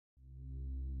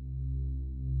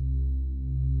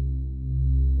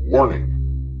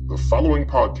Warning: the following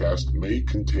podcast may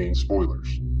contain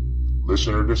spoilers.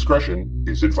 Listener discretion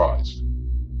is advised.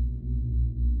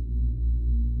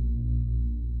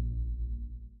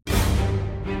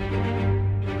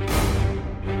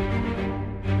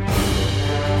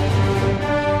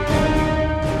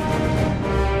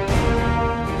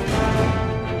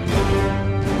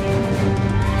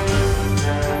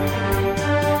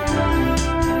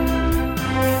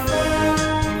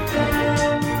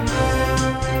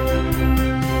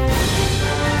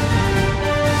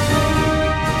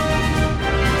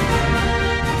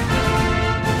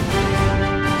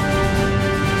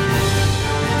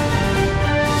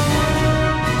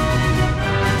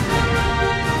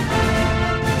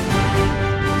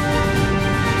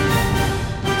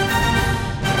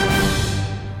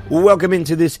 Welcome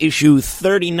into this issue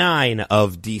 39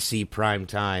 of DC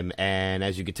Primetime, and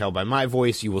as you can tell by my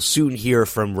voice, you will soon hear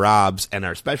from Rob's and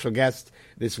our special guest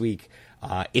this week.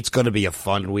 It's going to be a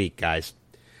fun week, guys.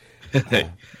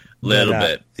 Little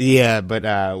bit. Yeah, but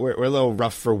we're a little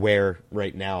rough for wear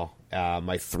right now.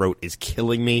 My throat is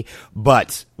killing me,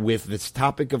 but with this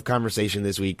topic of conversation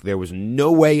this week, there was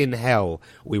no way in hell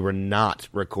we were not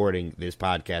recording this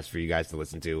podcast for you guys to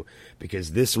listen to,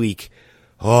 because this week...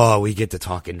 oh, we get to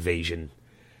talk Invasion.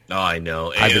 Oh, I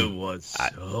know. It was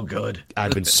so good.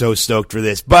 I've been so stoked for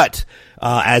this. But,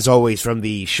 as always, from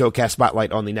the Showcast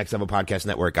Spotlight on the Next Level Podcast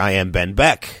Network, I am Ben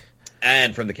Beck.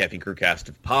 And from the Caffeine Crewcast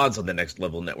of Pods on the Next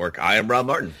Level Network, I am Rob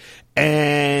Martin.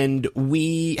 And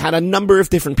we had a number of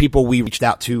different people we reached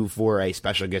out to for a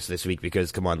special guest this week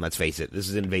because, come on, let's face it, this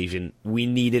is Invasion. We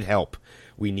needed help.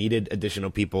 We needed additional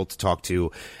people to talk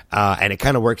to. And it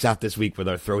kind of works out this week with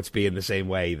our throats being the same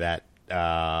way that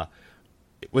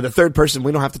with a third person,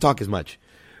 we don't have to talk as much,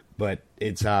 but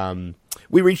it's,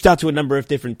 we reached out to a number of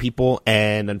different people,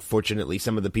 and unfortunately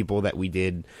some of the people that we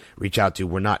did reach out to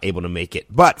were not able to make it.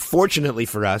 But fortunately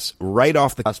for us, right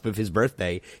off the cusp of his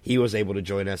birthday, he was able to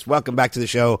join us. Welcome back to the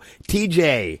show,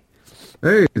 TJ.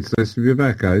 Hey, it's nice to be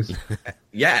back, guys.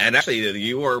 Yeah, and actually,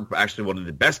 you are actually one of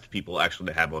the best people actually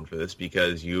to have on for this,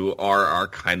 because you are our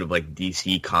kind of like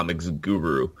DC Comics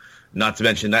guru. Not to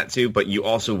mention that too, but you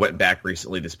also went back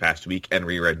recently this past week and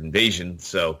reread Invasion,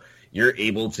 so you're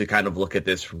able to kind of look at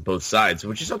this from both sides,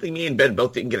 which is something me and Ben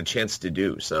both didn't get a chance to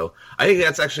do. So I think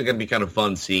that's actually going to be kind of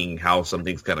fun seeing how some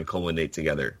things kind of culminate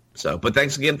together. So, but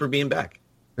thanks again for being back.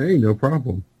 Hey, no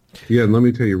problem. Yeah, and let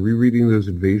me tell you, rereading those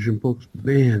Invasion books,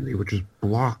 man, they were just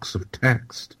blocks of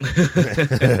text.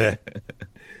 But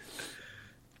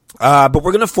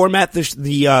we're going to format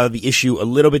the issue a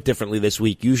little bit differently this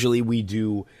week. Usually we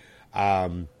do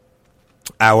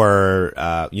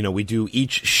we do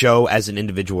each show as an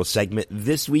individual segment.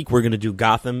 This week we're going to do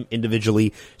Gotham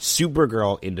individually,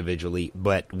 Supergirl individually,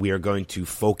 but we are going to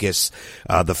focus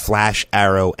the Flash,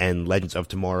 Arrow, and Legends of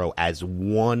Tomorrow as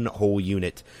one whole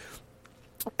unit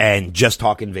and just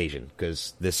talk Invasion,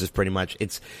 because this is pretty much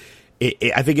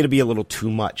I think it'd be a little too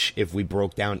much if we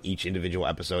broke down each individual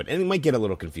episode, and it might get a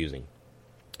little confusing.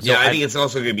 So yeah, I think it's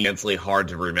also going to be immensely hard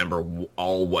to remember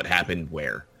all what happened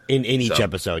where. In each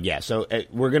episode, yeah. So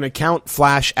we're going to count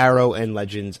Flash, Arrow, and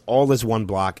Legends all as one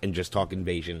block and just talk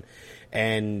Invasion.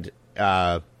 And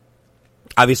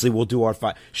obviously we'll do our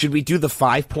five. Should we do the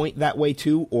 5-point that way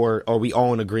too, or are we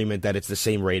all in agreement that it's the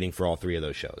same rating for all three of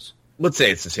those shows? Let's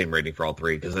say it's the same rating for all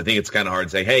three, because I think it's kind of hard to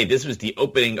say, hey, this was the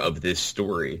opening of this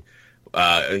story.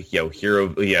 Hero,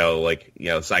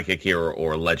 sidekick hero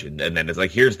or legend, and then it's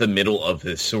like, here's the middle of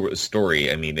this story.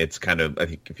 I mean, it's kind of, I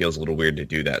think it feels a little weird to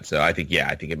do that. So I think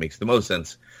it makes the most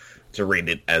sense to rate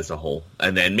it as a whole,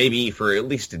 and then maybe for at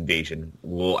least Invasion,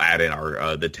 we'll add in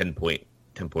our the 10-point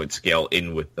scale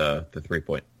in with the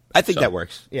 3-point. I think that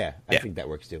works. Yeah, I think that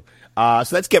works too. So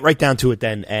let's get right down to it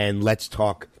then, and let's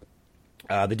talk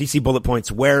the DC bullet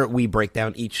points, where we break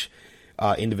down each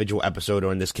individual episode,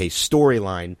 or in this case,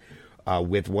 storyline.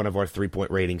 With one of our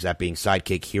 3-point ratings, that being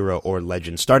Sidekick, Hero, or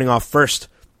Legend. Starting off first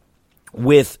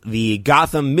with the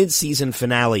Gotham mid-season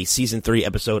finale, Season 3,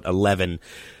 Episode 11.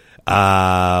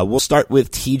 We'll start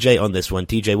with TJ on this one.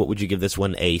 TJ, what would you give this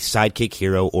one, a Sidekick,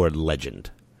 Hero, or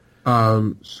Legend?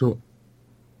 So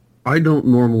I don't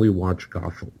normally watch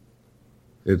Gotham.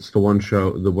 It's the one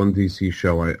DC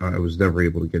show I was never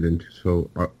able to get into. So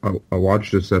I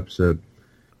watched this episode.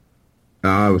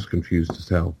 I was confused as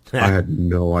hell. I had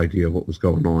no idea what was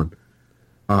going on.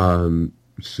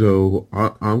 So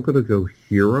I'm going to go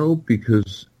Hero,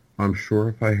 because I'm sure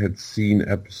if I had seen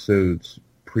episodes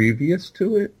previous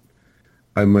to it,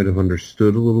 I might have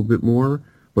understood a little bit more.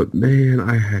 But man,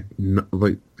 I had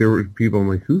there were people, I'm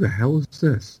like, who the hell is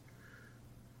this?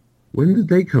 When did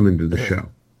they come into the show?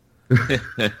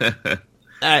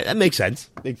 That makes sense.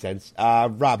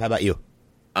 Rob, how about you?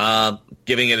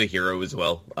 Giving it a hero as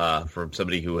well, from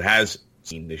somebody who has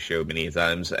seen this show many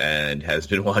times and has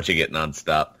been watching it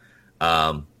nonstop.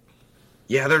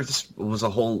 There just was a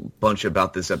whole bunch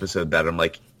about this episode that I'm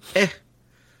like,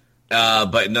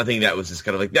 but nothing that was just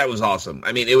kind of like, that was awesome.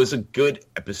 I mean, it was a good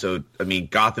episode. I mean,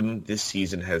 Gotham this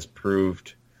season has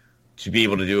proved to be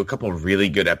able to do a couple of really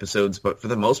good episodes, but for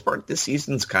the most part, this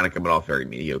season's kind of coming off very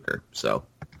mediocre. So,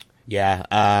 yeah,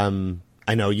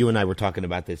 I know you and I were talking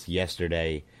about this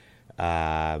yesterday.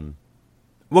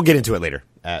 We'll get into it later.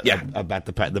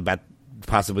 About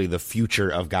possibly the future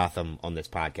of Gotham on this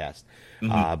podcast.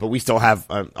 But we still have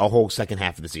a whole second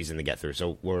half of the season to get through,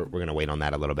 so we're going to wait on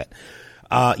that a little bit.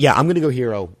 I'm going to go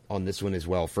hero on this one as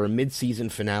well. For a mid-season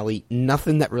finale,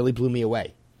 nothing that really blew me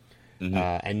away.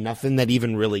 And nothing that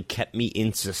even really kept me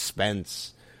in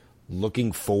suspense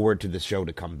looking forward to the show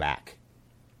to come back.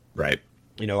 Right.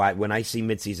 When I see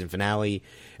mid-season finale,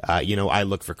 I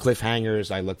look for cliffhangers.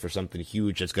 I look for something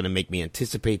huge that's going to make me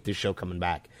anticipate this show coming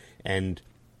back. And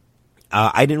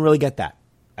I didn't really get that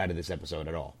out of this episode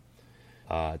at all.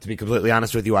 To be completely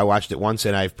honest with you, I watched it once,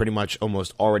 and I've pretty much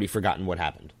almost already forgotten what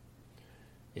happened.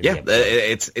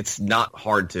 It's not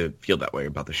hard to feel that way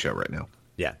about the show right now.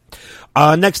 Yeah.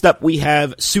 Next up, we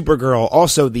have Supergirl,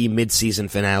 also the mid-season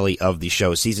finale of the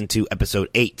show, Season 2, Episode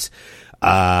 8.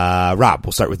 Rob,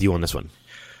 we'll start with you on this one.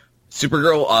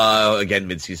 Supergirl, again,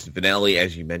 mid-season finale,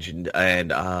 as you mentioned,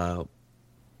 and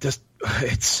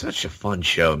it's such a fun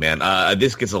show, man.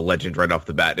 This gets a legend right off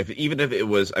the bat. Even if it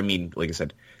was, I mean, like I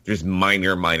said, there's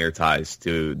minor ties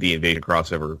to the Invasion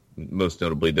crossover, most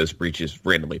notably those breaches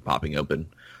randomly popping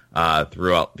open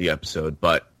throughout the episode,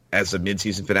 but as a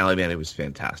mid-season finale, man, it was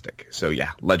fantastic. So,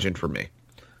 yeah, legend for me.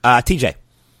 TJ.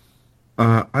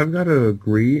 I've got to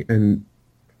agree, and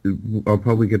I'll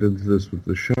probably get into this with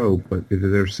the show, but if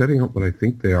they're setting up what I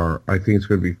think they are, I think it's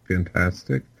going to be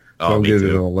fantastic. So I'll give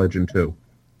it a legend, too.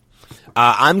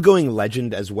 I'm going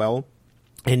legend as well,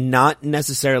 and not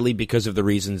necessarily because of the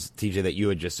reasons, TJ, that you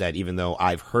had just said, even though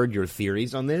I've heard your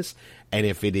theories on this, and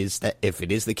if it is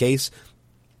the case,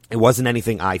 it wasn't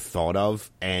anything I thought of,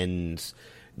 and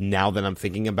now that I'm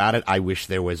thinking about it, I wish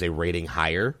there was a rating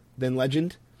higher than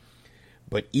legend.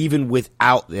 But even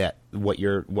without that, what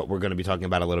we're going to be talking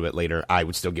about a little bit later, I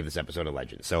would still give this episode a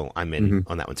legend. So I'm in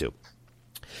on that one too.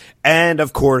 And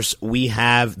of course, we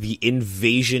have the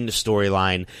Invasion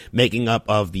storyline making up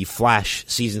of the Flash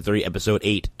Season 3, Episode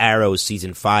 8, Arrow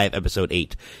Season 5, Episode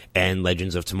 8, and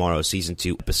Legends of Tomorrow Season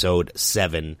 2, Episode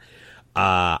 7.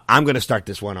 I'm going to start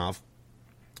this one off,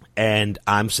 and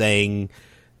I'm saying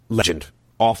legend.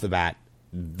 Off the bat,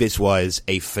 this was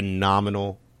a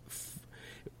phenomenal,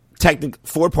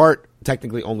 four-part,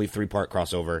 technically only three-part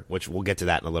crossover, which we'll get to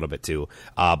that in a little bit too.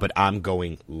 But I'm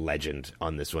going legend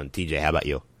on this one. TJ, how about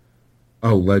you?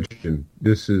 Oh, legend!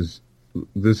 This is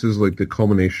like the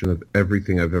culmination of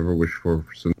everything I've ever wished for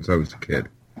since I was a kid.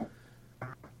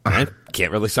 I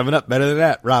can't really sum it up better than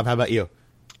that. Rob, how about you?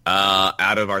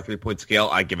 Out of our 3-point scale,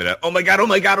 I give it a oh my god, oh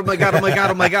my god, oh my god, oh my god,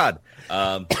 oh my god.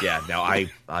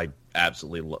 I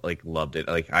absolutely loved it.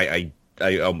 Like I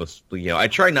almost, I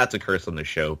try not to curse on the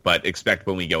show, but expect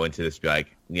when we go into this, be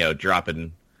like,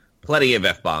 dropping plenty of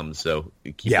F-bombs, so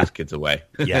keep those kids away.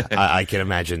 Yeah, I can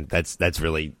imagine that's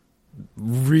really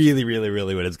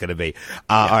what it's going to be.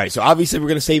 All right, so obviously we're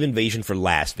going to save Invasion for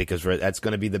last because that's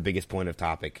going to be the biggest point of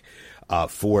topic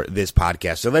for this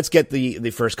podcast. So let's get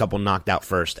the first couple knocked out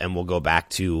first, and we'll go back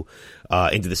to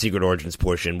into the Secret Origins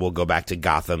portion. We'll go back to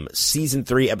Gotham, Season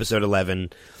 3, Episode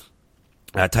 11,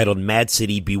 titled Mad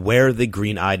City, Beware the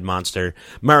Green-Eyed Monster.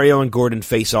 Mario and Gordon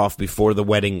face off before the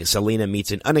wedding. Selena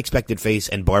meets an unexpected face,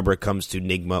 and Barbara comes to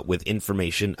Nigma with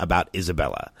information about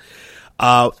Isabella.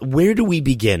 Where do we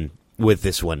begin with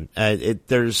this one?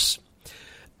 It's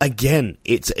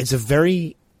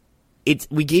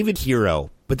we gave it hero,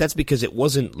 but that's because it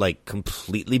wasn't like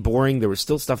completely boring. There was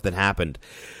still stuff that happened,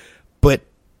 but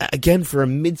again, for a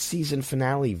mid-season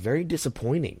finale, very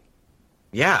disappointing.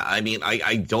 Yeah, I mean,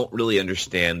 I don't really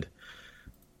understand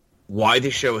why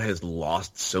the show has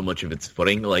lost so much of its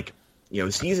footing. Like,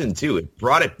 Season 2, it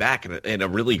brought it back in a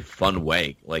really fun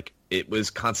way. Like, it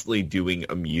was constantly doing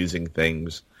amusing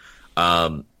things.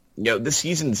 This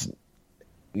season's,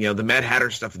 the Mad Hatter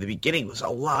stuff at the beginning was a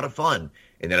lot of fun.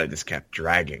 And then I just kept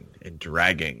dragging and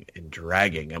dragging and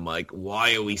dragging. I'm like,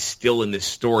 why are we still in this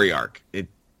story arc?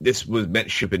 This was meant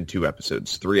to ship in 2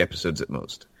 episodes, 3 episodes at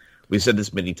most. We've said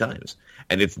this many times.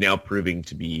 And it's now proving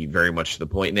to be very much to the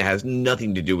point. And it has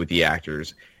nothing to do with the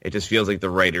actors. It just feels like the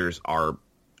writers are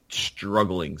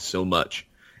struggling so much.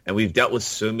 And we've dealt with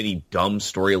so many dumb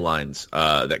storylines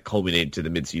that culminated to the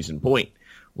mid-season point,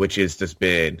 which has just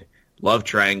been love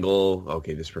triangle.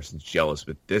 Okay, this person's jealous,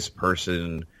 but this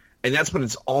person... And that's what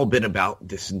it's all been about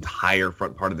this entire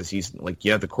front part of the season. Like,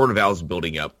 you have the Court of Owls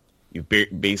building up. You've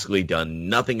basically done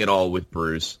nothing at all with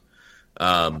Bruce.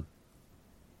 And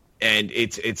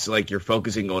it's like you're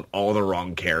focusing on all the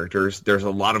wrong characters. There's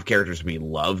a lot of characters we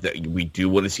love that we do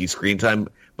want to see screen time,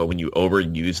 but when you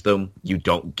overuse them, you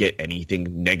don't get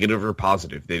anything negative or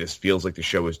positive. It just feels like the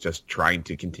show is just trying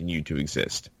to continue to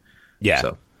exist. Yeah.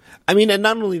 So. I mean, and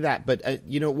not only that, but,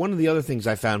 one of the other things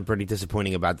I found pretty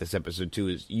disappointing about this episode, too,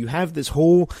 is you have this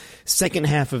whole second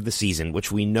half of the season,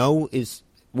 which we know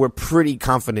we're pretty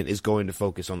confident is going to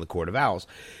focus on the Court of Owls.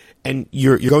 And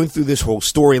you're going through this whole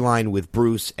storyline with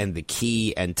Bruce and the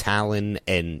Key and Talon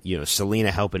and,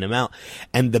 Selena helping him out.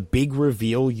 And the big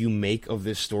reveal you make of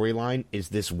this storyline is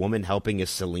this woman helping as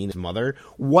Selena's mother.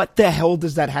 What the hell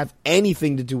does that have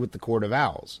anything to do with the Court of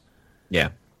Owls? Yeah.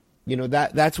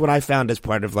 That's what I found as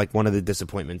part of like one of the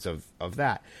disappointments of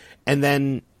that. And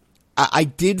then I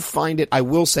did find it, I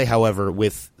will say, however,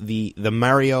 with the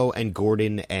Mario and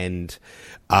Gordon and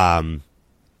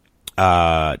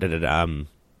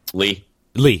Lee,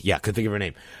 yeah, couldn't think of her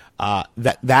name.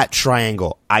 That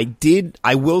triangle.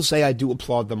 I will say I do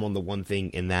applaud them on the one thing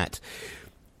in that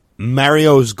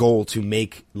Mario's goal to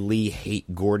make Lee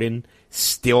hate Gordon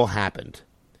still happened.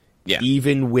 Yeah.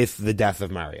 Even with the death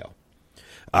of Mario.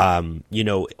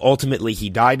 Ultimately he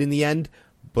died in the end,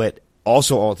 but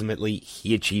also ultimately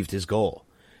he achieved his goal.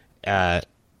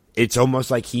 It's almost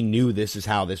like he knew this is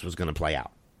how this was going to play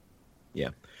out. Yeah.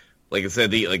 Like I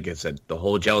said, the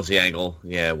whole jealousy angle,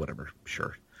 yeah, whatever,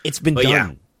 sure. It's been done.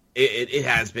 Yeah, it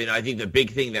has been. I think the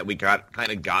big thing that we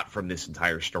got from this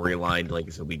entire storyline, like I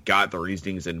said, we got the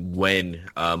reasonings and when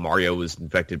Mario was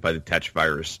infected by the Tetch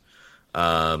virus.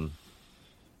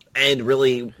 And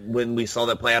really, when we saw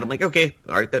that play out, I'm like, okay,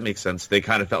 all right, that makes sense. They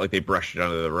kind of felt like they brushed it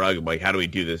under the rug. I'm like, how do we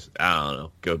do this? I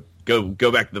don't know.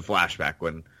 Go back to the flashback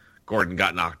when Gordon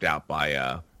got knocked out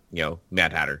by,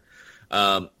 Mad Hatter.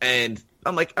 And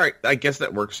I'm like, all right, I guess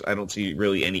that works. I don't see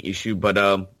really any issue. But,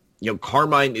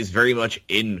 Carmine is very much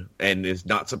in and is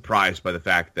not surprised by the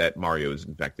fact that Mario is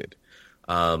infected.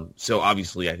 So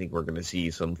obviously, I think we're going to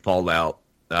see some fallout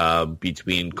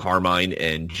between Carmine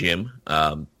and Jim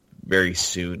very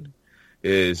soon,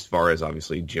 as far as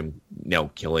obviously Jim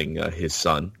now killing his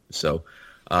son. So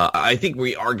I think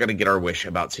we are going to get our wish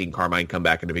about seeing Carmine come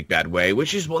back in a big bad way,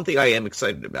 which is one thing I am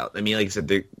excited about. I mean, like I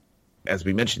said, as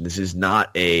we mentioned, this is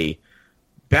not a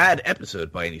bad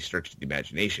episode by any stretch of the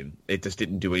imagination. It just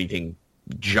didn't do anything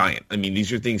giant. I mean,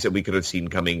 these are things that we could have seen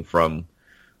coming from,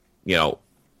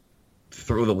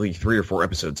 through 3 or 4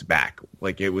 episodes back.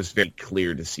 Like, it was very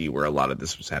clear to see where a lot of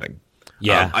this was heading.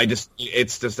 Yeah. I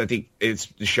think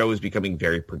the show is becoming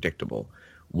very predictable.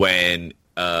 When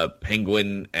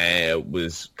Penguin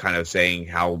was kind of saying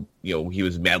how, he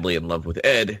was madly in love with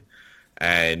Ed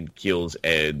and kills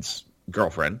Ed's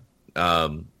girlfriend,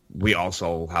 we all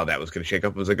saw how that was going to shake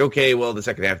up. It was like, okay, well, the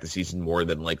second half of the season more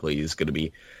than likely is going to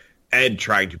be Ed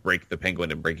trying to break the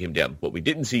Penguin and break him down. What we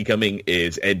didn't see coming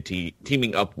is Ed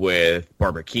teaming up with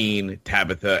Barbara Keene,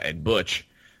 Tabitha, and Butch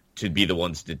to be the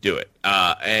ones to do it.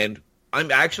 And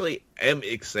I'm actually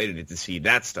excited to see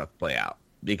that stuff play out,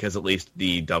 because at least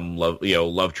the dumb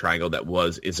love triangle that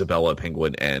was Isabella,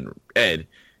 Penguin, and Ed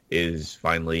is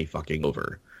finally fucking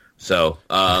over. So,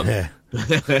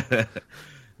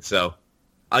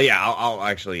 I'll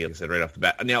actually, like I said right off the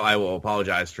bat, now I will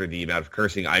apologize for the amount of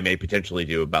cursing I may potentially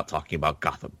do about talking about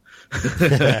Gotham.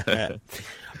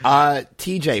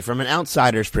 TJ, from an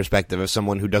outsider's perspective, of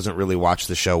someone who doesn't really watch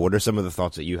the show, what are some of the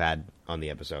thoughts that you had on the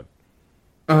episode?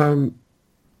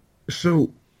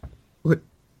 So,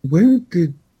 when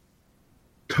did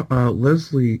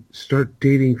Leslie start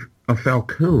dating a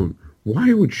Falcone?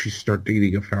 Why would she start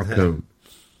dating a Falcone?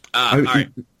 All right.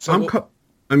 So I'm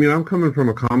coming from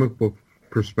a comic book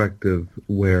perspective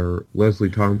where Leslie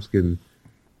Thompson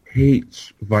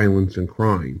hates violence and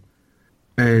crime,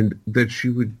 and that she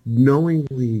would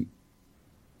knowingly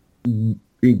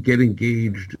get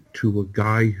engaged to a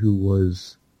guy who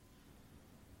was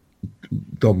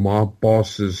the mob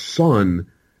boss's son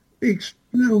makes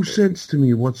no sense to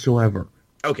me whatsoever.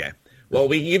 Okay. Well,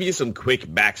 we can give you some quick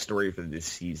backstory for this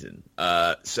season.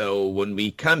 So when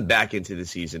we come back into the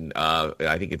season,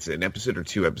 I think it's an episode or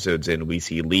 2 episodes in, we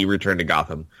see Lee return to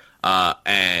Gotham.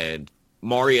 And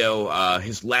Mario,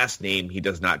 his last name, he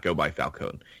does not go by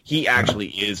Falcone. He actually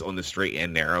is on the straight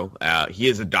and narrow. He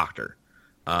is a doctor.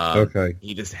 Okay.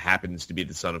 He just happens to be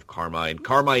the son of Carmine.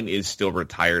 Carmine is still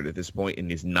retired at this point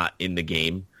and is not in the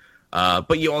game.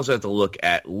 But you also have to look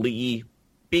at Lee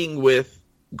being with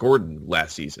Gordon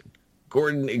last season.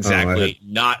 Gordon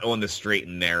not on the straight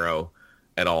and narrow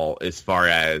at all as far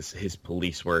as his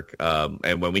police work.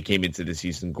 And when we came into the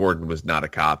season, Gordon was not a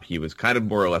cop. He was kind of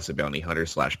more or less a bounty hunter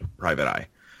 / private eye.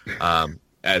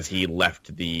 As he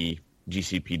left the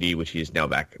GCPD, which he is now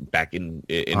back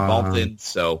involved in.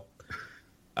 So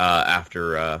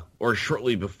after or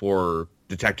shortly before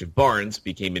Detective Barnes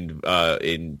became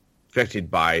infected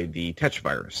by the Tetch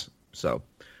virus. So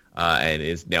and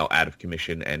is now out of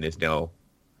commission and is now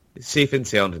safe and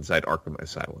sound inside Arkham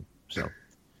Asylum. So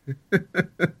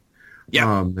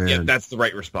yeah, that's the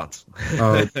right response.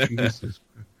 Oh, Jesus.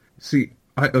 See,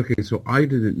 so I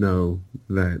didn't know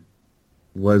that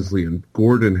Leslie and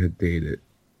Gordon had dated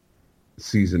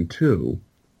season 2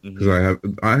 because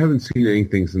I haven't seen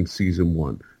anything since season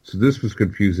 1, so this was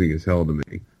confusing as hell to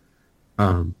me.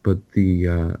 But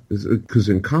because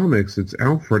in comics it's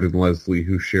Alfred and Leslie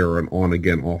who share an on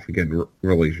again off again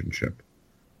relationship.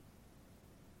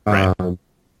 Right. And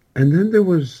then there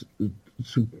was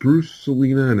Bruce,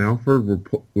 Selena, and Alfred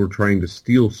were trying to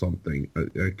steal something,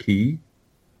 a key.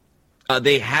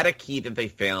 They had a key that they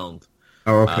found.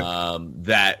 Oh, okay.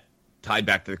 That tied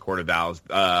back to the Court of Owls.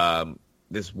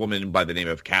 This woman by the name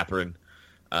of Catherine,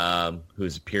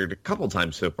 who's appeared a couple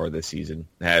times so far this season,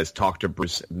 has talked to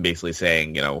Bruce basically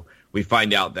saying, we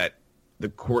find out that the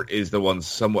court is the one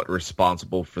somewhat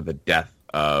responsible for the death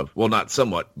of, well, not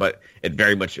somewhat, but it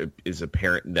very much is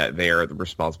apparent that they are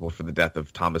responsible for the death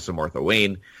of Thomas and Martha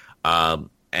Wayne,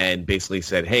 and basically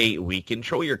said, hey, we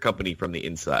control your company from the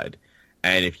inside.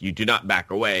 And if you do not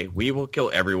back away, we will kill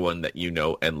everyone that you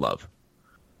know and love.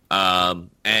 And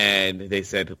they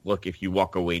said, look, if you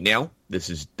walk away now, this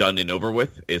is done and over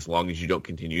with, as long as you don't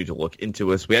continue to look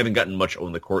into us. We haven't gotten much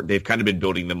on the court. They've kind of been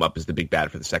building them up as the big bad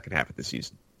for the second half of the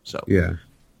season. So, yeah.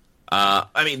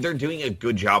 They're doing a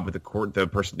good job with the court. The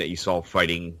person that you saw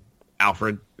fighting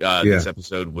Alfred this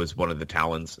episode was one of the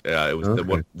Talons. It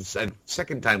was the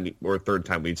second time or third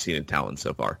time we've seen a Talon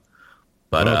so far.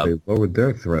 But they lowered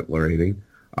their threat rating.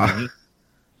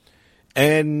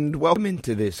 And welcome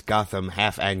into this Gotham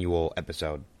half-annual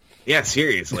episode. Yeah,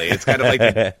 seriously. It's kind of like,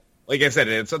 like I said,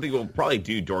 it's something we'll probably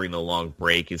do during the long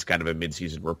break. It's kind of a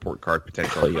mid-season report card,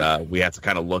 potentially. We have to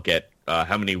kind of look at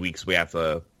how many weeks we have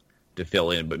to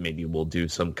fill in, but maybe we'll do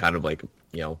some kind of like,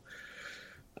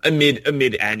 a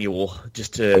mid-annual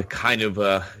just to kind of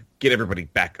get everybody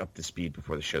back up to speed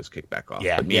before the shows kick back off.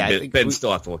 Yeah, but Ben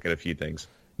still have to look at a few things.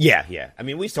 Yeah. I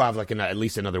mean, we still have like at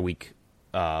least another week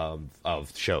of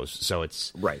shows, so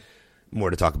it's more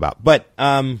to talk about. But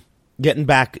getting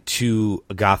back to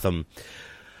Gotham,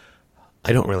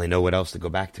 I don't really know what else to go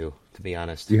back to be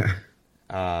honest. Yeah.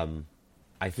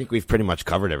 I think we've pretty much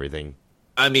covered everything.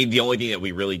 I mean, the only thing that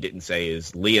we really didn't say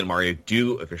is Lee and Mario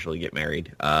do officially get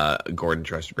married. Gordon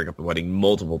tries to bring up the wedding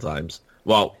multiple times.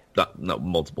 Well, not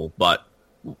multiple, but,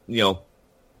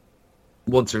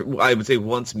 once, or I would say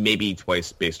once, maybe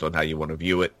twice, based on how you want to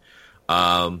view it.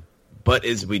 But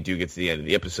as we do get to the end of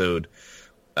the episode,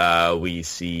 we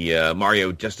see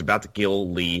Mario just about to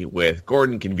kill Lee, with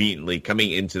Gordon conveniently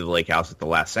coming into the lake house at the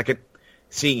last second,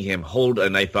 seeing him hold a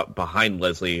knife up behind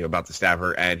Leslie about to stab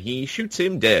her, and he shoots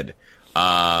him dead,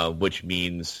 which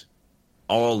means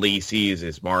all Lee sees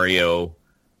is Mario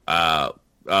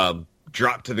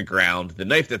drop to the ground. The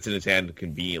knife that's in his hand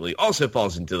conveniently also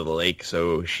falls into the lake,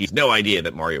 so she's no idea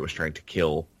that Mario was trying to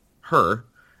kill her,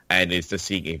 and is just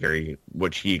seeing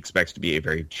what she expects to be a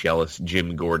very jealous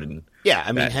Jim Gordon. Yeah,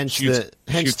 I mean, hence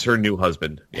shoots her new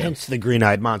husband. Hence the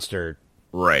Green-Eyed Monster,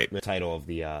 right? The title of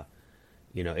the,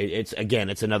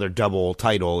 it's another double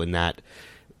title in that,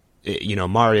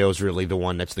 Mario's really the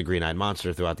one that's the Green-Eyed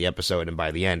Monster throughout the episode, and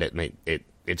by the end,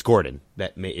 it's Gordon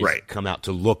that come out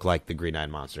to look like the Green-Eyed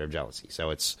Monster of jealousy.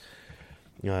 So it's,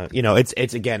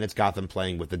 it's Gotham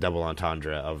playing with the double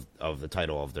entendre of the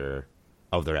title of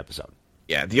their episode.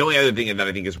 Yeah, the only other thing that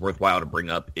I think is worthwhile to bring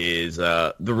up is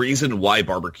the reason why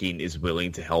Barbara Keene is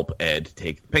willing to help Ed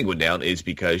take the Penguin down is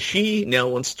because she now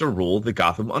wants to rule the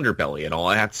Gotham underbelly, and all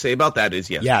I have to say about that is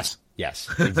yes. Yes,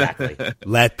 exactly.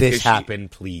 Let this happen,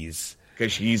 please.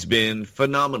 Because she's been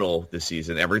phenomenal this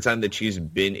season. Every time that she's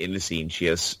been in the scene, she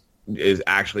is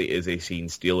a scene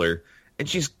stealer, and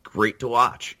she's great to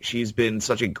watch. She's been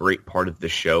such a great part of the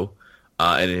show.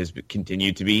 And it has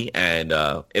continued to be, and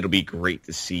it'll be great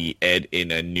to see Ed in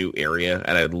a new area,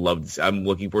 and I'm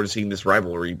looking forward to seeing this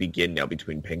rivalry begin now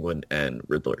between Penguin and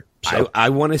Riddler. So. I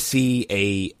want to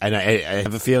see and I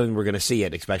have a feeling we're going to see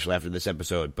it, especially after this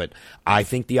episode, but I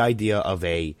think the idea of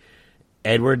a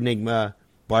Edward Nygma,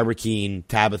 Barbara Keene,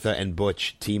 Tabitha, and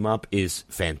Butch team up is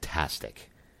fantastic.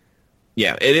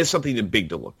 Yeah, it is something big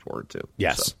to look forward to.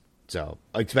 Yes. So,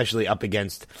 especially up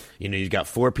against, you've got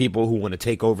 4 people who want to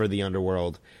take over the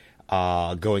underworld,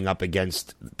 going up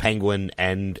against Penguin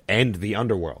and the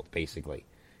underworld, basically,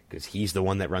 because he's the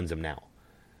one that runs them now.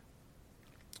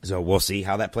 So we'll see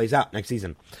how that plays out next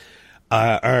season,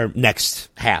 or next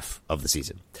half of the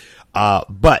season.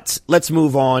 But let's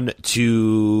move on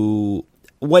to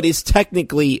what is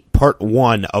technically part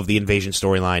 1 of the Invasion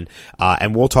storyline,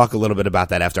 and we'll talk a little bit about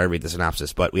that after I read the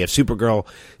synopsis. But we have Supergirl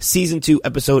Season 2,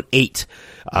 Episode 8,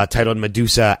 titled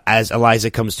Medusa. As Eliza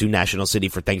comes to National City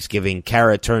for Thanksgiving,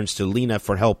 Kara turns to Lena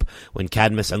for help when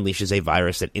Cadmus unleashes a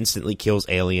virus that instantly kills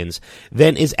aliens,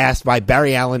 then is asked by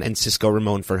Barry Allen and Cisco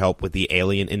Ramon for help with the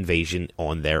alien invasion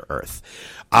on their Earth.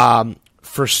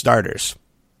 For starters,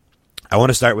 I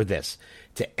want to start with this.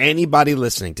 To anybody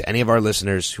listening, to any of our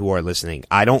listeners who are listening,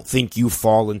 I don't think you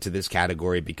fall into this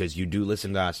category because you do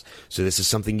listen to us, so this is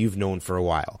something you've known for a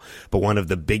while. But one of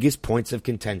the biggest points of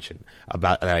contention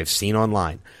that I've seen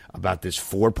online about this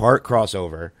 4-part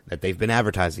crossover that they've been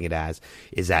advertising it as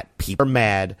is that people are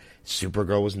mad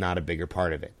Supergirl was not a bigger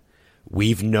part of it.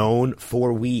 We've known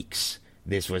for weeks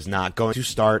this was not going to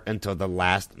start until the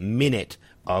last minute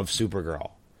of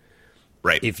Supergirl.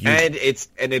 Right. And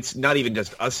it's not even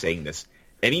just us saying this.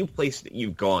 Any place that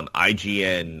you've gone,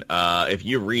 IGN, if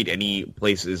you read any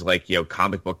places like,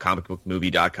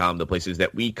 comicbookmovie.com, the places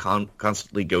that we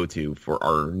constantly go to for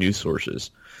our news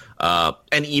sources,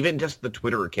 and even just the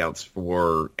Twitter accounts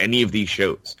for any of these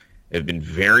shows have been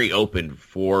very open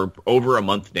for over a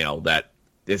month now that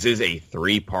this is a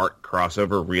 3-part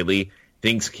crossover, really.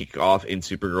 Things kick off in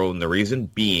Supergirl, and the reason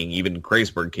being, even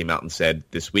Kreisberg came out and said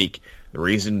this week, the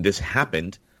reason this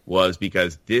happened was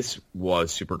because this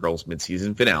was Supergirl's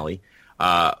mid-season finale.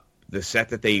 The set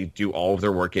that they do all of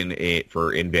their work in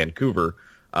Vancouver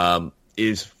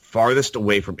is farthest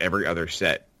away from every other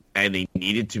set, and they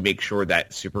needed to make sure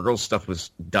that Supergirl's stuff was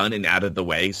done and out of the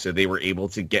way, so they were able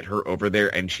to get her over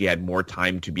there, and she had more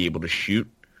time to be able to shoot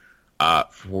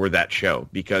for that show.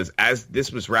 Because as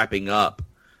this was wrapping up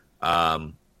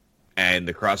and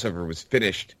the crossover was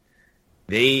finished,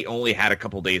 they only had a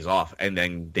couple days off, and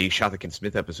then they shot the Ken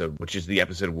Smith episode, which is the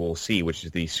episode we'll see, which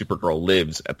is the Supergirl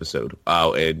Lives episode,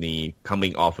 in the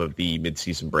coming off of the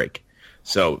mid-season break.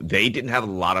 So they didn't have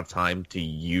a lot of time to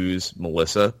use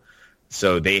Melissa,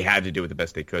 so they had to do it the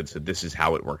best they could. So this is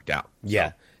how it worked out.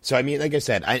 Yeah. So I mean, like I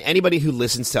said, anybody who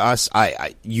listens to us,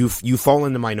 you fall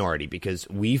in the minority because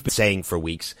we've been saying for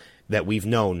weeks that we've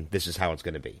known this is how it's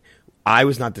going to be. I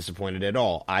was not disappointed at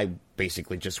all. I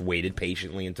basically just waited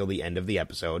patiently until the end of the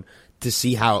episode to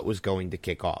see how it was going to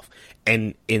kick off.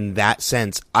 And in that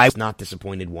sense, I was not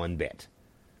disappointed one bit.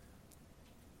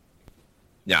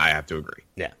 Yeah, I have to agree.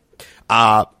 Yeah.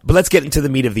 But let's get into the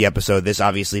meat of the episode, this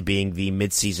obviously being the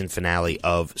mid-season finale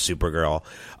of Supergirl.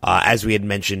 As we had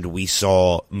mentioned, we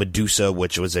saw Medusa,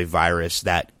 which was a virus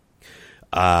that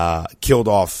killed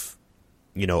off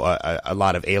a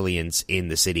lot of aliens in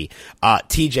the city.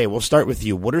 TJ, we'll start with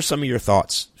you. What are some of your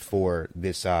thoughts for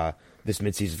this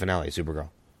mid-season finale of Supergirl?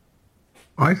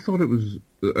 I thought it was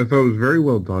very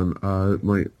well done.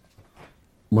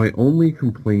 My only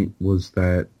complaint was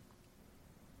that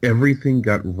everything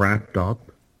got wrapped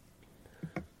up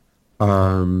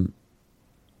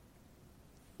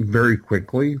very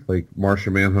quickly. Like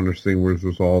Martian Manhunter's thing was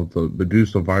resolved, the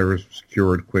Medusa virus was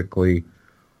cured quickly.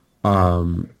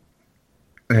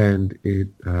 And it,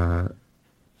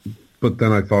 but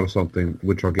then I thought of something,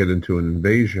 which I'll get into in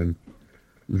Invasion,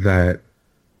 that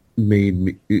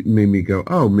made me go,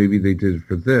 oh, maybe they did it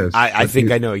for this. I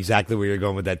think I know exactly where you're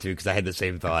going with that too, because I had the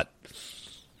same thought.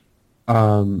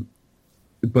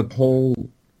 But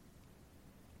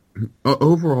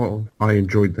overall, I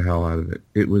enjoyed the hell out of it.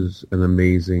 It was an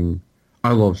amazing.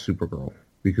 I love Supergirl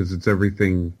because it's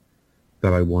everything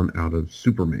that I want out of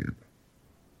Superman.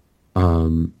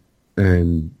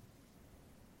 And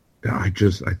I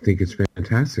think it's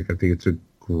fantastic. I think it's a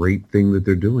great thing that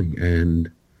they're doing.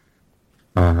 And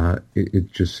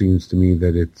it just seems to me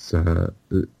that it's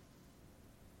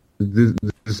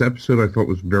this episode I thought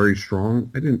was very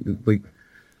strong. I didn't like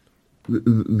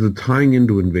the tying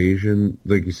into Invasion.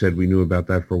 Like you said, we knew about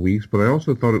that for weeks, but I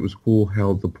also thought it was cool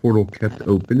how the portal kept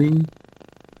opening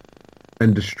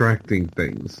and distracting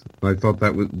things. I thought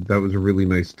that was a really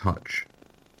nice touch.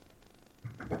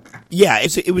 Yeah,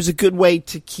 it was a good way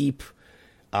to keep,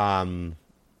 the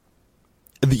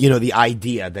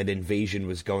idea that Invasion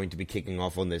was going to be kicking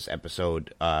off on this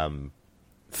episode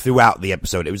throughout the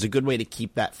episode. It was a good way to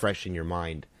keep that fresh in your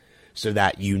mind, so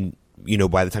that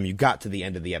by the time you got to the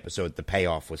end of the episode, the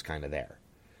payoff was kind of there.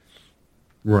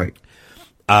 Right.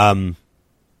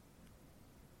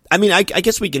 I mean, I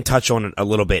guess we can touch on it a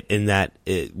little bit in that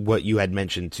what you had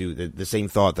mentioned too, the same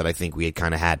thought that I think we had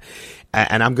kind of had,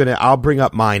 and I'll bring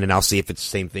up mine and I'll see if it's the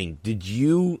same thing. Did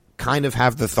you kind of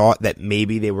have the thought that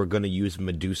maybe they were going to use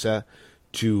Medusa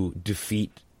to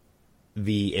defeat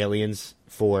the aliens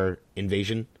for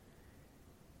invasion?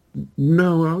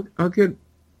 No, I'll get.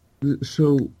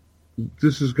 So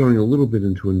this is going a little bit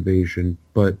into invasion,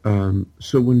 but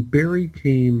so when Barry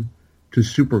came to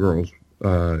Supergirl's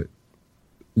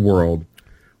world,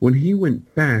 when he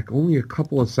went back, only a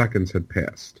couple of seconds had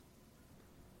passed,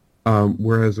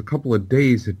 whereas a couple of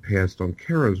days had passed on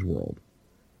Kara's world.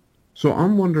 So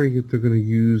I'm wondering if they're going to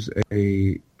use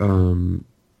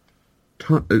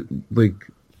like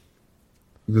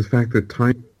the fact that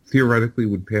time theoretically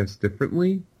would pass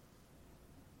differently.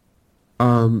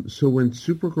 So when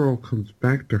Supergirl comes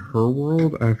back to her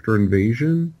world after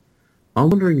invasion, I'm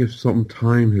wondering if some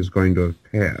time is going to have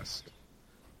passed.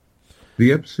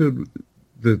 The episode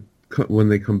when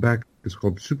they come back is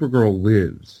called Supergirl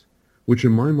Lives, which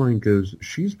in my mind goes,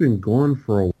 she's been gone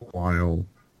for a while,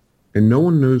 and no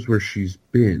one knows where she's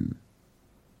been.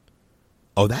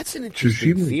 Oh, that's an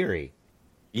interesting theory.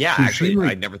 Yeah, So actually,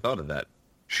 I never thought of that.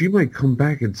 She might come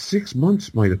back and 6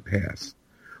 months might have passed,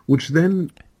 which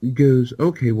then goes,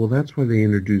 okay, well, that's why they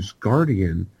introduced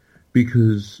Guardian,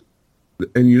 because,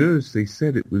 and you notice they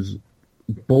said it was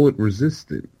bullet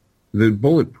resistant, the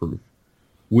bulletproof,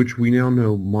 which we now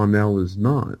know Mon-El is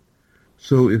not.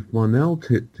 So if Mon-El,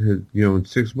 in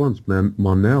 6 months,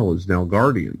 Mon-El is now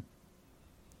Guardian.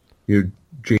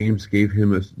 James gave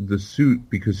him the suit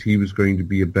because he was going to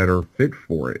be a better fit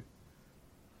for it.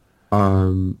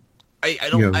 I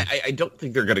don't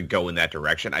think they're going to go in that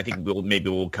direction. I think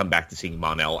we'll come back to seeing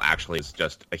Mon-El actually as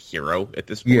just a hero at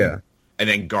this point. Yeah. And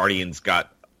then Guardian's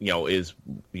got,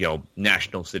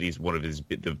 National City's one of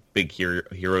the big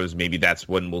heroes. Maybe that's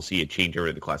when we'll see a change over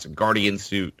to the classic Guardian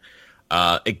suit.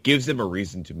 It gives them a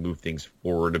reason to move things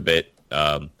forward a bit.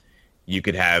 You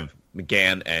could have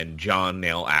McGann and John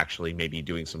now actually maybe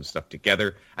doing some stuff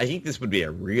together. I think this would be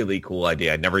a really cool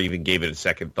idea. I never even gave it a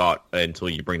second thought until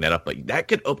you bring that up. But that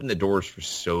could open the doors for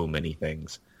so many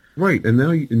things. Right, and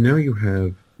now you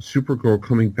have Supergirl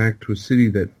coming back to a city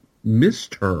that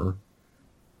missed her,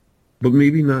 but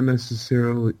maybe not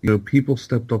necessarily. People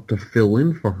stepped up to fill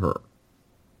in for her.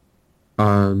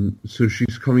 So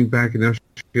she's coming back, and now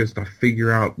she has to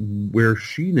figure out where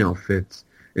she now fits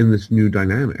in this new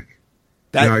dynamic.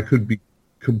 Now, I could be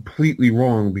completely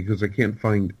wrong because I can't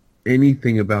find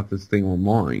anything about this thing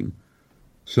online.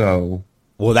 So,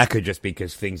 well, that could just be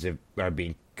because things are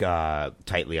being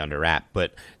tightly under wrap.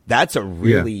 But that's a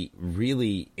really,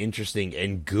 really interesting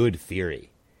and good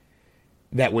theory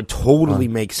that would totally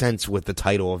make sense with the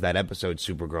title of that episode,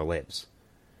 Supergirl Lives.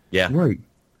 Yeah. Right.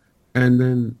 And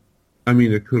then, I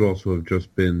mean, it could also have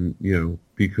just been,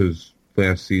 because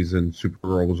last season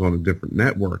Supergirl was on a different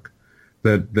network,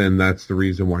 then that's the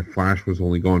reason why Flash was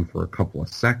only gone for a couple of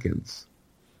seconds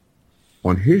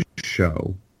on his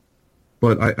show.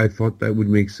 But I thought that would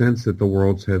make sense that the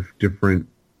worlds have different,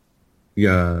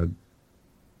 because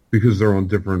they're on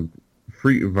different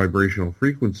vibrational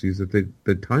frequencies,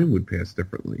 that time would pass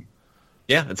differently.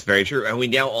 Yeah, that's very true. And we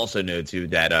now also know, too,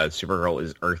 that Supergirl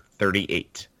is Earth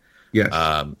 38. Yes.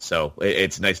 So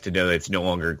it's nice to know that it's no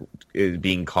longer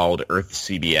being called Earth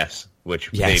CBS, which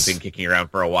they've been kicking around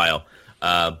for a while.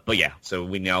 But yeah, so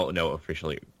we now know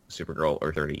officially Supergirl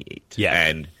Earth 38. Yeah.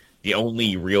 And the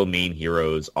only real main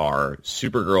heroes are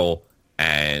Supergirl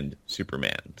and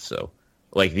Superman. So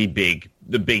like the big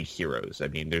heroes. I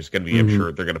mean, there's going to be, I'm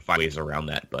sure they're going to find ways around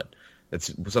that, but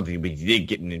that's something we did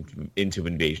get into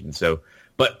Invasion. So,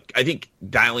 but I think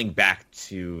dialing back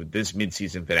to this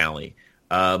mid-season finale,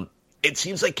 it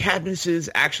seems like Cadmus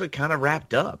is actually kind of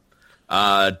wrapped up.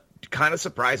 Kind of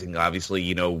surprising.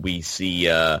 Obviously, we see,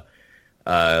 oh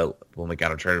my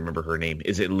God, I'm trying to remember her name.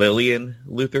 Is it Lillian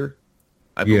Luthor?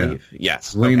 I believe.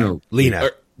 Yes. Lena. Okay. Lena.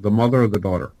 The mother or the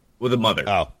daughter? Well, the mother.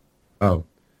 Oh.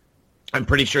 I'm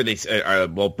pretty sure they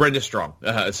Brenda Strong.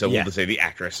 So we'll just say the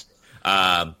actress.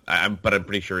 I'm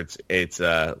pretty sure it's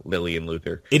Lillian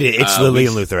Luthor. It's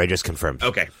Lillian Luthor. I just confirmed.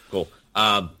 Okay, cool.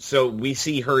 So we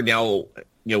see her now,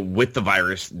 with the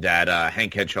virus that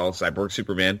Hank Henshaw, Cyborg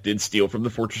Superman, did steal from the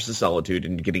Fortress of Solitude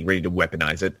and getting ready to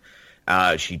weaponize it.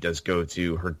 She does go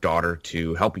to her daughter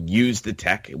to help use the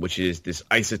tech, which is this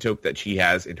isotope that she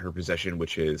has in her possession,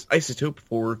 which is Isotope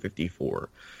 454.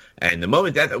 And the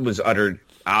moment that was uttered,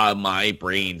 my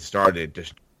brain started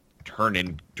just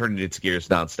turning its gears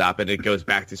nonstop, and it goes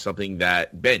back to something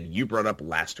that, Ben, you brought up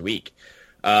last week.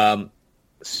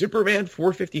 Superman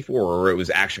 454, or it was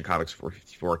Action Comics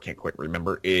 454, I can't quite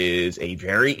remember, is a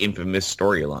very infamous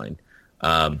storyline.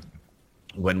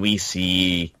 when we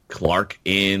see Clark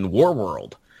in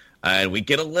Warworld. And we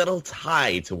get a little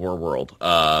tie to Warworld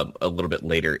a little bit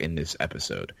later in this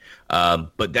episode.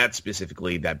 But that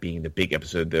specifically, that being the big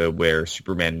episode where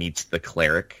Superman meets the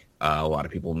Cleric. A lot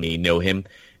of people may know him.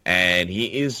 And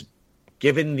he is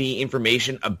given the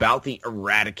information about the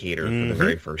Eradicator for the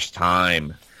very first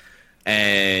time.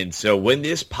 And so when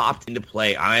this popped into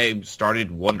play, I started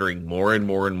wondering more and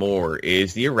more and more,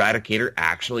 is the Eradicator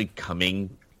actually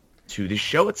coming to the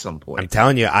show at some point? I'm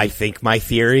telling you, I think my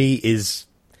theory is,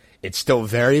 it's still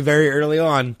very, very early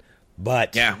on,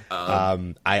 but yeah,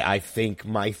 I think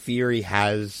my theory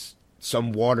has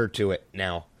some water to it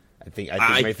now. I think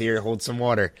my theory holds some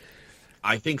water.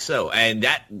 I think so. And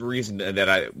that reason that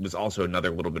I was also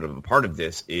another little bit of a part of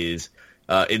this is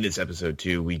in this episode,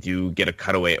 too, we do get a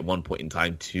cutaway at one point in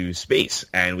time to space.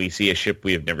 And we see a ship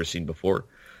we have never seen before.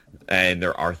 And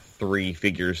there are 3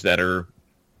 figures that are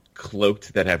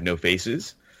cloaked that have no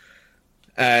faces.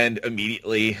 And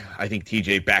immediately, I think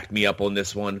TJ backed me up on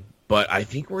this one. But I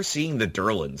think we're seeing the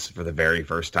Durlans for the very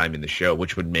first time in the show,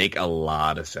 which would make a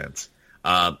lot of sense.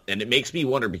 And it makes me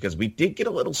wonder, because we did get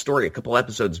a little story a couple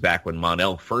episodes back when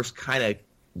Mon-El first kind of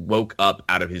woke up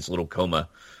out of his little coma,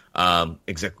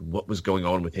 exactly what was going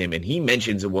on with him. And he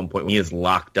mentions at one point when he is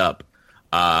locked up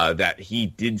that he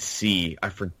did see, I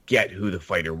forget who the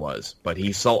fighter was, but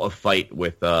he saw a fight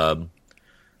with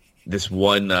this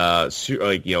one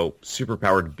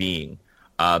superpowered being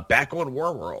back on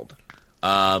Warworld.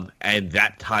 And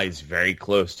that ties very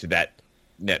close to that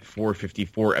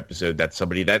 454 episode, that's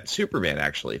somebody that Superman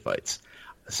actually fights.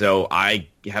 So I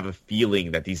have a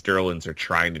feeling that these Durlans are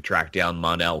trying to track down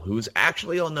Mon-El, who's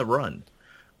actually on the run,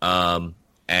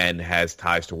 and has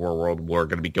ties to Warworld. We're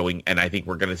going to be going, and I think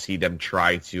we're going to see them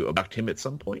try to abduct him at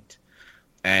some point.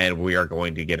 And we are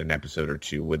going to get an episode or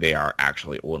 2 where they are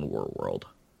actually on Warworld.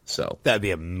 So that'd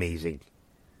be amazing.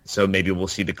 So maybe we'll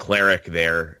see the Cleric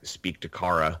there speak to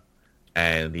Kara,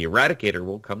 and the Eradicator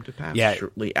will come to pass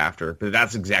shortly after. But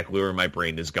that's exactly where my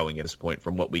brain is going at this point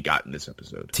from what we got in this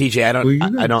episode. TJ, I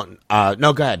don't.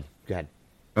 No, go ahead. Go ahead.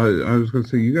 I was going to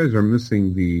say, you guys are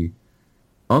missing the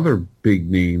other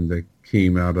big name that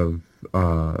came out of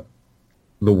the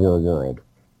Warworld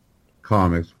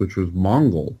comics, which was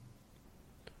Mongul.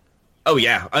 Oh,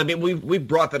 yeah. I mean, we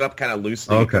brought that up kind of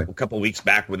loosely a couple weeks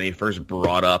back when they first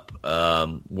brought up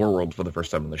Warworld for the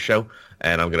first time on the show.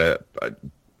 And I'm going to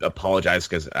apologize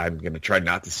because I'm going to try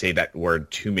not to say that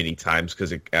word too many times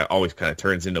because it always kind of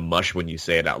turns into mush when you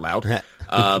say it out loud.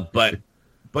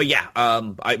 But yeah,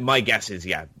 my guess is,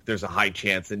 there's a high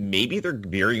chance that maybe they're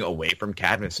veering away from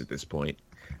Cadmus at this point.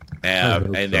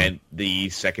 Then the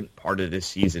second part of this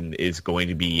season is going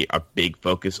to be a big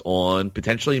focus on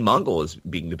potentially Mongul as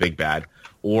being the big bad,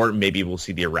 or maybe we'll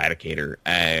see the Eradicator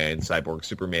and Cyborg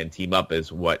Superman team up,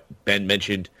 as what Ben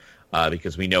mentioned,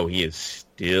 because we know he is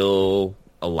still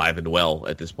alive and well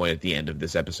at this point at the end of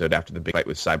this episode after the big fight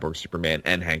with Cyborg Superman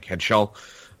and Hank Henshaw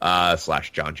 /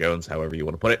 John Jones, however you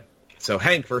want to put it. So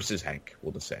Hank versus Hank,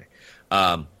 we'll just say.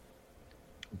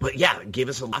 But yeah, it gave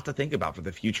us a lot to think about for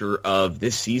the future of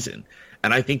this season.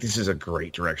 And I think this is a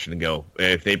great direction to go.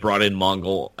 If they brought in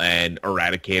Mongul and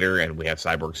Eradicator and we have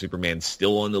Cyborg Superman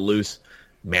still on the loose,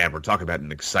 man, we're talking about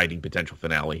an exciting potential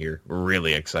finale here.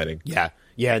 Really exciting. Yeah.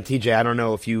 Yeah, and TJ, I don't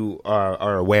know if you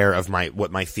are aware of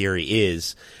what my theory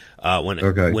is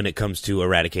when it comes to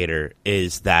Eradicator,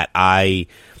 is that I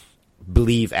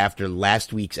believe after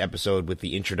last week's episode with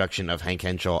the introduction of Hank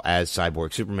Henshaw as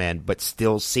Cyborg Superman, but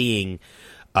still seeing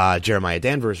Jeremiah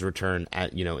Danvers return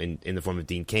in the form of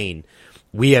Dean Cain,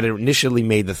 we had initially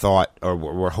made the thought, or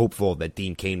were hopeful, that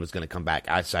Dean Cain was going to come back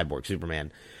as Cyborg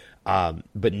Superman.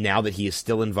 But now that he is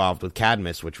still involved with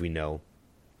Cadmus, which we know,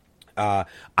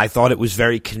 I thought it was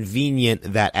very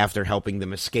convenient that after helping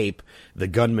them escape, the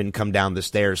gunmen come down the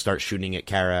stairs, start shooting at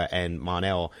Kara and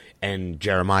Mon-El, and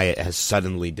Jeremiah has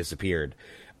suddenly disappeared.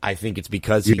 I think it's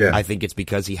because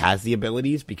he has the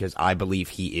abilities, because I believe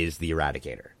he is the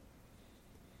Eradicator.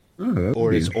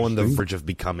 Or is on the verge of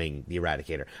becoming the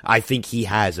Eradicator. I think he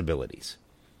has abilities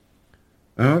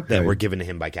that were given to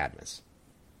him by Cadmus.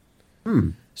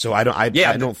 So I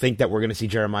don't think that we're going to see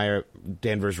Jeremiah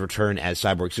Danvers return as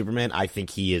Cyborg Superman. I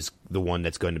think he is the one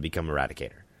that's going to become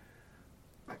Eradicator.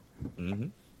 Mm-hmm.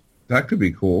 That could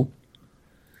be cool.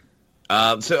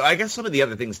 So I guess some of the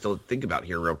other things to think about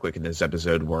here real quick in this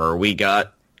episode were we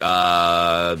got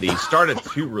the start of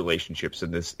 2 relationships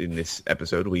in this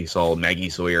episode. We saw Maggie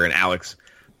Sawyer and Alex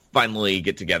finally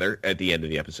get together at the end of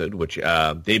the episode, which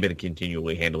they've been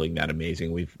continually handling that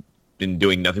amazing. We've been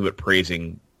doing nothing but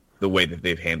praising the way that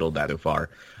they've handled that so far.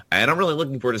 And I'm really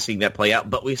looking forward to seeing that play out.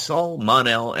 But we saw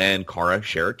Mon-El and Cara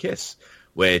share a kiss,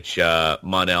 which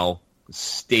Mon-El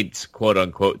states, quote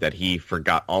unquote, that he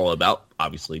forgot all about.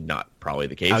 Obviously not probably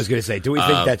the case. I was going to say, do we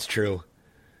think that's true?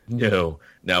 No.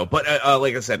 But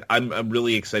like I said, I'm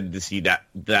really excited to see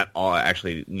that all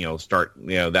actually, start,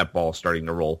 that ball starting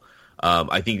to roll.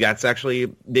 I think that's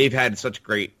actually, they've had such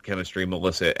great chemistry,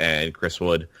 Melissa and Chris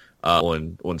Wood,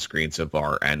 on screen so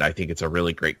far. And I think it's a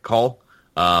really great call.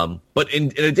 But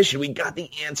in addition, we got the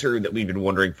answer that we've been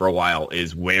wondering for a while,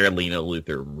 is where Lena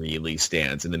Luthor really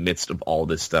stands in the midst of all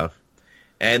this stuff.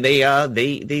 And they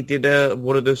did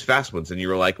one of those fast ones, and you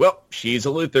were like, well, she's a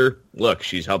Luthor. Look,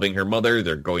 she's helping her mother.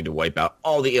 They're going to wipe out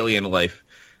all the alien life.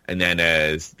 And then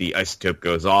as the isotope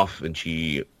goes off and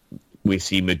we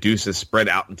see Medusa spread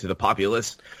out into the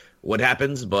populace, what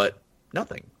happens? But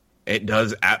nothing. It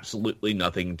does absolutely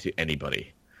nothing to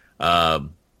anybody.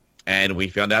 And we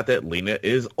found out that Lena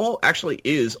is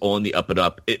on the up and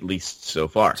up, at least so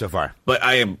far. But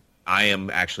I am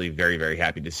actually very, very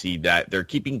happy to see that they're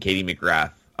keeping Katie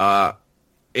McGrath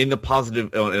in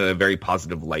a very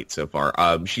positive light so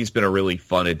far. She's been a really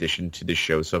fun addition to the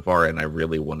show so far, and I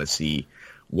really want to see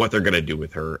what they're going to do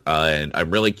with her. And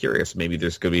I'm really curious. Maybe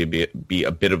there's going to be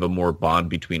a bit of a more bond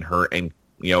between her and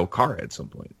Cara at some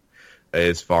point,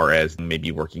 as far as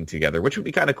maybe working together, which would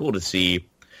be kind of cool to see.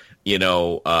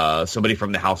 Somebody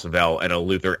from the House of El and a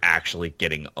Luthor actually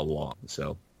getting along.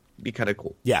 So it'd be kind of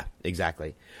cool. Yeah,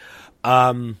 exactly.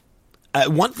 One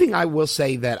thing I will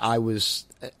say that I was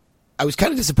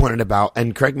kind of disappointed about,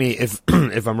 and correct me if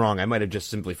if I'm wrong, I might have just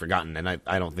simply forgotten, and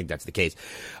I don't think that's the case.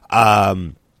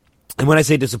 And when I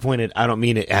say disappointed, I don't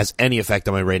mean it has any effect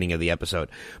on my rating of the episode.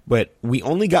 But we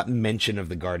only got mention of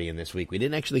the Guardian this week. We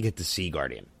didn't actually get to see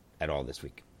Guardian at all this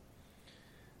week.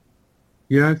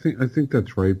 Yeah, I think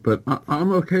that's right, but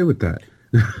I'm okay with that.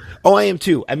 Oh, I am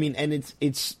too. I mean, and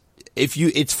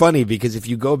it's funny because if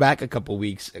you go back a couple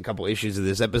issues of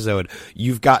this episode,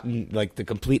 you've gotten like the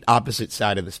complete opposite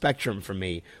side of the spectrum from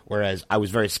me. Whereas I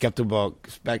was very skeptical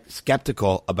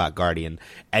about Guardian,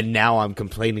 and now I'm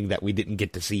complaining that we didn't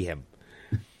get to see him.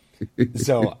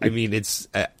 So I mean,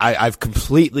 I've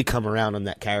completely come around on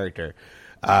that character,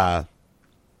 and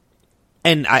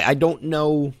I don't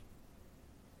know.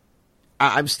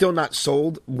 I'm still not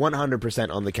sold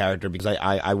 100% on the character because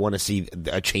I want to see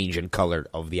a change in color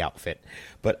of the outfit.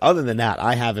 But other than that,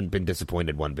 I haven't been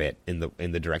disappointed one bit in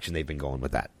the direction they've been going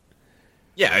with that.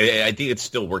 Yeah, I think it's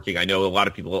still working. I know a lot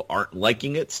of people aren't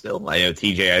liking it still. I know,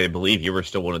 TJ, I believe you were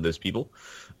still one of those people.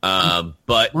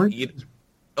 But my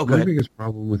biggest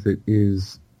problem with it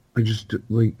is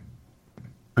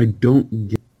I don't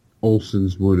get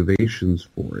Olsen's motivations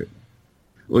for it.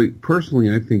 Like,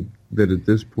 personally, I think that at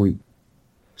this point,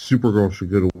 Supergirl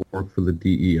should go to work for the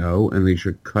DEO, and they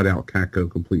should cut out Catco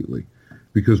completely,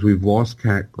 because we've lost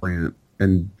Cat Grant,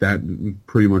 and that was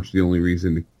pretty much the only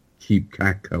reason to keep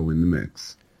Catco in the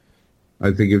mix. I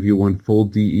think if you want full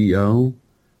DEO,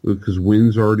 because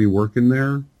Wynn's already working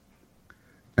there,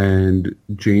 and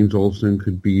James Olsen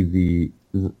could be the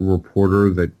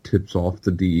reporter that tips off the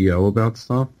DEO about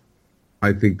stuff,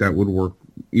 I think that would work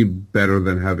even better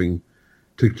than having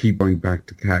to keep going back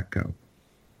to Catco.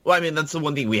 Well, I mean, that's the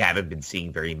one thing we haven't been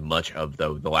seeing very much of,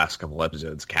 though, the last couple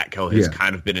episodes. Catco has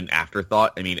kind of been an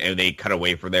afterthought. I mean, and they cut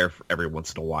away from there every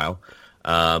once in a while.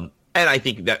 And I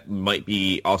think that might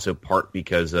be also part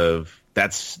because of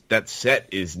that set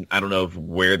is, I don't know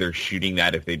where they're shooting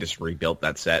that, if they just rebuilt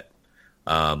that set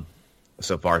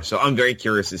so far. So I'm very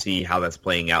curious to see how that's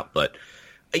playing out. But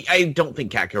I don't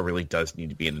think Catco really does need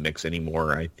to be in the mix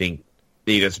anymore. I think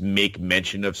they just make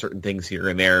mention of certain things here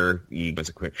and there. He gives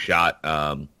a quick shot.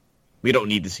 We don't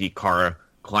need to see Cara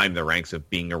climb the ranks of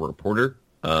being a reporter.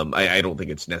 I don't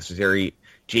think it's necessary.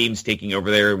 James taking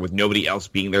over there with nobody else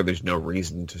being there, there's no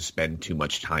reason to spend too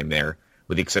much time there,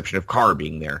 with the exception of Cara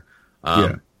being there.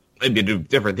 It'd be a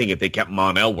different thing if they kept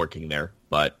Mon-El working there,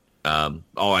 but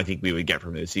all I think we would get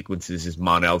from those sequences is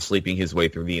Mon-El sleeping his way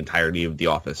through the entirety of The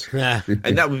Office.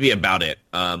 And that would be about it.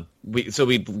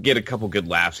 We'd get a couple good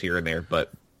laughs here and there,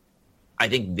 but I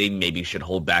think they maybe should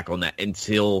hold back on that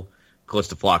until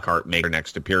Calista Flockhart make her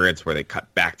next appearance, where they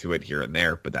cut back to it here and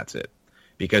there, but that's it.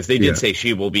 Because they did say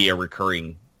she will be a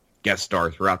recurring guest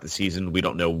star throughout the season. We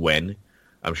don't know when.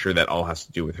 I'm sure that all has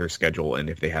to do with her schedule and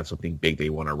if they have something big they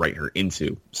want to write her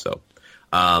into. So,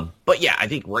 but yeah, I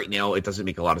think right now it doesn't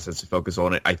make a lot of sense to focus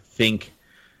on it. I think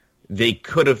they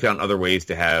could have found other ways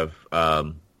to have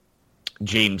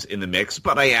James in the mix,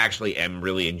 but I actually am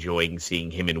really enjoying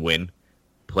seeing him and Wynn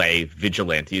play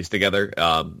vigilantes together,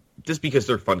 just because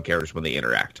they're fun characters when they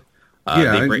interact.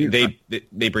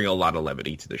 They bring a lot of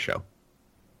levity to the show.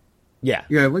 Yeah.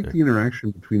 Yeah, I like the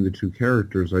interaction between the two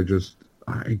characters. I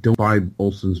don't buy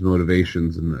Olsen's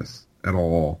motivations in this at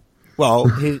all. Well,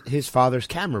 his father's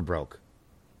camera broke.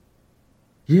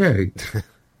 Yeah.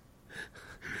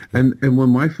 And when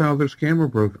my father's camera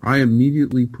broke, I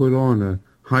immediately put on a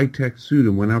high-tech suit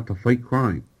and went out to fight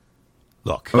crime.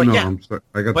 Look. Oh, no, yeah. I'm sorry.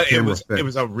 I got the camera fixed. It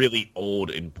was a really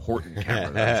old, important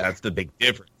camera. That's the big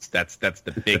difference. That's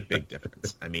the big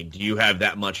difference. I mean, do you have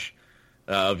that much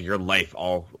of your life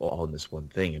all in this one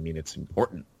thing? I mean, it's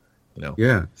important, you know?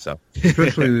 Yeah. So,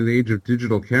 especially in an age of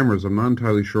digital cameras, I'm not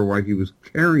entirely sure why he was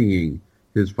carrying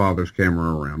his father's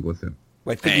camera around with him.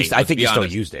 Well, I think he still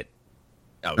used it.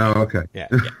 Oh, okay. Yeah.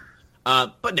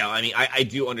 But no, I mean, I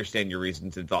do understand your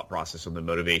reasons and thought process on the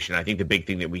motivation. I think the big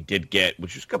thing that we did get,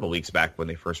 which was a couple of weeks back when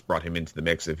they first brought him into the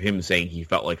mix, of him saying he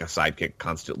felt like a sidekick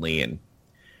constantly and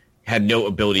had no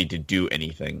ability to do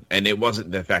anything. And it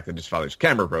wasn't the fact that his father's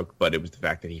camera broke, but it was the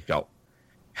fact that he felt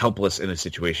helpless in a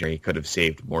situation where he could have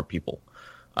saved more people.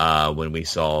 When we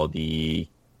saw the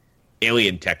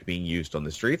alien tech being used on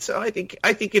the streets. So I think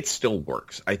it still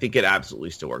works. I think it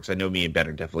absolutely still works. I know me and Ben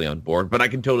are definitely on board, but I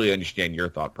can totally understand your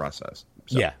thought process.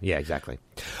 So. Yeah, exactly.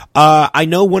 I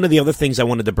know one of the other things I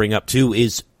wanted to bring up too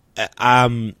is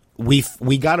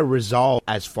we got a resolve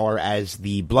as far as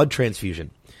the blood transfusion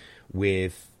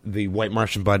with the White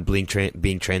Martian blood being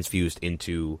transfused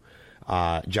into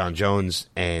John Jones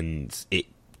and it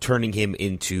turning him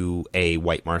into a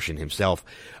White Martian himself.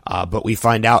 But we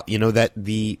find out, that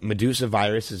the Medusa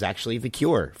virus is actually the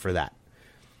cure for that,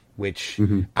 which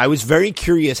I was very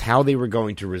curious how they were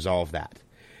going to resolve that.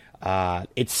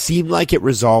 It seemed like it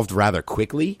resolved rather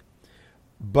quickly,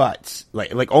 but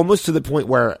like almost to the point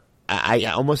where I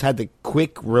almost had to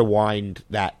quick rewind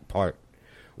that part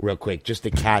real quick just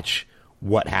to catch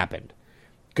what happened.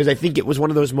 Because I think it was one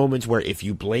of those moments where if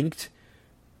you blinked,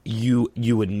 you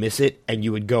would miss it, and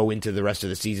you would go into the rest of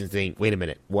the season thinking, wait a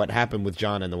minute, what happened with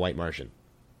John and the White Martian?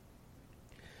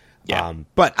 Yeah.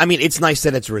 But, I mean, it's nice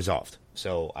that it's resolved.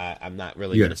 So I'm not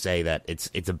really going to say that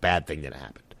it's a bad thing that it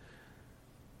happened.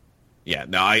 Yeah,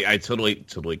 no, I totally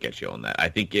get you on that. I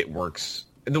think it works.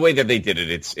 And the way that they did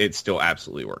it, it still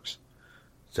absolutely works.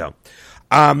 So,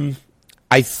 I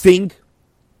think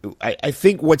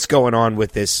what's going on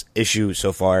with this issue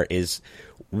so far is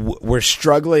we're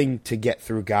struggling to get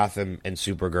through Gotham and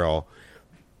Supergirl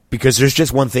because there's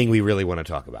just one thing we really want to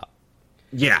talk about.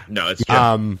 Yeah, no, it's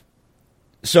good.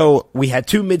 So we had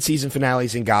 2 mid-season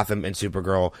finales in Gotham and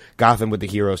Supergirl. Gotham with the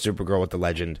hero, Supergirl with the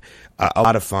legend. A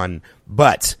lot of fun,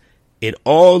 but it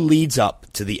all leads up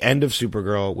to the end of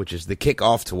Supergirl, which is the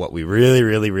kickoff to what we really,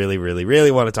 really, really, really, really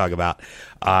want to talk about,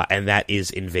 and that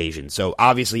is Invasion. So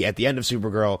obviously at the end of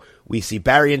Supergirl, we see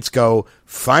Barry and Sko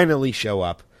finally show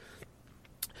up.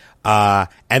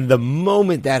 And the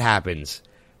moment that happens,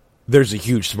 there's a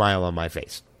huge smile on my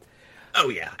face. Oh,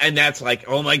 yeah. And that's like,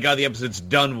 oh, my God, the episode's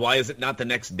done. Why is it not the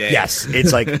next day? Yes.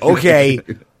 It's like, okay.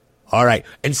 All right.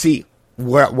 And see,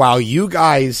 while you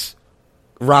guys,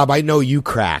 Rob, I know you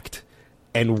cracked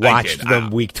and watched them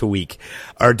week to week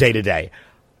or day to day.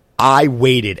 I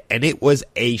waited, and it was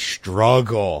a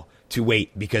struggle to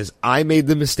wait because I made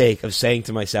the mistake of saying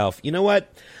to myself, you know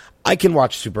what? I can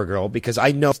watch Supergirl because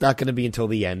I know it's not going to be until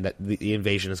the end that the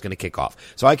invasion is going to kick off.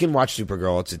 So I can watch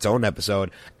Supergirl. It's its own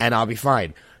episode, and I'll be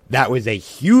fine. That was a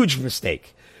huge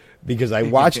mistake because I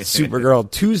watched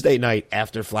Supergirl Tuesday night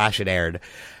after Flash had aired,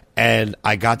 and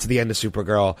I got to the end of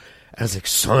Supergirl, and I was like,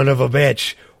 son of a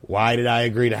bitch, why did I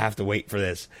agree to have to wait for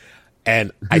this?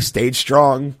 And I stayed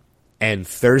strong, and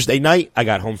Thursday night, I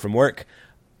got home from work.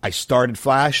 I started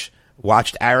Flash,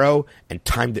 watched Arrow, and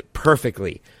timed it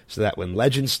perfectly so that when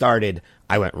Legends started,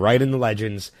 I went right into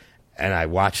Legends, and I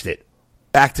watched it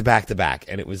back to back to back,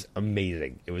 and it was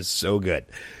amazing. It was so good.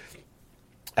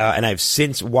 And I've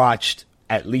since watched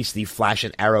at least the Flash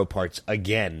and Arrow parts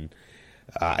again.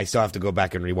 I still have to go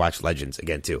back and rewatch Legends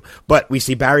again, too. But we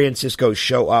see Barry and Cisco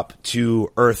show up to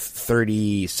Earth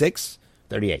 38,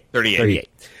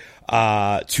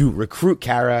 to recruit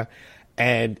Kara,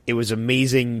 and it was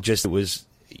amazing. It was,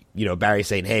 Barry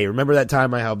saying, hey, remember that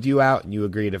time I helped you out and you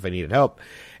agreed if I needed help?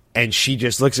 And she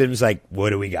just looks at him and is like,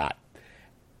 what do we got?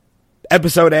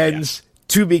 Episode ends,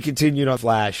 to be continued on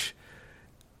Flash.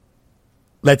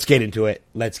 Let's get into it.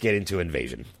 Let's get into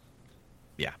Invasion.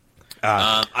 Yeah.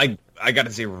 I got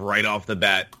to say right off the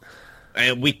bat,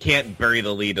 and we can't bury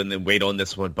the lead and then wait on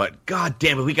this one, but God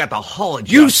damn it, we got the Hall of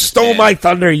Justice. You stole my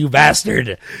thunder, you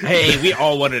bastard. Hey, we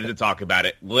all wanted to talk about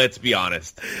it. Let's be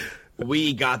honest.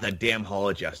 We got the damn Hall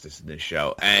of Justice in this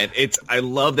show, and I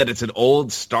love that it's an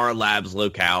old Star Labs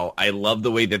locale. I love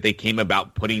the way that they came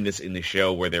about putting this in the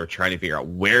show where they were trying to figure out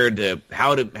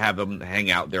how to have them hang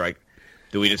out. They're like,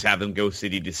 Do we just have them go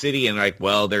city to city? And like,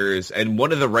 well, and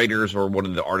one of the writers or one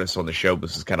of the artists on the show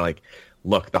was kind of like,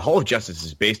 look, the Hall of Justice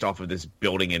is based off of this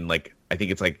building in like, I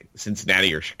think it's like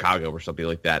Cincinnati or Chicago or something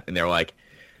like that. And they're like,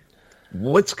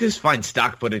 let's just find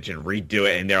stock footage and redo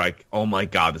it. And they're like, oh my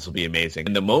God, this will be amazing.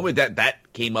 And the moment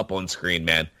that came up on screen,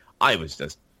 man, I was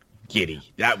just giddy.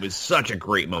 That was such a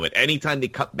great moment. Anytime they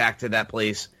cut back to that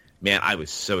place, man, I was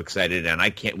so excited. And I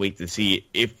can't wait to see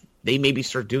if they maybe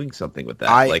start doing something with that.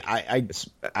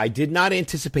 I did not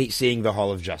anticipate seeing the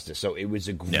Hall of Justice, so it was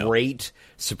a great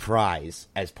surprise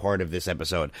as part of this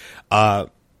episode.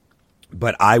 But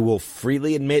I will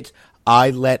freely admit, I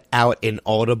let out an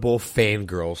audible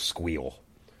fangirl squeal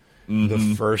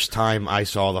the first time I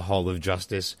saw the Hall of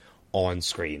Justice on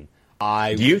screen.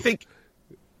 Do you think?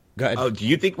 Go ahead. Do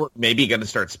you think we're maybe going to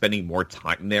start spending more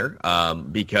time there?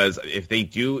 Because if they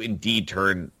do indeed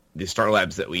turn the Star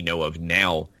Labs that we know of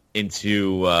now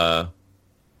into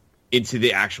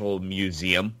the actual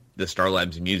museum, the Star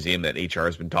Labs museum that HR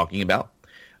has been talking about,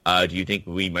 do you think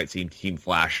we might see Team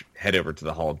Flash head over to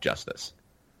the Hall of Justice?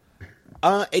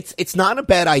 It's not a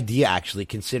bad idea, actually,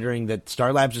 considering that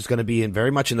Star Labs is going to be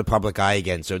very much in the public eye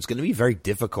again, so it's going to be very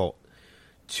difficult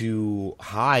to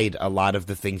hide a lot of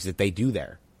the things that they do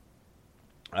there.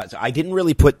 So I didn't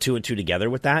really put two and two together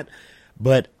with that,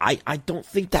 but I don't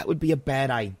think that would be a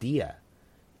bad idea,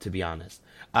 to be honest.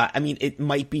 I mean, it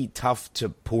might be tough to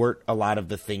port a lot of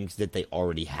the things that they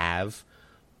already have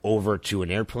over to an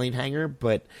airplane hangar,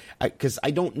 but because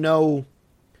I don't know,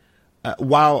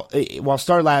 while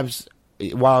Star Labs,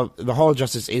 while the Hall of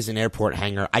Justice is an airport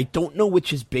hangar, I don't know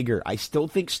which is bigger. I still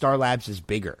think Star Labs is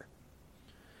bigger.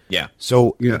 Yeah.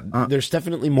 So there's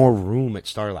definitely more room at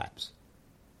Star Labs.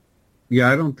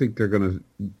 Yeah, I don't think they're gonna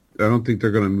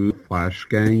move Flash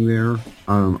Gang there.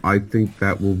 I think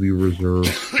that will be reserved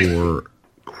for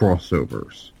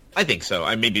crossovers. I think so.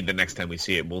 Maybe the next time we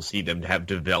see it, we'll see them have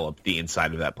developed the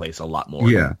inside of that place a lot more.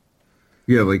 Yeah,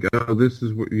 like, this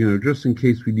is what, just in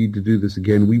case we need to do this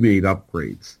again, we made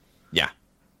upgrades. Yeah.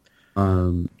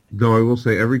 Though I will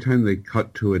say, every time they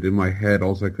cut to it, in my head,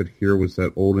 all I could hear was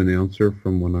that old announcer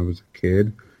from when I was a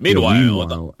kid.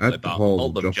 Meanwhile, at the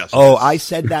Hall of Justice. Oh, I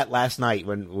said that last night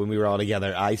when we were all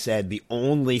together. I said the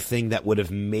only thing that would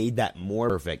have made that more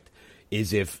perfect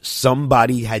is if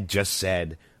somebody had just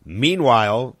said,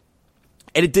 meanwhile,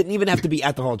 and it didn't even have to be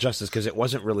at the Hall of Justice because it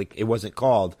wasn't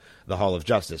called the Hall of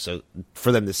Justice. So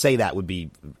for them to say that would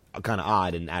be kind of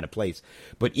odd and out of place.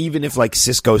 But even if, like,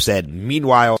 Cisco said,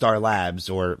 meanwhile, Star Labs,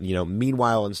 or,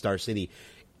 meanwhile in Star City,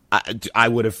 I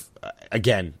would have,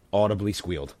 again, audibly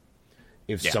squealed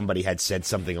if somebody had said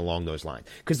something along those lines.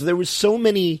 Because there was so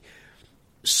many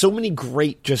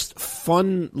great, just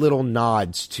fun little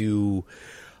nods to,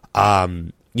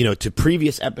 to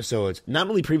previous episodes, not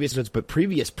only previous episodes, but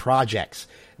previous projects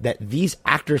that these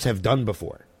actors have done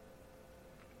before.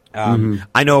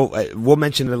 I know we'll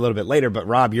mention it a little bit later, but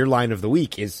Rob, your line of the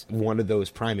week is one of those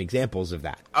prime examples of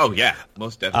that. Oh, yeah,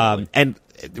 most definitely. And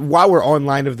while we're on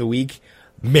line of the week,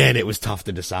 man, it was tough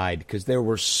to decide because there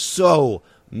were so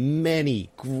many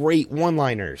great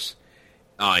one-liners.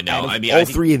 Oh, I know. I mean, all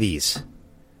three of these.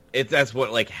 That's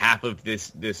what, like, half of this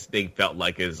thing felt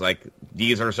like, is like,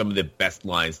 these are some of the best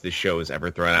lines this show has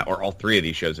ever thrown out, or all three of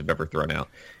these shows have ever thrown out,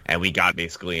 and we got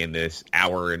basically in this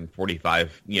hour and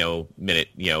 45 minute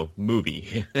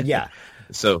movie. Yeah.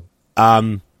 So,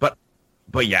 but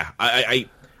yeah, I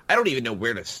don't even know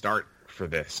where to start for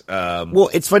this. Well,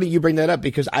 it's funny you bring that up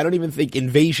because I don't even think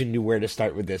Invasion knew where to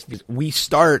start with this. Because we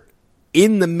start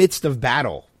in the midst of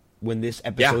battle when this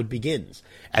episode begins,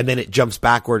 and then it jumps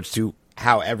backwards to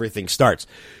how everything starts.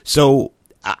 So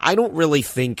I don't really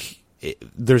think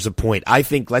there's a point. I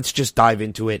think let's just dive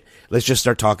into it. Let's just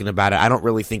start talking about it. I don't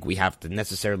really think we have to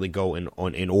necessarily go in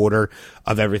order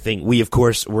of everything.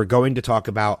 We're going to talk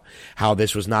about how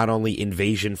this was not only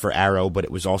Invasion for Arrow, but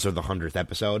it was also the 100th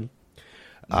episode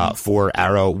for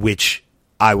Arrow, which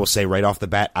I will say right off the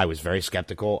bat, I was very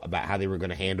skeptical about how they were going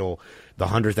to handle the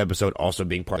 100th episode also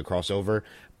being part of the crossover.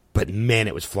 But man,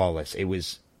 it was flawless. It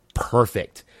was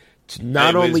perfect.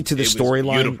 Not only to the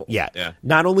storyline,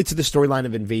 not only to the storyline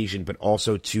of Invasion, but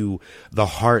also to the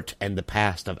heart and the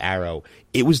past of Arrow.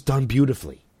 It was done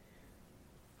beautifully.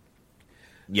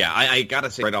 Yeah, I gotta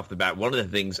say right off the bat, one of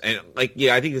the things, and I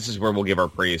think this is where we'll give our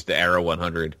praise to Arrow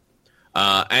 100,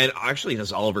 and actually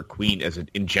just Oliver Queen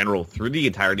in general through the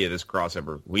entirety of this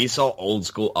crossover. We saw old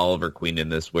school Oliver Queen in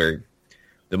this, where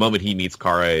the moment he meets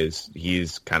Kara,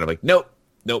 he's kind of like, nope,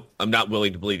 I'm not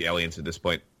willing to believe aliens at this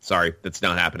point. Sorry, that's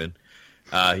not happening.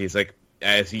 He's like,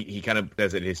 as he kind of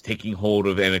does it, is taking hold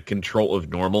of and a control of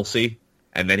normalcy.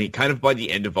 And then he kind of, by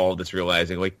the end of all of this,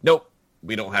 realizing, like, nope,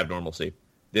 we don't have normalcy.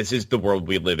 this is the world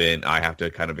we live in. I have to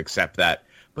kind of accept that.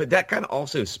 But that kind of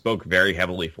also spoke very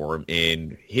heavily for him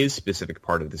in his specific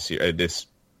part of this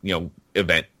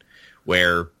event,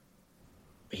 where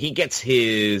he gets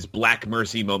his Black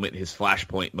Mercy moment, his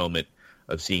Flashpoint moment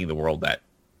of seeing the world that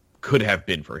could have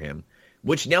been for him,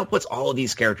 which now puts all of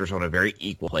these characters on a very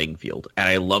equal playing field. And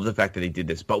I love the fact that they did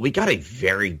this. But we got a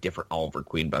very different Oliver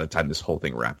Queen by the time this whole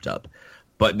thing wrapped up.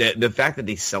 But the fact that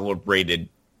they celebrated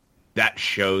that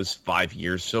show's 5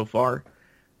 years so far,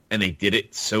 and they did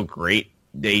it so great,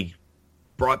 they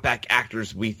brought back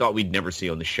actors we thought we'd never see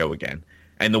on the show again.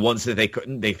 And the ones that they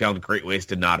couldn't, they found great ways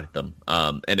to nod at them.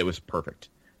 And it was perfect.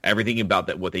 Everything about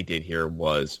that, what they did here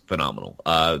was phenomenal.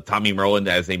 Tommy Merlin,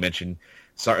 as they mentioned,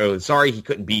 sorry he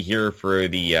couldn't be here for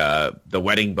the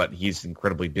wedding, but he's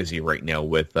incredibly busy right now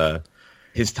with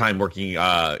his time working,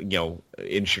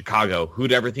 in Chicago.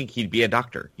 Who'd ever think he'd be a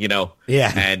doctor,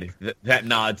 Yeah. And that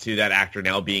nod to that actor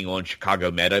now being on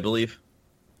Chicago Med, I believe.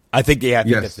 I think Yes.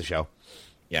 that's the show.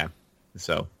 Yeah.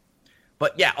 So,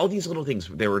 but yeah, all these little things,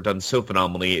 they were done so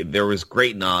phenomenally. There was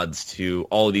great nods to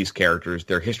all of these characters,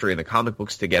 their history in the comic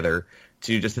books together,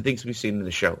 to just the things we've seen in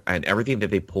the show. And everything that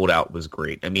they pulled out was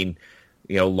great. I mean,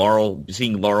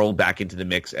 seeing Laurel back into the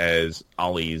mix as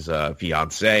Ollie's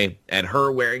fiance, and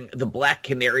her wearing the Black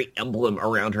Canary emblem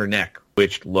around her neck,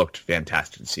 which looked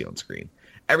fantastic to see on screen.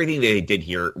 Everything they did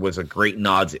here was a great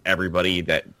nod to everybody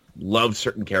that loved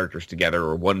certain characters together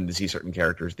or wanted to see certain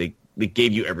characters. They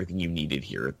gave you everything you needed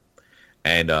here.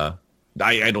 And I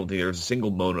don't think there was a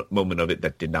single moment of it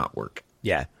that did not work.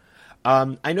 Yeah.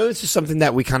 I know this is something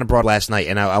that we kind of brought last night,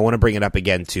 and I want to bring it up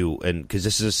again, too, and because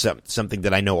this is something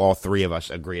that I know all three of us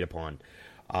agreed upon.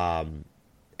 And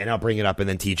I'll bring it up, and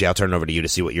then, TJ, I'll turn it over to you to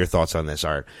see what your thoughts on this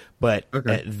are. But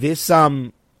okay. This,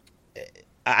 I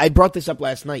brought this up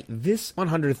last night. This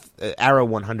 100th, Arrow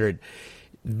 100,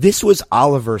 this was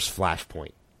Oliver's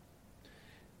Flashpoint.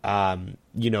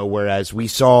 Whereas we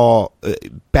saw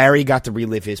Barry got to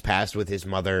relive his past with his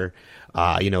mother,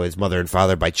 his mother and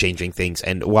father by changing things.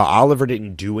 And while Oliver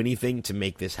didn't do anything to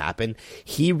make this happen,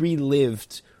 he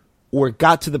relived or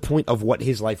got to the point of what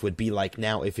his life would be like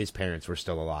now if his parents were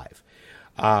still alive.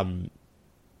 TJ,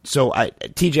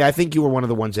 I think you were one of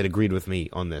the ones that agreed with me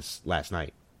on this last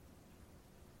night.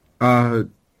 Yeah,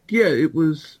 it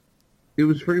was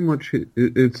very much,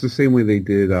 it's the same way they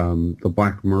did the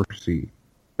Black Mercy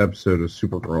episode of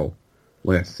Supergirl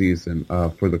last season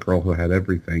for the girl who had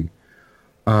everything.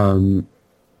 I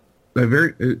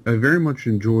very much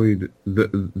enjoyed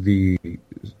the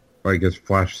I guess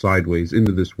Flash sideways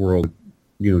into this world,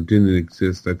 didn't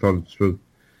exist. I thought it spoke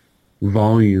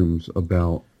volumes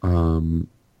about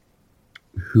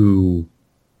who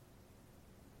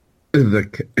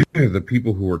the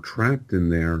people who were trapped in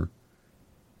there,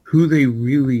 who they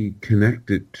really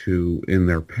connected to in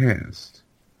their past.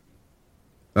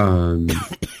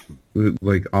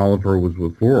 Like Oliver was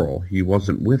with Laurel, he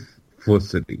wasn't with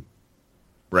Felicity,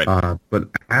 right? But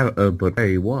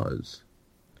Ray was.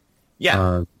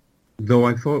 Yeah. Though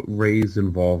I thought Ray's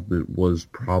involvement was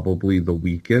probably the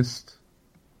weakest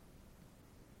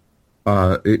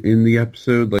in the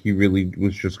episode. Like he really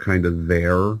was just kind of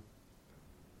there.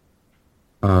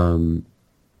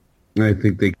 I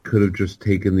think they could have just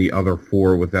taken the other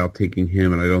four without taking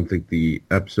him, and I don't think the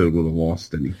episode would have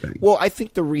lost anything. Well, I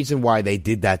think the reason why they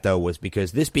did that, though, was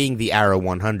because this being the Arrow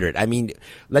 100, I mean,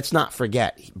 let's not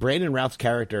forget, Brandon Routh's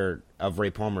character of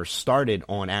Ray Palmer started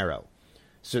on Arrow.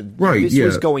 So this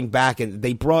was going back, and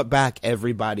they brought back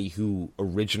everybody who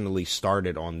originally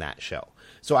started on that show.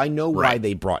 So I know why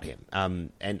they brought him.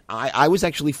 And I was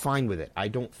actually fine with it. I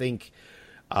don't think...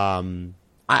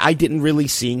 I didn't really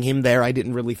seeing him there. I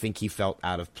didn't really think he felt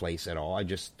out of place at all. I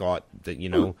just thought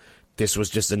that, this was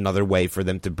just another way for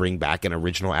them to bring back an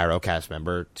original Arrow cast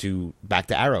member back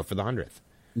to Arrow for the 100th.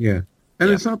 Yeah.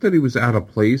 And it's not that he was out of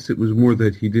place. It was more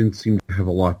that he didn't seem to have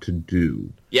a lot to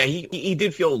do. Yeah, he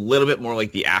did feel a little bit more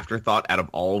like the afterthought out of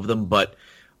all of them. But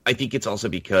I think it's also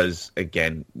because,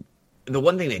 again, the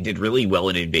one thing they did really well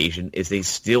in Invasion is they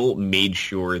still made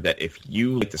sure that if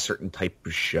you liked a certain type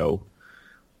of show,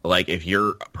 like if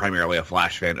you're primarily a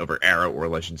Flash fan over Arrow or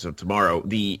Legends of Tomorrow,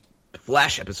 the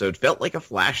Flash episode felt like a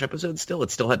Flash episode still.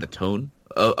 It still had the tone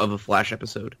of a Flash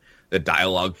episode. The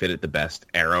dialogue fit it the best.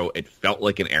 Arrow, it felt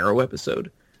like an Arrow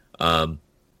episode.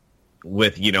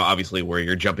 With, obviously where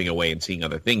you're jumping away and seeing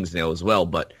other things now as well.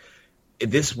 But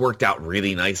this worked out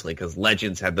really nicely because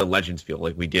Legends had the Legends feel.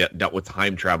 Like we dealt with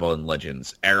time travel in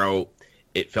Legends. Arrow,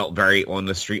 it felt very on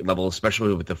the street level,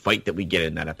 especially with the fight that we get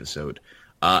in that episode.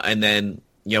 And then...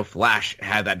 Flash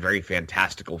had that very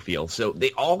fantastical feel. So they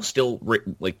all still,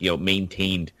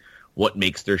 maintained what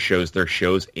makes their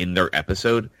shows in their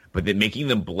episode, but then making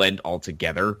them blend all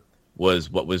together was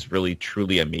what was really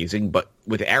truly amazing. But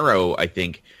with Arrow, I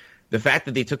think the fact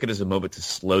that they took it as a moment to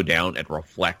slow down and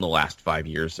reflect on the last 5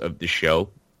 years of the show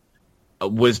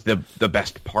was the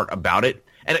best part about it.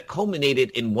 And it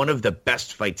culminated in one of the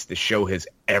best fights the show has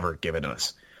ever given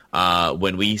us.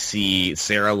 When we see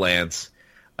Sarah Lance,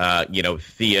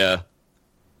 Thea,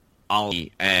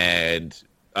 Ollie, and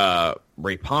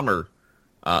Ray Palmer,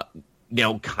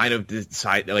 kind of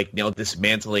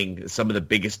dismantling some of the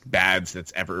biggest bads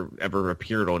that's ever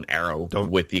appeared on Arrow,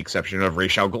 with the exception of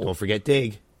Ra's al Ghul. Don't forget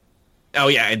Dig. Oh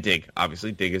yeah, and Dig.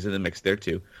 Obviously, Dig is in the mix there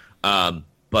too.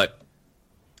 But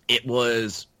it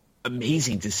was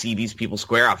amazing to see these people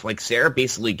square off. Like, Sarah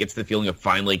basically gets the feeling of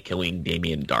finally killing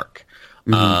Damien Dark.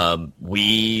 Mm-hmm.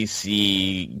 We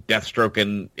see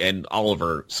Deathstroke and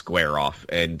Oliver square off,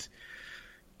 and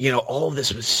all of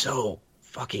this was so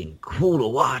fucking cool to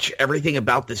watch. Everything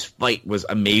about this fight was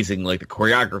amazing. Like, the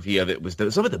choreography of it was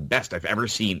some of the best I've ever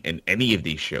seen in any of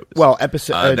these shows. Well,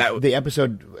 the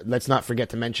episode, let's not forget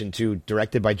to mention too,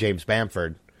 directed by James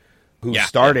Bamford, who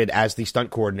started as the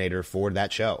stunt coordinator for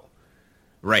that show.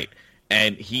 Right.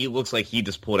 And he looks like he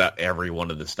just pulled out every one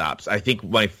of the stops. I think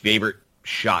my favorite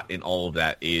shot in all of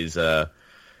that is, oh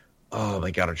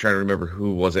my God, I'm trying to remember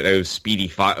who was it. It was Speedy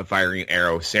firing an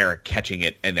arrow, Sarah catching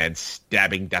it, and then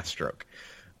stabbing Deathstroke.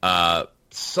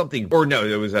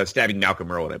 It was stabbing Malcolm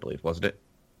Merlin, I believe, wasn't it?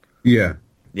 Yeah.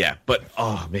 Yeah, but,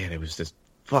 oh man, it was just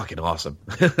fucking awesome.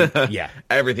 Yeah.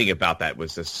 Everything about that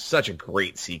was just such a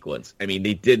great sequence. I mean,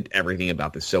 they did everything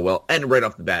about this so well. And right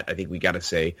off the bat, I think we got to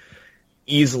say,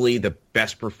 easily the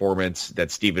best performance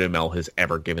that Stephen Amell has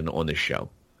ever given on this show.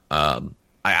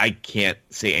 I can't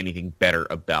say anything better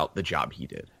about the job he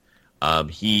did.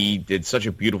 He did such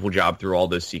a beautiful job through all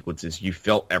those sequences. You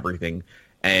felt everything,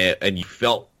 and you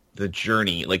felt the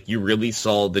journey. Like, you really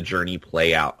saw the journey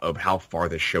play out of how far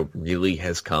the show really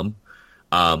has come.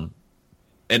 And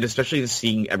especially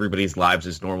seeing everybody's lives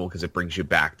as normal, because it brings you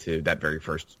back to that very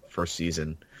first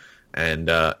season. And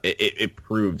it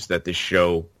proves that this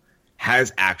show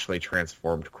has actually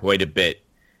transformed quite a bit.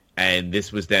 And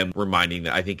this was them reminding,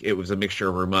 I think it was a mixture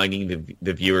of reminding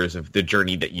the viewers of the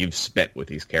journey that you've spent with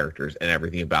these characters, and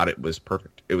everything about it was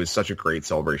perfect. It was such a great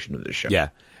celebration of this show. Yeah.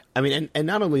 I mean, and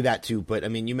not only that too, but I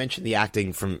mean, you mentioned the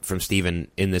acting from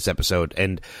Steven in this episode,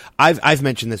 and I've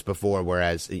mentioned this before,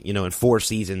 whereas, in 4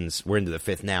 seasons, we're into the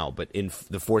 5th now, but in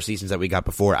the 4 seasons that we got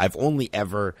before, I've only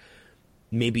ever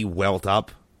maybe welled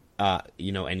up,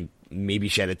 and maybe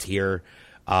shed a tear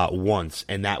once,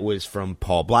 and that was from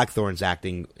Paul Blackthorne's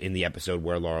acting in the episode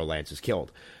where Laura Lance is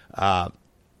killed. That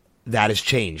has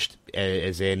changed,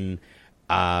 as in,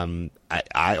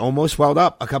 I almost welled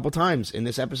up a couple times in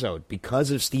this episode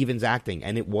because of Steven's acting,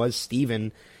 and it was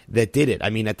Steven that did it. I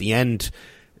mean, at the end,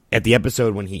 at the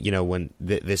episode when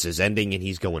this is ending and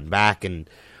he's going back and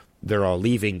they're all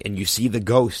leaving, and you see the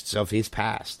ghosts of his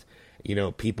past,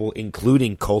 people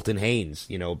including Colton Haynes,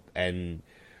 and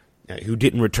who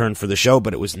didn't return for the show,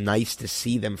 but it was nice to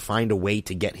see them find a way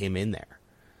to get him in there.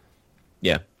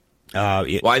 Yeah. I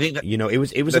think that,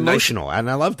 it was emotional,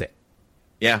 and I loved it.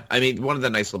 Yeah, I mean, one of the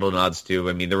nice little nods too.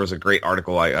 I mean, there was a great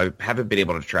article I haven't been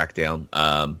able to track down.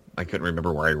 I couldn't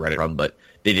remember where I read it from, but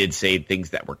they did say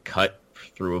things that were cut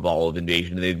through Evolve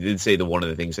Invasion. They did say that one of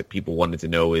the things that people wanted to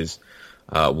know is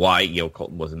why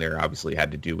Colton wasn't there. Obviously,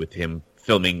 had to do with him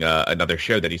filming another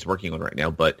show that he's working on right now,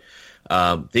 but.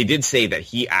 They did say that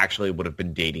he actually would have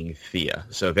been dating Thea.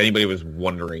 So if anybody was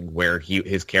wondering where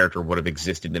his character would have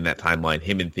existed in that timeline,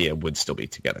 him and Thea would still be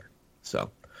together.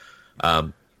 So,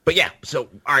 but yeah. So,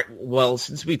 all right. Well,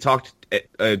 since we talked at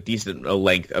a decent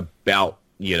length about,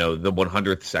 the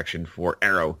 100th section for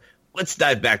Arrow, let's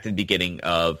dive back to the beginning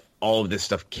of all of this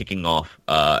stuff kicking off,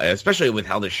 especially with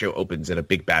how the show opens in a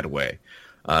big bad way.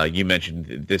 You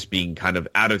mentioned this being kind of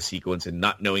out of sequence and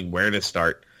not knowing where to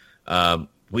start.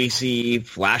 We see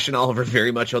Flash and Oliver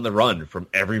very much on the run from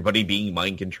everybody being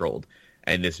mind-controlled.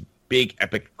 And this big,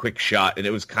 epic, quick shot. And it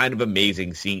was kind of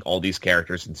amazing seeing all these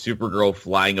characters and Supergirl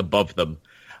flying above them,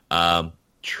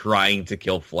 trying to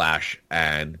kill Flash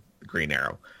and Green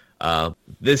Arrow.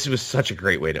 This was such a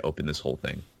great way to open this whole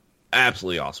thing.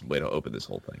 Absolutely awesome way to open this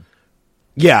whole thing.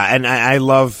 Yeah, and I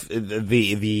love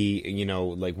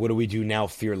the what do we do now,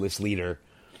 fearless leader?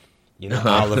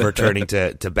 Oliver turning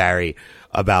to Barry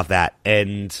about that.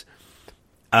 And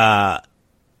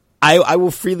I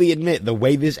will freely admit, the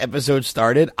way this episode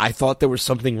started, I thought there was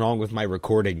something wrong with my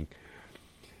recording.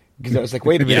 Because I was like,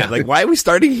 wait a minute, why are we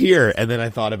starting here? And then I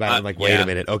thought about it, wait a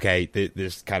minute, okay,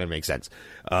 this kind of makes sense.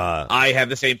 I have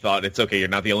the same thought. It's okay, you're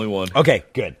not the only one. Okay,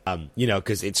 good.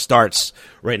 Because it starts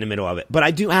right in the middle of it. But I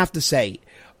do have to say,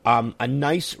 A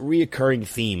nice reoccurring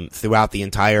theme throughout the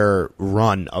entire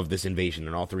run of this invasion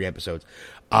in all 3 episodes.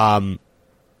 All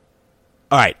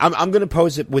right, I'm going to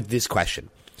pose it with this question.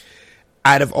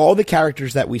 Out of all the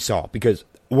characters that we saw, because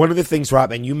one of the things,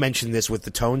 Rob, and you mentioned this with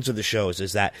the tones of the shows,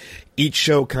 is that each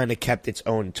show kind of kept its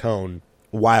own tone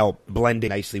while blending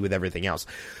nicely with everything else.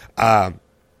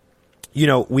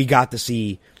 We got to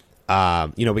see,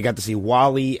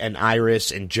 Wally and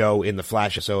Iris and Joe in the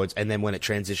Flash episodes, and then when it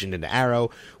transitioned into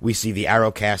Arrow, we see the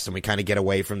Arrow cast, and we kind of get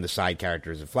away from the side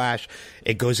characters of Flash.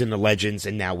 It goes into Legends,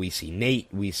 and now we see Nate,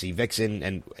 we see Vixen,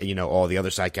 and all the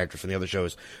other side characters from the other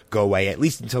shows go away, at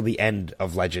least until the end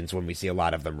of Legends, when we see a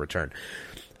lot of them return.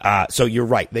 So you're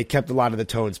right, they kept a lot of the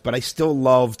tones, but I still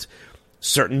loved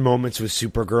certain moments with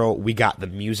Supergirl. We got the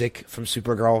music from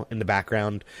Supergirl in the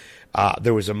background.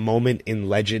 There was a moment in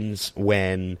Legends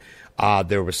when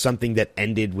there was something that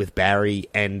ended with Barry,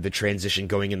 and the transition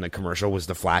going in the commercial was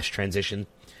the Flash transition.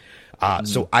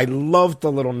 So I loved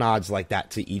the little nods like that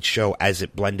to each show as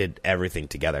it blended everything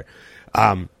together.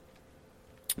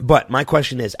 But my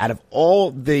question is, out of all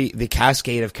the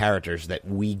cascade of characters that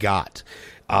we got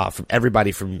from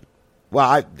everybody from...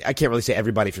 Well, I can't really say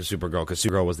everybody from Supergirl, because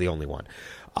Supergirl was the only one.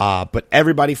 But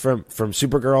everybody from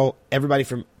Supergirl, everybody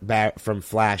from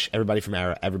Flash, everybody from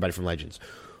Arrow, everybody from Legends.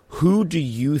 Who do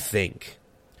you think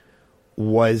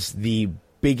was the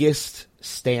biggest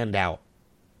standout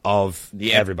of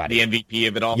everybody? The MVP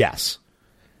of it all? Yes.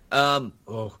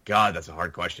 Oh, God, that's a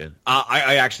hard question.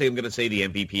 I actually am going to say the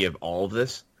MVP of all of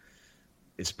this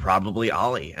is probably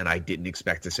Ollie, and I didn't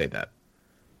expect to say that.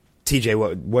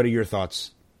 TJ, what are your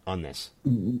thoughts on this?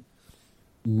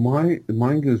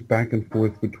 Mine goes back and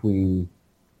forth between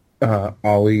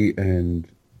Ollie and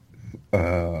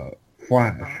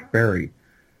Flash, Barry.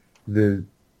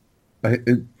 I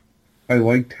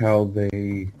liked how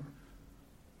they,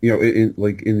 in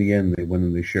the end they went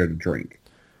and they shared a drink,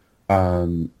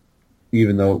 even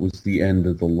though it was the end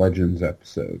of the Legends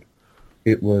episode.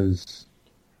 It was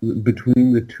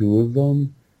between the two of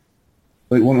them.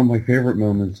 Like, one of my favorite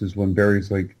moments is when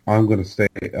Barry's like, I'm going to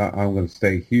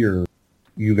stay here.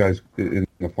 You guys, in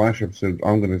the Flash episode,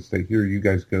 I'm going to stay here. You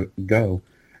guys go.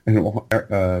 And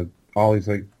Ollie's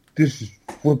like, this is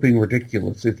flipping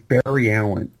ridiculous. It's Barry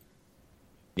Allen.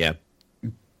 Yeah.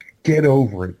 Get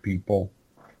over it, people.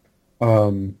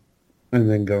 And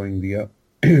then going the,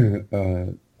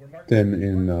 then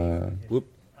in, Whoop.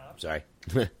 Sorry.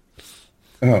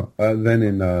 Then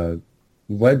in,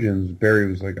 Legends, Barry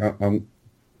was like,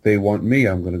 they want me,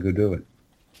 I'm going to go do it.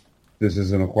 This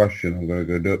isn't a question. I'm going to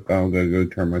go do it. I'm going to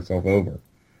go turn myself over.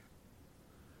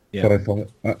 Yeah. But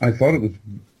I thought it was,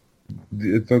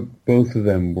 both of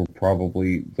them were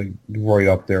probably like right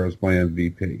up there as my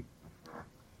MVP.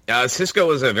 Cisco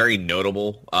was a very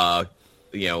notable,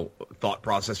 thought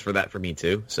process for that for me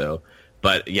too. So,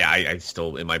 but yeah, I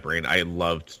still, in my brain, I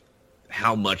loved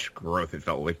how much growth it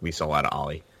felt like we saw out of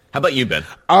Ollie. How about you, Ben?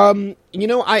 I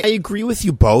agree with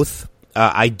you both.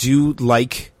 I do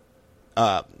like,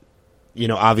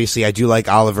 obviously I do like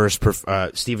Oliver's,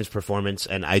 Steven's performance,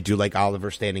 and I do like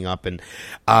Oliver standing up and,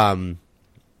 and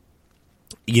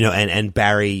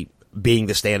Barry being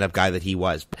the stand-up guy that he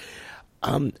was.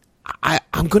 I'm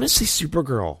going to say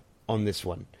Supergirl on this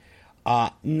one.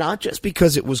 Not just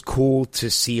because it was cool to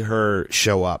see her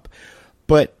show up,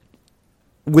 but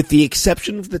with the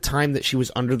exception of the time that she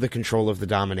was under the control of the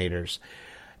Dominators,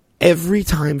 every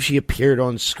time she appeared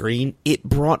on screen, it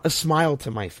brought a smile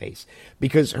to my face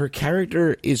because her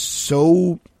character is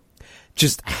so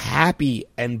just happy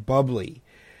and bubbly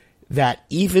that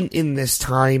even in this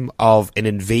time of an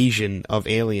invasion of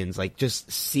aliens, like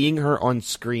just seeing her on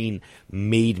screen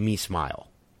made me smile.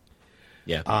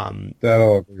 Yeah. That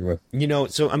I'll agree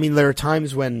with. So, I mean, there are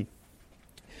times when,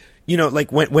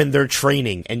 like when they're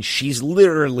training and she's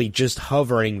literally just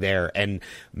hovering there and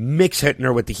Mick's hitting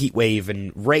her with the heat wave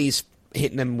and Ray's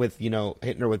hitting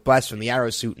her with blasts from the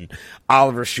arrow suit and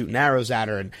Oliver's shooting arrows at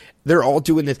her and they're all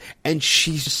doing this and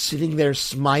she's just sitting there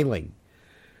smiling.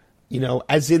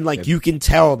 As in like you can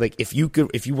tell like if you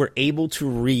were able to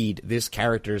read this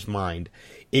character's mind,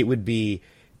 it would be,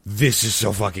 this is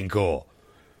so fucking cool.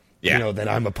 Yeah. That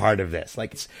I'm a part of this.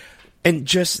 And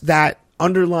just that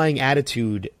underlying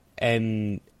attitude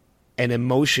and an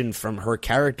emotion from her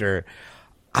character,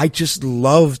 I just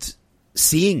loved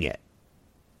seeing it.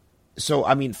 So,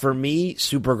 I mean, for me,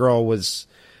 Supergirl was,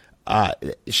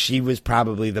 she was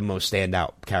probably the most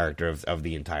standout character of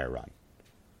the entire run.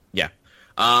 Yeah.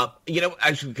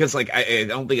 Actually, because, I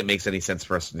don't think it makes any sense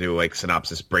for us to do,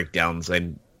 synopsis breakdowns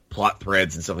and plot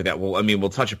threads and stuff like that. Well, I mean, we'll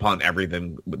touch upon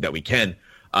everything that we can.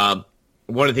 One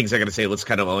of the things I got to say, let's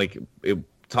kind of,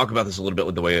 talk about this a little bit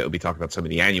with the way we talk about some of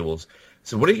the annuals.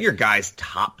 So what are your guys'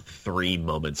 top 3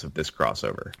 moments of this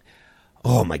crossover?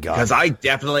 Oh my God. Because I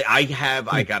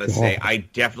gotta say, I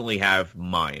definitely have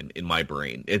mine in my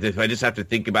brain. If I just have to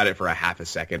think about it for a half a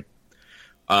second.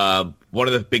 One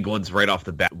of the big ones right off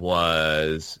the bat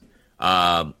was,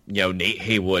 Nate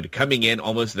Haywood coming in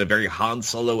almost in a very Han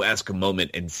Solo-esque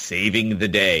moment and saving the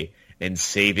day and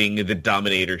saving the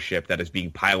Dominator ship that is being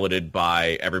piloted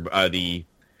by everybody,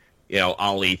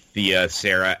 Ollie, Thea,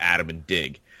 Sarah, Adam, and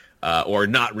Dig. Or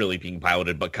not really being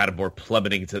piloted, but kind of more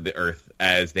plummeting to the earth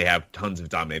as they have tons of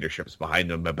Dominator ships behind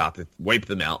them about to wipe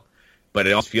them out. But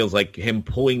it also feels like him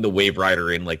pulling the Wave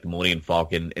Rider in like the Millennium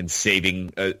Falcon and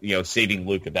saving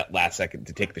Luke at that last second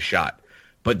to take the shot.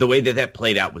 But the way that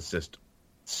played out was just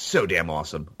so damn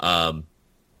awesome. I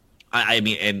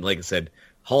mean, and like I said,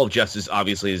 Hall of Justice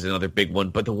obviously is another big one,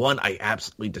 but the one I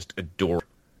absolutely just adore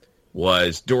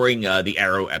was during the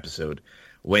Arrow episode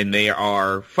when they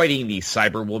are fighting the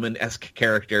Cyberwoman-esque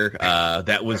character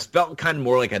that felt kind of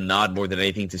more like a nod more than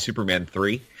anything to Superman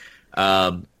 3.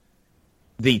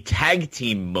 The tag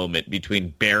team moment between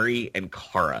Barry and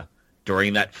Kara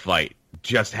during that fight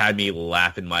just had me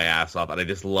laughing my ass off, and I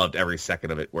just loved every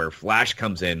second of it, where Flash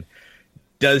comes in,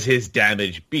 does his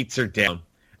damage, beats her down,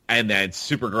 and then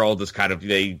Supergirl just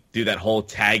they do that whole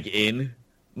tag in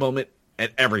moment,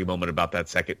 and every moment about that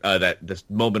second, this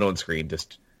moment on screen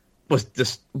was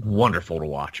just wonderful to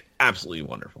watch. Absolutely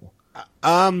wonderful.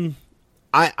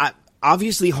 I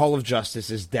obviously Hall of Justice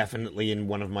is definitely in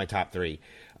one of my top 3.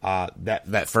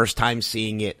 That first time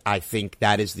seeing it, I think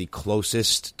that is the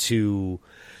closest to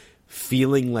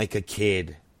feeling like a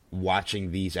kid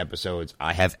watching these episodes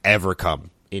I have ever come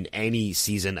in any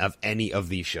season of any of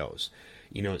these shows.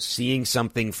 Seeing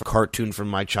something cartoon from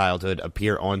my childhood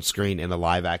appear on screen in a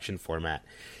live action format,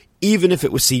 even if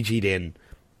it was CG'd in,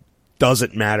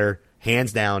 doesn't matter.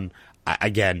 Hands down,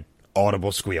 again,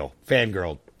 audible squeal.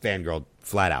 Fangirled,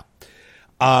 flat out.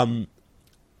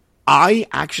 I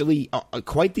actually,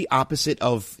 quite the opposite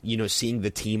of, seeing the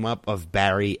team up of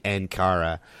Barry and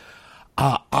Kara.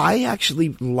 I actually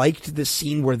liked the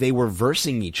scene where they were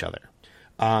versing each other.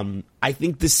 I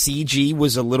think the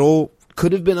CG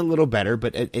could have been a little better,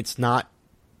 but it's not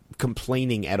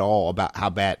complaining at all about how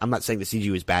bad. I'm not saying the CG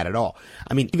was bad at all.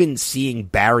 I mean, even seeing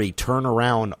Barry turn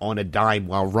around on a dime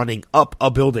while running up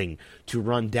a building to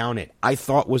run down it, I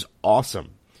thought was awesome.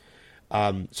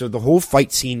 So the whole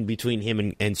fight scene between him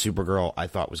and Supergirl, I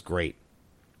thought was great.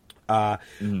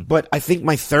 But I think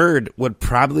my third would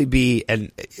probably be,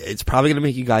 and it's probably going to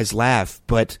make you guys laugh,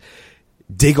 but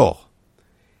Diggle.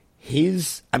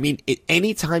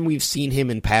 Any time we've seen him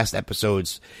in past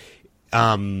episodes,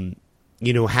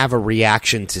 have a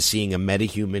reaction to seeing a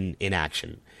metahuman in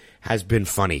action has been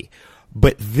funny.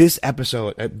 But this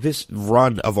episode, this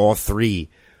run of all 3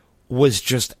 was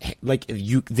just like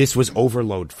this was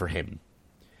overload for him.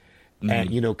 And,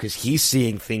 because he's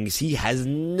seeing things he has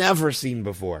never seen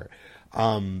before.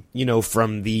 From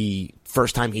the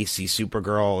first time he sees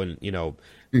Supergirl and,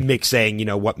 Mick saying,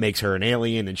 what makes her an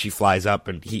alien, and she flies up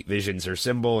and heat visions her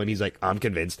symbol, and he's like, I'm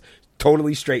convinced.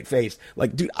 Totally straight faced.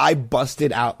 Like, dude, I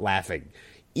busted out laughing.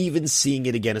 Even seeing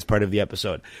it again as part of the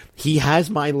episode. He has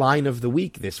my line of the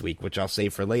week this week, which I'll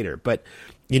save for later. But,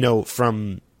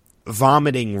 from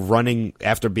vomiting, running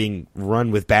after running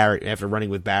with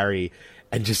Barry,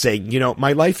 and just saying,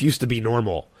 my life used to be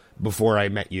normal before I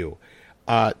met you,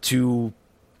 to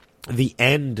the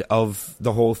end of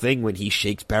the whole thing when he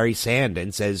shakes Barry's hand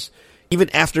and says, even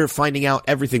after finding out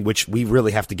everything, which we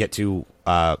really have to get to,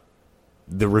 the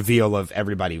reveal of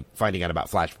everybody finding out about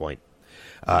Flashpoint,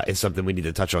 is something we need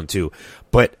to touch on too.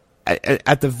 But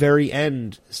at the very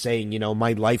end, saying,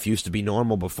 my life used to be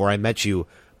normal before I met you,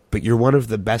 but you're one of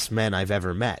the best men I've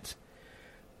ever met.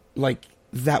 Like,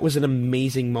 that was an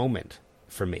amazing moment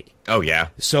for me. Oh, yeah.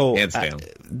 So hands down.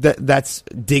 That's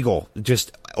Diggle.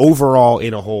 Just overall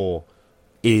in a whole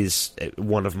is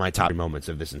one of my top moments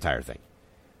of this entire thing.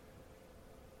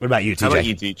 What about you, TJ? How about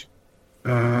you, Teach?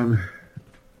 All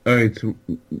right, so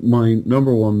my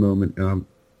number one moment,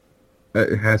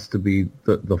 it has to be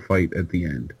the fight at the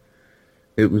end.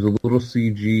 It was a little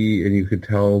CG, and you could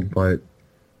tell, but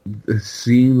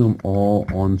seeing them all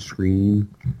on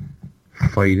screen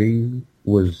fighting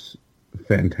was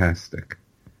fantastic.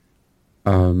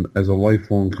 As a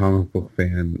lifelong comic book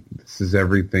fan, this is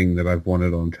everything that I've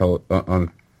wanted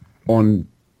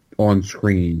on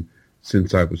screen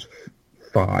since I was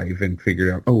 5 and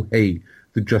figured out, oh, hey,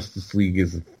 the Justice League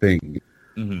is a thing.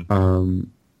 Mm-hmm.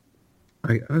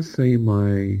 I say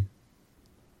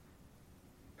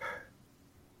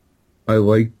I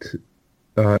liked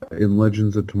in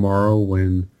Legends of Tomorrow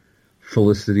when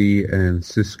Felicity and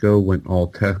Cisco went all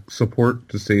tech support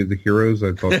to save the heroes.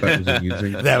 I thought that was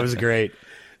amusing. That was great.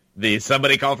 The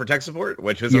somebody call for tech support,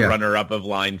 which was a runner-up of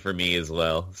line for me as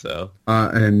well. So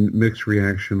and mixed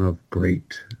reaction of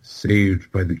great,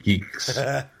 saved by the geeks.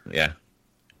 Yeah.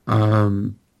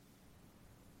 And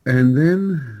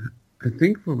then I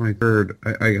think for my third,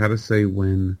 I gotta say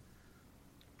when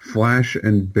Flash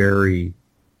and Barry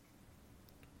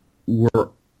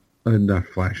were not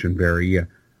Flash and Barry, yeah.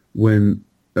 When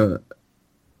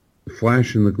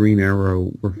Flash and the Green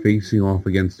Arrow were facing off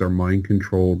against their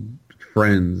mind-controlled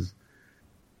friends,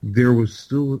 there was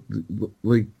still,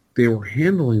 like, they were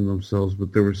handling themselves,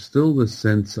 but there was still this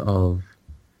sense of,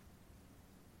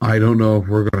 I don't know if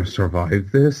we're going to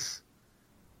survive this.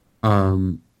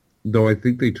 Though I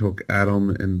think they took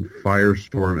Atom and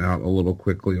Firestorm out a little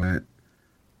quickly on it.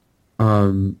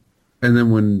 And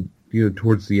then when,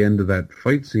 towards the end of that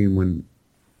fight scene, when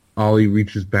Ollie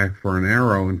reaches back for an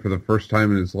arrow, and for the first time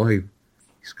in his life,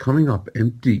 he's coming up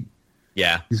empty.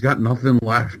 Yeah. He's got nothing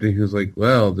left, and he was like,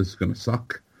 well, this is going to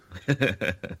suck.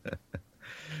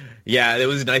 Yeah, it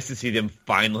was nice to see them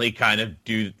finally kind of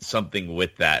do something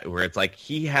with that, where it's like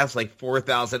he has like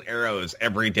 4,000 arrows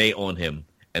every day on him,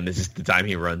 and this is the time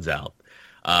he runs out.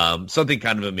 Something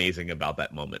kind of amazing about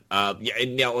that moment. Yeah,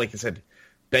 and now, like I said,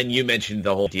 Ben, you mentioned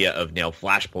the whole idea of now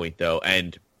Flashpoint, though,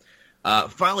 and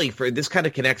finally, for this kind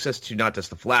of connects us to not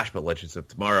just the Flash, but Legends of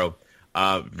Tomorrow.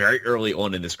 Very early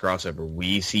on in this crossover,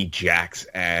 we see Jax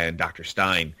and Dr.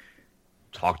 Stein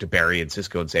talk to Barry and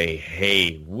Cisco and say,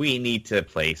 hey, we need to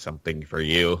play something for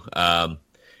you. And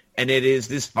it is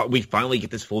this, we finally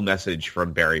get this full message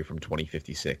from Barry from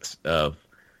 2056 of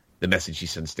the message he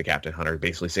sends to Captain Hunter,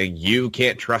 basically saying, you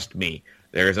can't trust me.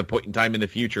 There is a point in time in the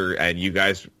future, and you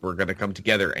guys were going to come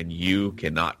together, and you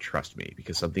cannot trust me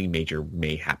because something major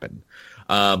may happen.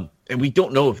 And we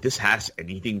don't know if this has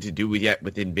anything to do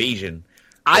with Invasion.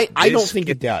 I don't think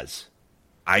it does.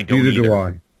 I don't Neither either. do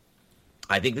I.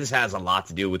 I think this has a lot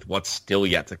to do with what's still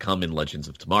yet to come in Legends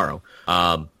of Tomorrow.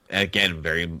 And again,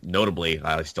 very notably,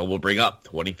 I still will bring up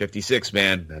 2056,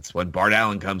 man. That's when Bart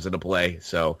Allen comes into play.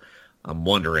 So I'm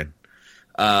wondering.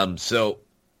 So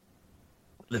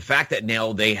the fact that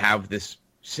now they have this,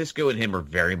 Cisco and him are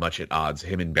very much at odds.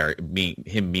 Him and Barry,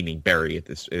 him meaning Barry at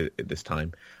this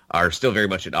time, are still very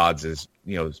much at odds. As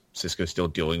Cisco's still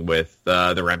dealing with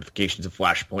the ramifications of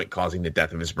Flashpoint causing the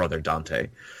death of his brother Dante,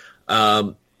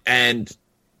 and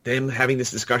them having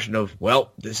this discussion of,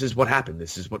 well, this is what happened.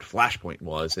 This is what Flashpoint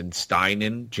was, and Stein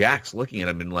and Jax looking at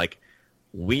him and like,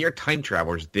 we are time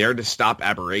travelers there to stop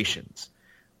aberrations.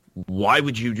 Why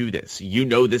would you do this? You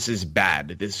know this is bad.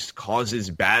 This causes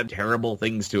bad, terrible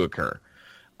things to occur.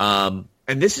 And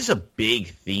this is a big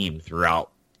theme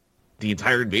throughout the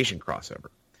entire Invasion crossover,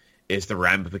 is the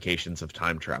ramifications of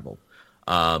time travel.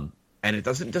 And it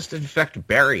doesn't just affect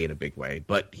Barry in a big way,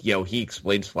 but, he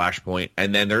explains Flashpoint,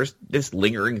 and then there's this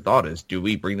lingering thought is, do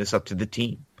we bring this up to the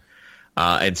team?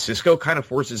 And Cisco kind of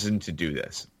forces him to do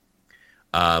this.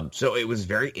 So it was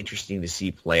very interesting to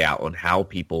see play out on how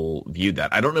people viewed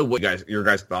that. I don't know what your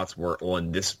guys' thoughts were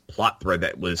on this plot thread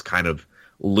that was kind of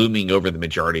looming over the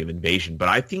majority of Invasion, but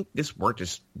I think this worked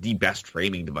as the best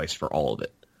framing device for all of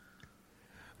it.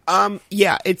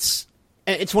 Yeah, it's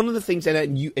one of the things that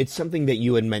it's something that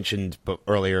you had mentioned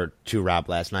earlier to Rob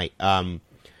last night.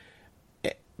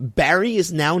 Barry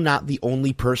is now not the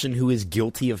only person who is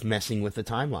guilty of messing with the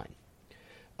timeline.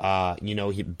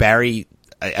 Barry,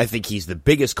 I think he's the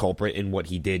biggest culprit in what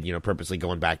he did, purposely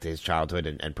going back to his childhood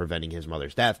and preventing his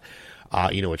mother's death,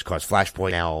 which caused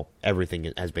Flashpoint. Now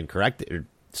everything has been corrected, or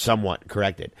somewhat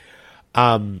corrected.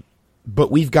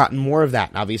 But we've gotten more of that.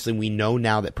 And obviously, we know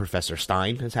now that Professor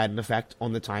Stein has had an effect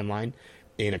on the timeline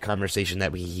in a conversation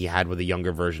that he had with a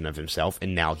younger version of himself,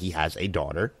 and now he has a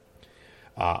daughter,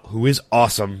 who is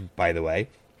awesome, by the way.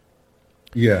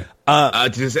 Yeah.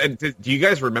 Do you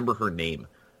guys remember her name?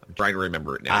 I'm trying to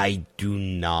remember it now. I do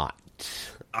not.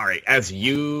 All right, as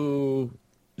you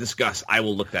discuss, I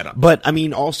will look that up. But,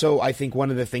 also, I think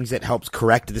one of the things that helps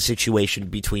correct the situation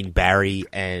between Barry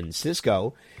and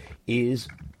Cisco is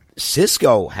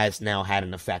Cisco has now had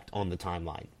an effect on the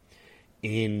timeline.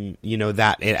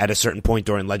 That at a certain point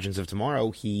during Legends of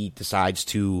Tomorrow, he decides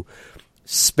to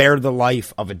spare the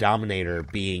life of a Dominator,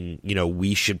 being,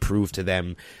 we should prove to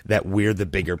them that we're the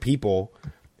bigger people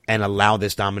and allow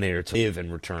this Dominator to live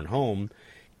and return home,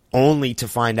 only to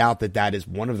find out that is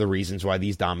one of the reasons why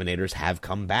these Dominators have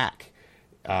come back,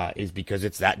 is because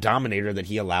it's that Dominator that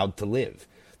he allowed to live.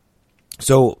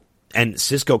 So, and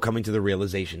Cisco coming to the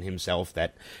realization himself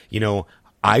that,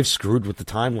 I've screwed with the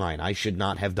timeline. I should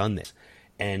not have done this.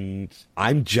 And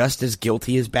I'm just as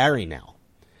guilty as Barry now.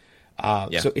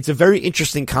 So it's a very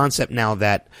interesting concept now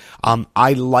that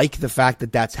I like the fact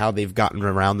that that's how they've gotten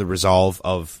around the resolve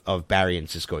of Barry and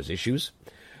Sisko's issues.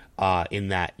 In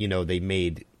that,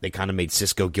 they kind of made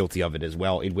Sisko guilty of it as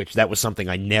well, in which that was something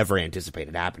I never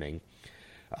anticipated happening.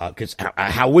 Because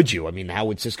how would you? I mean, how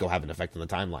would Sisko have an effect on the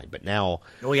timeline? But now,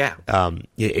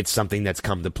 it's something that's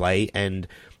come to play, and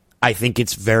I think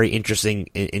it's very interesting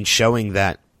in showing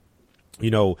that,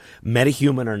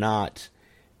 metahuman or not,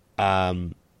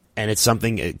 and it's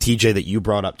something, TJ, that you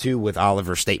brought up too with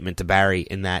Oliver's statement to Barry,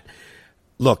 in that,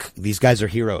 look, these guys are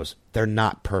heroes. They're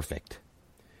not perfect.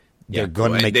 They're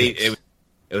going to make it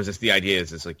was just the idea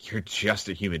is it's like, you're just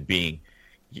a human being.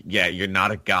 Yeah, you're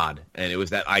not a god. And it was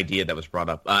that idea that was brought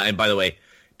up. And by the way,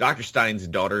 Dr. Stein's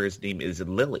daughter's name is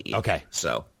Lily. Okay.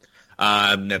 So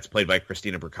that's played by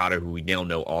Christina Bricado, who we now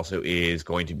know also is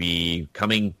going to be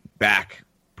coming back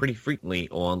pretty frequently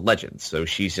on Legends. So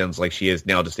she sounds like she is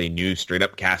now just a new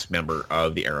straight-up cast member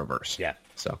of the Arrowverse. Yeah.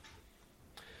 So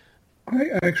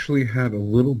I actually had a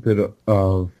little bit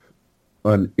of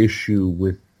an issue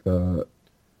with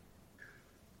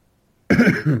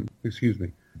excuse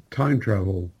me, time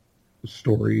travel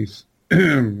stories.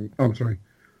 I'm sorry.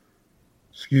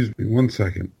 Excuse me, 1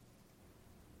 second.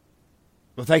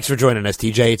 Well, thanks for joining us,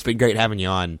 TJ. It's been great having you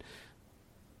on.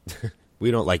 We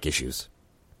don't like issues.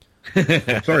 Sorry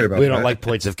about that. We don't like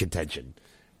points of contention.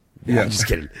 Yeah. I'm just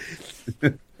kidding.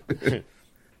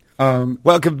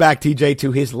 Welcome back, TJ,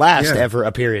 to his last ever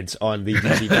appearance on the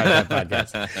DC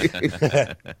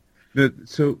podcast.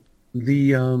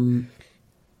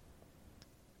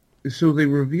 So they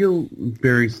reveal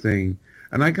Barry's thing,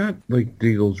 and I got like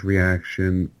Diggle's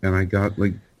reaction, and I got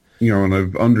and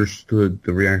I've understood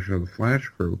the reaction of the Flash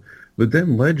crew. But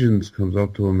then Legends comes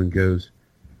up to him and goes,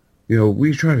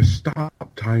 we try to stop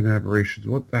time aberrations.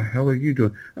 What the hell are you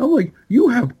doing? I'm like, you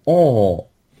have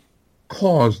all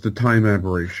caused the time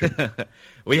aberration.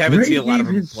 We haven't seen a lot of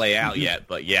them play out yet,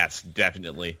 but yes,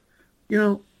 definitely.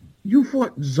 You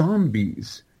fought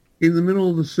zombies in the middle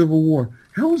of the Civil War.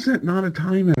 How is that not a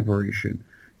time aberration?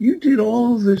 You did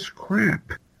all this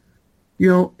crap,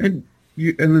 and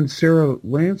then Sarah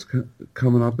Lance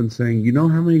coming up and saying, how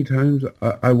many times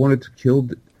I wanted to kill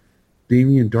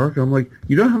Damien Dark? I'm like,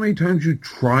 how many times you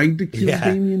tried to kill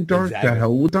Damien Dark? Exactly. The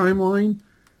hell with timeline.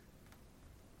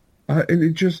 And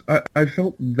it just, I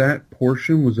felt that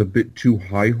portion was a bit too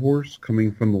high horse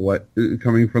coming from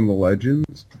the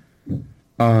Legends.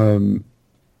 I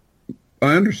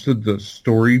understood the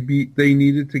story beat they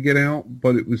needed to get out,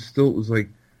 but it was like,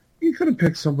 you could have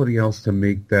picked somebody else to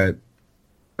make that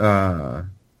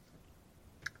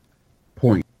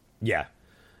point. Yeah.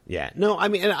 Yeah. No, I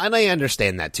mean, and I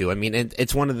understand that too. I mean,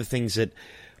 it's one of the things that,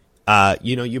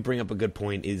 you bring up a good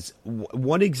point is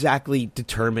what exactly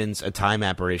determines a time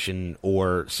apparition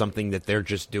or something that they're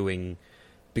just doing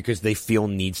because they feel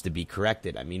needs to be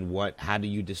corrected. I mean, how do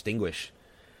you distinguish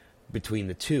between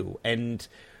the two? And,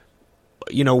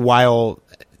 while,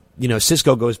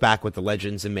 Sisko goes back with the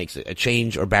Legends and makes a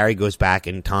change, or Barry goes back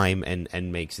in time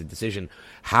and makes a decision,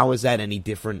 how is that any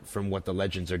different from what the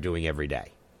Legends are doing every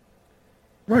day?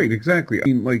 Right, exactly. I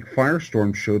mean, like,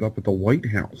 Firestorm showed up at the White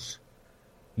House.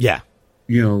 Yeah.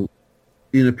 In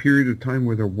a period of time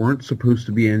where there weren't supposed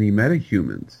to be any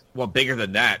metahumans. Well, bigger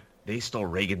than that, they stole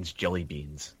Reagan's jelly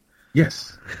beans.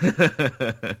 Yes.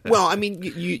 Well, I mean,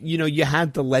 you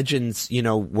had the Legends,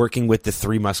 working with the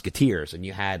Three Musketeers, and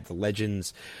you had the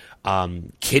Legends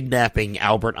kidnapping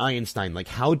Albert Einstein. Like,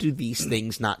 how do these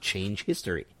things not change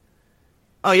history?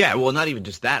 Oh, yeah. Well, not even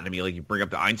just that. I mean, like, you bring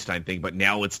up the Einstein thing, but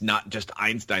now it's not just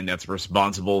Einstein that's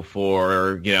responsible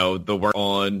for, the work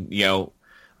on,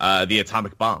 the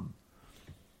atomic bomb.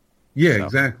 Yeah, so.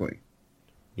 Exactly.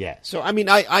 Yeah. So, I mean,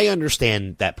 I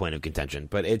understand that point of contention,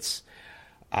 but it's...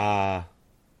 I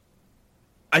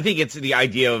think it's the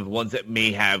idea of ones that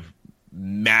may have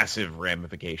massive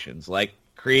ramifications, like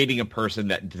creating a person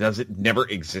that never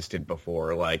existed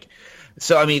before.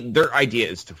 So I mean, their idea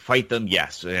is to fight them.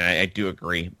 Yes, and I do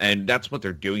agree, and that's what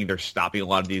they're doing. They're stopping a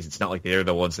lot of these. It's not like they're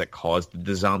the ones that caused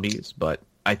the zombies, but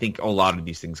I think a lot of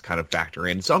these things kind of factor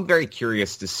in. So I'm very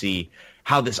curious to see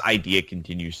how this idea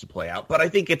continues to play out. But I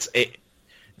think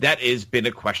that has been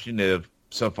a question of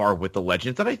so far with the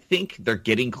Legends, that I think they're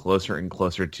getting closer and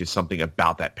closer to something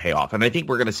about that payoff. And I think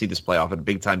we're going to see this play off in a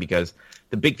big time, because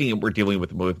the big thing that we're dealing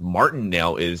with Martin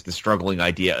now is the struggling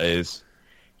idea is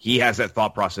he has that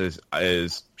thought process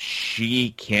is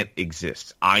she can't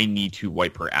exist. I need to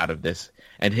wipe her out of this.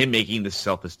 And him making this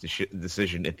selfish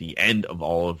decision at the end of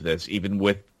all of this, even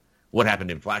with what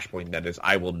happened in Flashpoint, that is,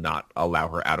 I will not allow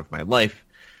her out of my life.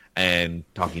 And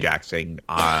Talking Jack saying,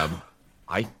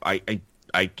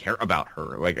 I care about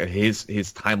her. Like his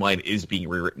timeline is being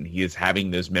rewritten. He is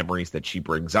having those memories that she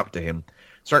brings up to him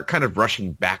start kind of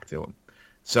rushing back to him.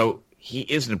 So he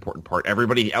is an important part.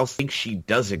 Everybody else thinks she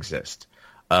does exist.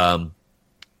 And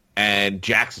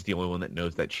Jax is the only one that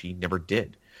knows that she never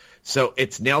did. So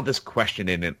it's now this question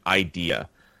and an idea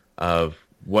of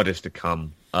what is to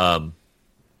come. And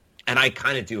I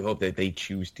kind of do hope that they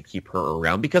choose to keep her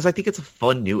around because I think it's a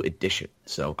fun new addition.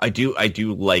 So I do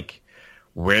like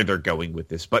where they're going with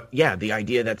this. But yeah, the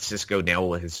idea that Sisko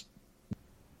now has,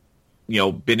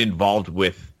 been involved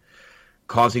with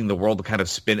causing the world to kind of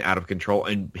spin out of control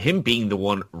and him being the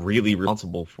one really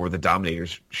responsible for the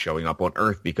Dominators showing up on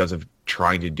Earth because of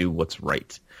trying to do what's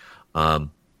right. But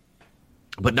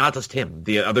not just him,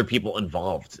 the other people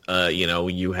involved.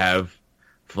 You have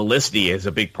Felicity as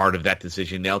a big part of that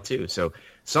decision now too. So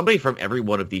somebody from every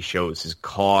one of these shows has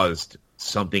caused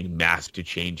something massive to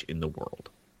change in the world.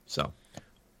 So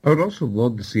I would also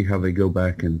love to see how they go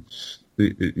back and,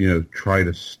 try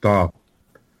to stop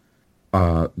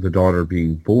the daughter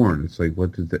being born. It's like,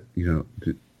 what did that,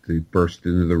 did they burst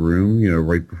into the room,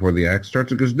 right before the act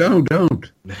starts? It goes, no, don't.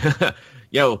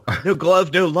 Yo, no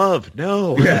glove, no love,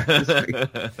 no. Yeah.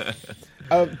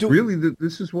 Really,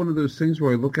 this is one of those things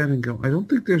where I look at it and go, I don't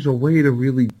think there's a way to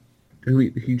really,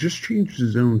 he just changed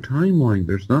his own timeline.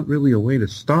 There's not really a way to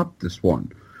stop this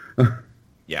one.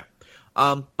 Yeah.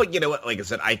 But you know what, like I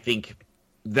said, I think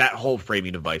that whole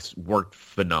framing device worked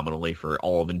phenomenally for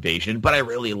all of Invasion, but I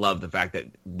really love the fact that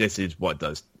this is what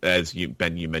does, as you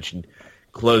mentioned,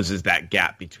 closes that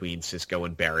gap between Sisko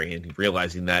and Barry, and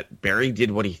realizing that Barry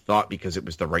did what he thought because it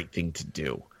was the right thing to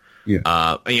do.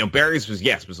 Yeah. Barry's was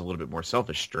a little bit more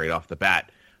selfish straight off the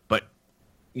bat, but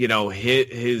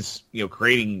his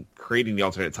creating the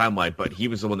alternate timeline, but he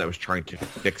was the one that was trying to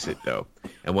fix it though,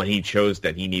 and when he chose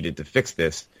that he needed to fix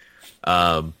this,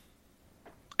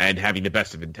 and having the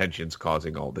best of intentions,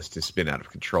 causing all this to spin out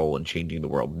of control and changing the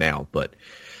world now. But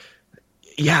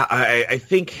yeah, I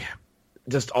think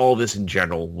just all this in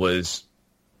general was,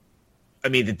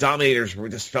 the Dominators were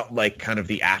just felt like kind of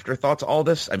the afterthought to all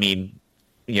this.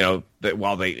 That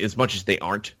while they, as much as they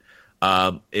aren't,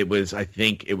 I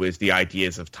think it was the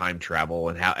ideas of time travel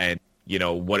and how, and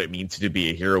what it means to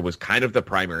be a hero was kind of the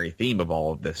primary theme of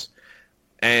all of this.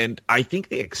 And I think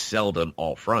they excelled on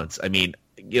all fronts.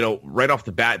 Right off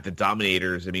the bat, the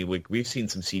Dominators, we've seen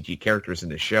some CG characters in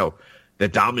this show. The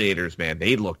Dominators, man,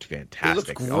 they looked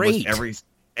fantastic. They looked great. Almost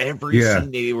every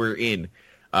scene they were in,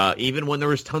 even when there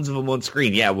was tons of them on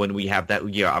screen. Yeah, when we have that,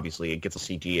 obviously it gets a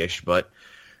CG-ish, but,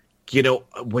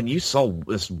 when you saw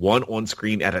this one on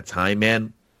screen at a time,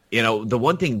 man, the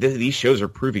one thing these shows are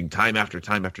proving time after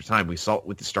time after time, we saw it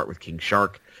with the start with King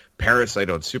Shark, Parasite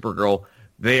on Supergirl.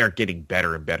 They are getting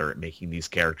better and better at making these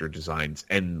character designs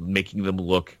and making them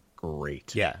look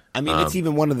great. Yeah. It's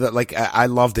even one of the, I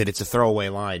loved it. It's a throwaway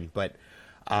line, but,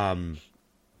 when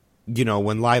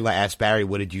Lila asked Barry,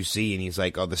 what did you see? And he's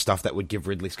like, the stuff that would give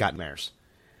Ridley Scott nightmares.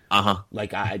 Uh-huh.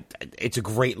 It's a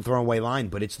great throwaway line,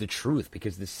 but it's the truth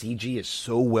because the CG is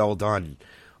so well done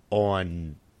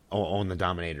on the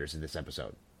Dominators in these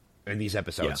episodes.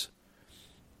 Yeah.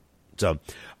 So,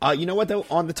 you know what, though?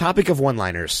 On the topic of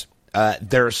one-liners,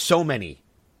 there are so many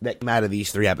that come out of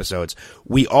these 3 episodes.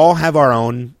 We all have our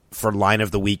own for line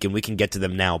of the week, and we can get to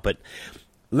them now. But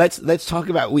let's talk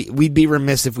about. We'd be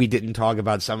remiss if we didn't talk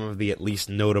about some of the at least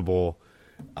notable,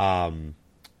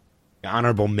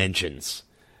 honorable mentions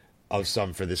of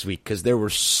some for this week because there were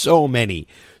so many.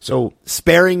 So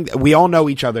we all know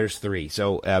each other's 3,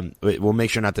 so we'll make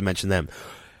sure not to mention them.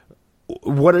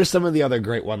 What are some of the other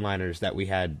great one-liners that we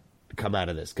had come out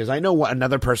of this? Because I know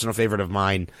another personal favorite of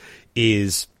mine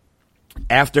is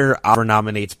after Oliver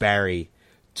nominates Barry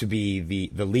to be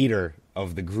the leader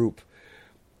of the group,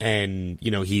 and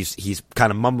he's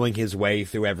kind of mumbling his way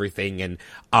through everything, and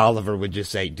Oliver would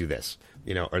just say, "Do this,"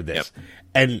 or this, yep.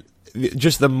 And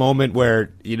just the moment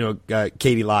where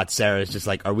Katie Lotz, Sarah is just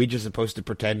like, "Are we just supposed to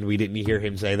pretend we didn't hear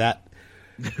him say that?"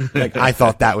 I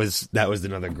thought that was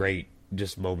another great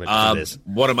just moment for this.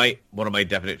 One of my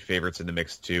definite favorites in the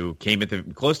mix too came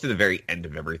at close to the very end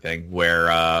of everything, where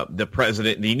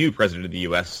the new president of the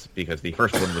U.S., because the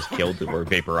first one was killed or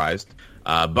vaporized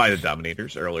by the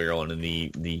Dominators earlier on in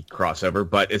the crossover,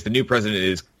 but as the new president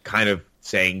is kind of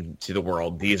saying to the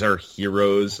world, these are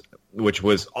heroes, which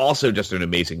was also just an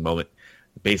amazing moment.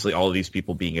 Basically, all of these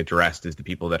people being addressed as the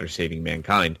people that are saving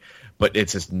mankind, but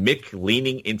it's just Mick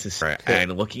leaning into Sarah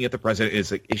and looking at the president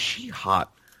is like, is she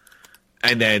hot?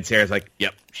 And then Sarah's like,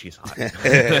 yep, she's hot.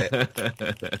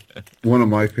 One of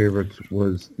my favorites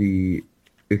was the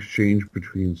exchange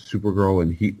between Supergirl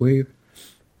and Heatwave.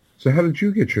 So how did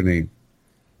you get your name?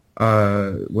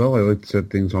 Well, I like to set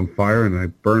things on fire, and I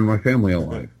burn my family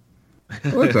alive.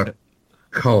 Well, that's a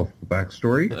colorful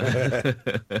backstory.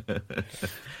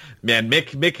 Man,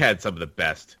 Mick had some of the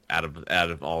best out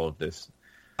of all of this.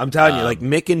 I'm telling you, like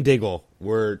Mick and Diggle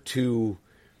were two.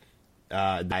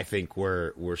 I think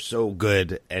were so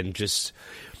good and just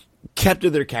kept to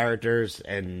their characters,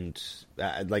 and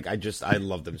I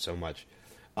love them so much.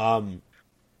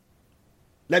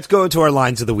 Let's go into our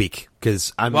lines of the week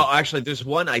because Well, actually, there's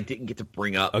one I didn't get to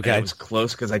bring up. Okay, and it was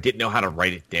close because I didn't know how to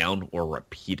write it down or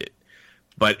repeat it.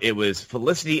 But it was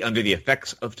Felicity under the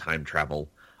effects of time travel.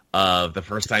 The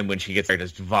first time when she gets there,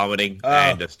 just vomiting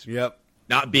and just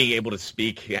not being able to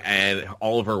speak, and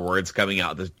all of her words coming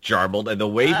out just jarbled. And the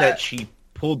way that she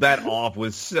pulled that off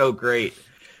was so great.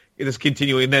 It is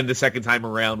continuing. And then the second time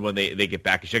around when they get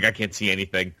back, she's like, I can't see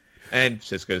anything. And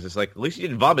Cisco's just like, at least you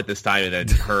didn't vomit this time. And then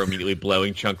her immediately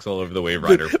blowing chunks all over the Wave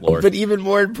Rider floor. But even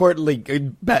more importantly,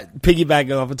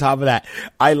 piggybacking off the top of that,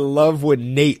 I love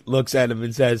when Nate looks at him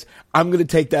and says, I'm going to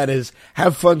take that as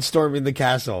have fun storming the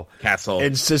castle.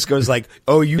 And Cisco's like,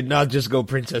 oh, you did not just go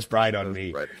Princess Bride on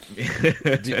me. Right.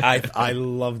 Dude, I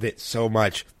loved it so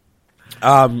much.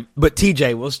 But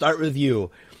TJ, we'll start with you.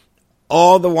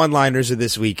 All the one-liners of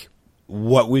this week,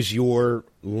 what was your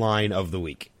line of the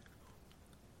week?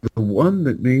 The one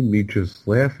that made me just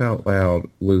laugh out loud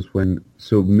was when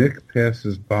Mick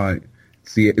passes by.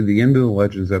 It's the end of the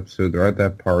Legends episode. They're at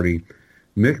that party.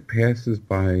 Mick passes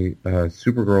by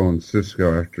Supergirl and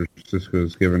Cisco after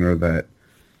Cisco's given her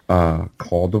that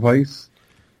call device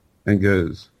and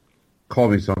goes, call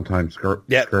me sometime, Skirt.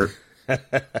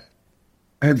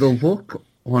 And the look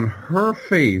on her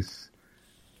face,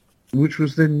 which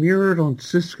was then mirrored on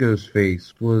Cisco's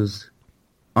face, was,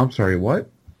 I'm sorry, what?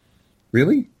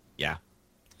 Really?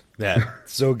 Yeah,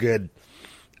 so good.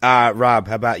 Rob,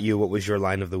 how about you? What was your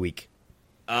line of the week?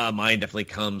 Mine definitely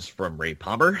comes from Ray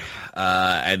Palmer,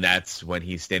 and that's when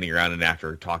he's standing around and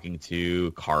after talking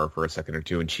to Kara for a second or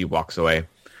two, and she walks away,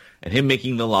 and him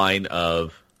making the line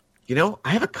of,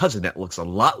 I have a cousin that looks a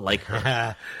lot like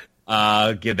her.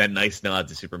 Give that nice nod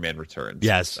to Superman Returns.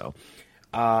 Yes. So.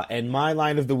 And my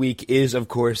line of the week is, of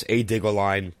course, a Diggle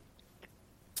line,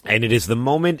 and it is the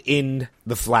moment in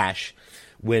The Flash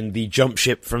when the jump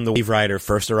ship from the Wave Rider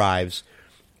first arrives,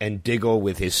 and Diggle,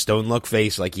 with his stone-luck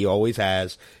face like he always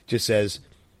has, just says,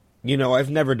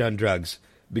 I've never done drugs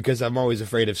because I'm always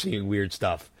afraid of seeing weird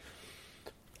stuff.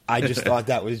 I just thought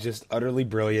that was just utterly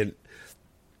brilliant.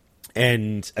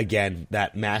 And, again,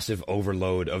 that massive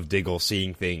overload of Diggle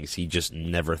seeing things he just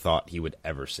never thought he would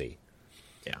ever see.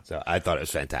 Yeah. So I thought it was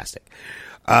fantastic.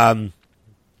 One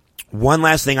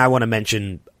last thing I want to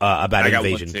mention about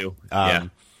Invasion. I got one,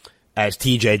 too. As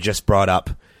TJ just brought up,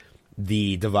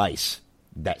 the device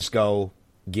that Sko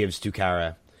gives to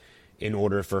Kara in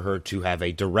order for her to have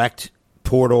a direct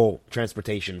portal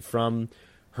transportation from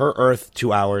her Earth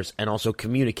to ours and also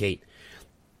communicate.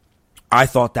 I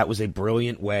thought that was a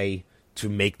brilliant way to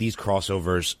make these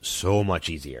crossovers so much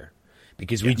easier.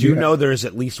 Because we do know there is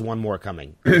at least one more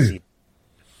coming.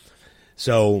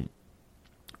 So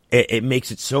it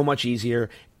makes it so much easier.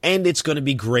 And it's going to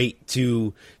be great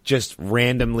to just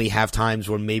randomly have times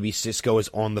when maybe Cisco is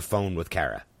on the phone with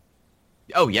Kara.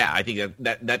 Oh, yeah. I think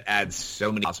that adds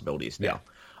so many possibilities now.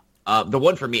 Yeah. The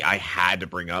one for me I had to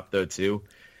bring up, though, too,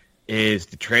 is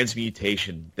the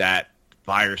transmutation that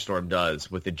Firestorm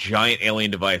does with the giant alien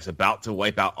device about to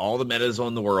wipe out all the metas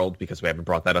on the world, because we haven't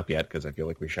brought that up yet, because I feel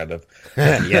like we should have.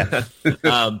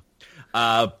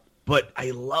 But I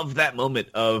love that moment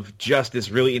of just this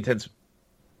really intense,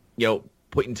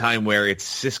 point in time where it's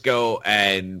Cisco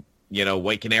and,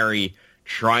 White Canary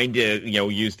trying to,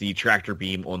 use the tractor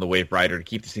beam on the Wave Rider to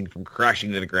keep this thing from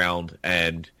crashing to the ground,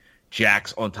 and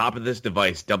Jax on top of this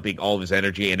device dumping all of his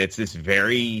energy, and it's this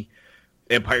very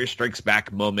Empire Strikes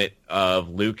Back moment of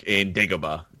Luke in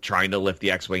Dagobah trying to lift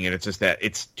the X-Wing, and it's just that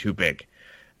it's too big.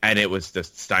 And it was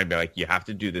just Steinbeck, like, you have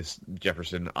to do this,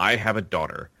 Jefferson. I have a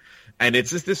daughter. And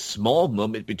it's just this small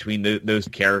moment between those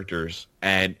characters,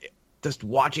 and just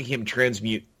watching him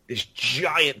transmute this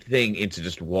giant thing into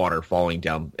just water falling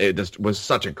down. It just was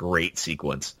such a great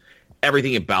sequence.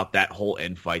 Everything about that whole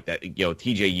end fight that,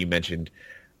 TJ, you mentioned,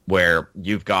 where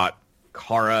you've got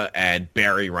Kara and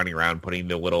Barry running around putting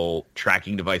the little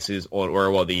tracking devices on,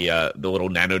 the little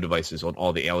nano devices on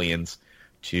all the aliens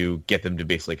to get them to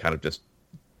basically kind of just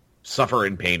suffer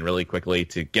in pain really quickly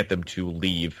to get them to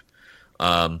leave.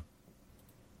 And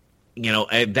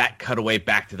that cutaway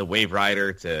back to the Wave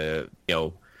Rider to,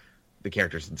 the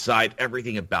characters inside.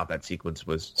 Everything about that sequence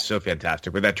was so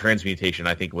fantastic. But that transmutation,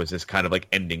 I think, was this kind of like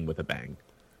ending with a bang.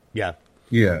 Yeah.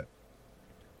 Yeah.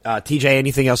 TJ,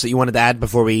 anything else that you wanted to add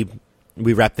before we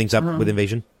we wrap things up with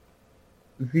Invasion?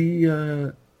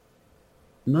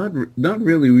 Not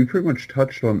really. We pretty much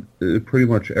touched on pretty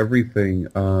much everything.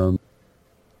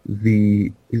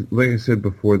 Like I said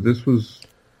before, this was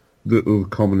the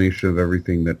culmination of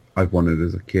everything that I wanted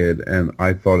as a kid, and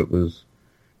I thought it was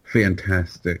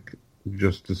fantastic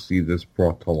just to see this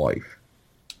brought to life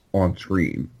on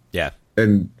screen. Yeah.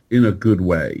 And in a good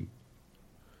way.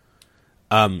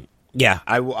 Yeah,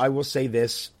 I will say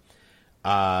this,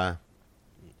 and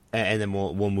then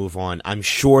we'll move on. I'm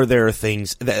sure there are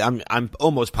things that I'm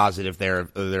almost positive there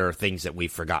are things that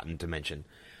we've forgotten to mention.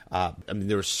 I mean,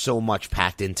 there was so much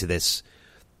packed into this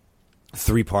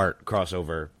 3-part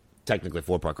crossover, technically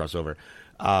 4-part crossover,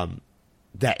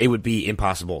 that it would be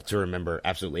impossible to remember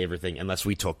absolutely everything unless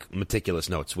we took meticulous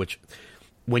notes, which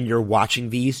when you're watching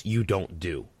these, you don't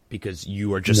do because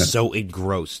you are just so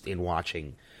engrossed in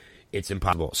watching. It's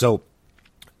impossible. So,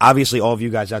 obviously, all of you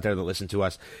guys out there that listen to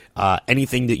us,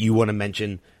 anything that you want to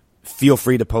mention, feel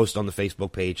free to post on the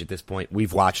Facebook page at this point.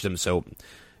 We've watched them, so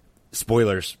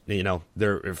spoilers,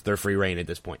 they're free reign at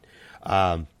this point.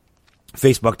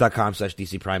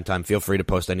 Facebook.com/DC Primetime. Feel free to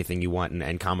post anything you want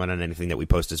and comment on anything that we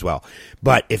post as well.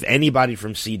 But if anybody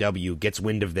from CW gets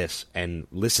wind of this and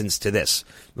listens to this,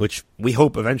 which we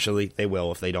hope eventually they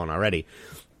will if they don't already,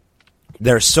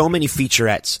 there are so many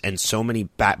featurettes and so many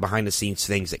behind-the-scenes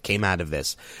things that came out of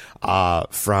this,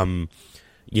 from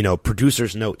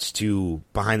producers' notes to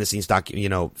behind-the-scenes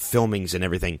filmings and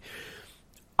everything.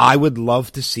 I would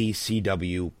love to see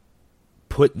CW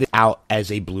put this out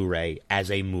as a Blu-ray, as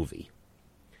a movie,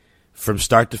 from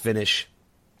start to finish.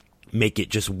 Make it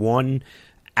just 1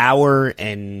 hour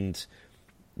and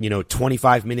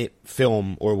 25-minute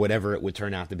film or whatever it would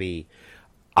turn out to be.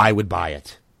 I would buy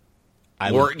it.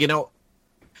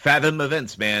 Fathom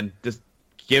Events, man. Just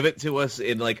give it to us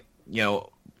in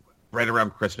right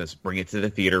around Christmas. Bring it to the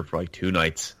theater for 2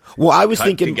 nights. Well, I was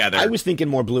thinking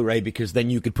more Blu-ray because then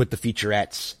you could put the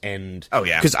featurettes and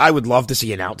because I would love to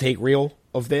see an outtake reel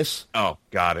of this. Oh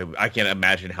God, I can't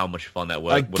imagine how much fun that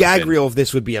would. A gag reel of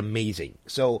this would be amazing.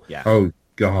 So yeah. Oh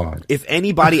God. If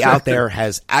anybody out there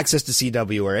has access to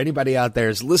CW or anybody out there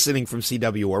is listening from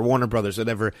CW or Warner Brothers,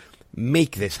 whatever,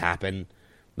 make this happen.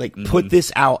 Put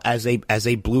this out as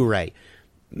a Blu-ray.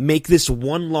 Make this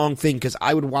one long thing because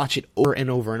I would watch it over and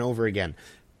over and over again.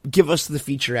 Give us the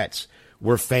featurettes.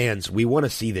 We're fans. We want to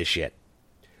see this shit.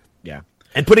 Yeah.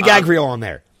 And put a gag reel on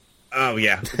there. Oh,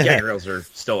 yeah. Gag reels are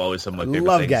still always some of my favorite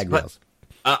Love things. Gag reels.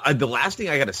 But, the last thing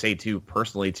I got to say, too,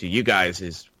 personally to you guys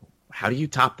is, how do you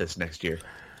top this next year?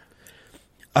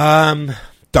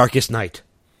 Darkest Night.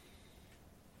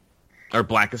 Or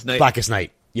Blackest Night? Blackest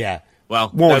Night, yeah. Well,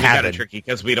 won't that's kind of tricky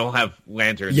because we don't have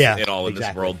lanterns at all in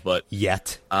this world. But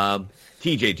yet.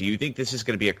 TJ, do you think this is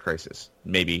going to be a crisis?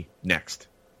 Maybe next?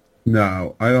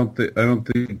 No, I don't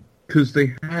think because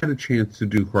they had a chance to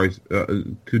do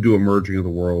a merging of the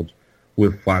worlds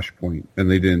with Flashpoint, and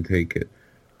they didn't take it.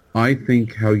 I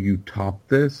think how you top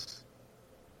this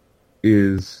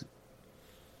is,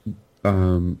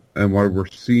 and why we're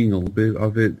seeing a little bit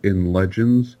of it in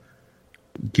Legends,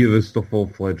 give us the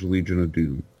full-fledged Legion of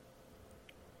Doom.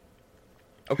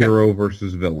 Okay. Hero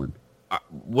versus villain.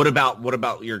 What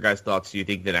about your guys' thoughts? Do you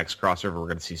think the next crossover we're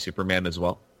going to see Superman as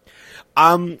well?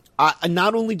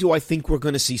 Not only do I think we're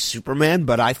going to see Superman,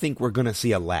 but I think we're going to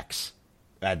see a Lex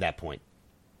at that point.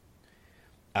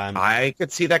 I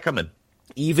could see that coming.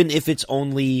 Even if it's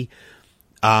only...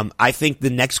 I think the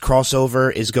next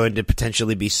crossover is going to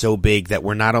potentially be so big that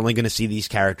we're not only going to see these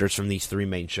characters from these 3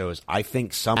 main shows. I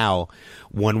think somehow,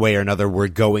 one way or another, we're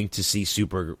going to see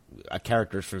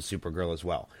characters from Supergirl as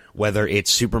well. Whether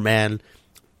it's Superman,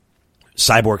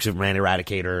 Cyborg Superman,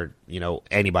 Eradicator,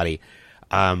 anybody.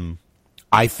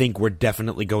 I think we're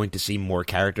definitely going to see more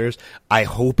characters. I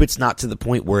hope it's not to the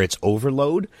point where it's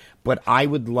overload, but I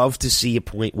would love to see a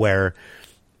point where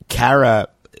Kara...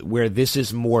 where this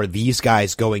is more these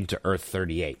guys going to Earth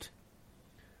 38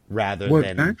 rather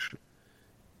than...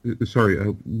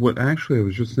 what actually I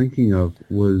was just thinking of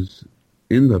was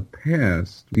in the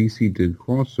past, DC did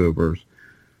crossovers.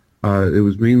 It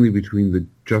was mainly between the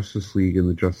Justice League and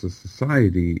the Justice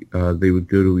Society. They would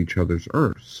go to each other's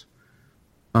Earths.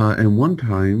 And one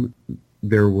time,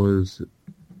 there was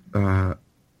the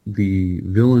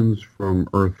villains from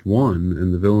Earth 1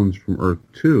 and the villains from Earth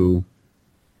 2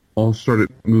 all started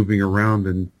moving around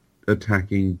and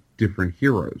attacking different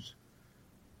heroes.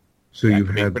 So you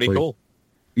had cool.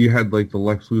 You had the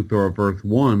Lex Luthor of Earth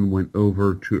 1 went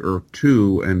over to Earth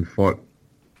 2 and fought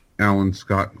Alan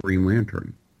Scott Green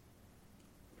Lantern.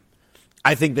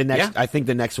 I think the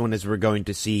next one is we're going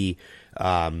to see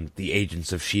the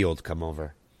Agents of S.H.I.E.L.D. come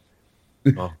over.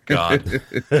 Oh, God.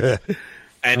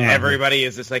 And everybody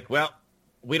is just like, well,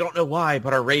 we don't know why,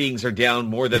 but our ratings are down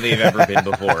more than they've ever been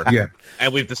before. Yeah.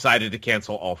 And we've decided to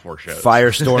cancel all 4 shows.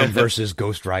 Firestorm versus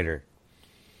Ghost Rider.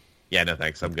 Yeah, no,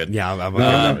 thanks. I'm good. Yeah, I'm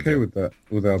okay with that.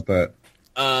 Without that.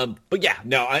 But yeah,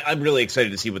 no, I'm really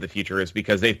excited to see what the future is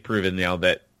because they've proven now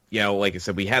that, like I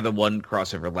said, we had the one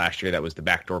crossover last year that was the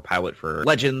backdoor pilot for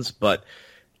Legends, but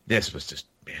this was just,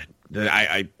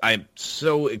 man, I'm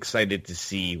so excited to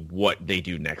see what they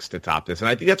do next to top this. And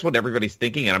I think that's what everybody's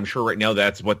thinking, and I'm sure right now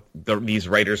that's what these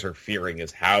writers are fearing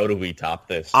is how do we top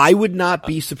this? I would not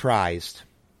be surprised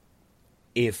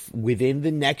if within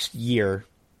the next year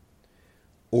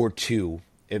or two,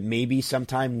 it may be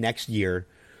sometime next year,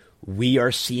 we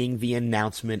are seeing the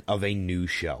announcement of a new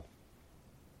show.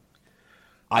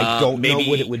 I don't know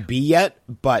what it would be yet,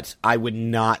 but I would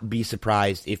not be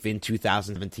surprised if in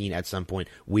 2017 at some point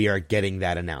we are getting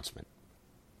that announcement.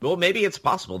 Well, maybe it's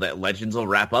possible that Legends will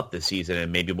wrap up this season,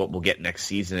 and maybe what we'll get next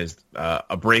season is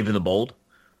a Brave and the Bold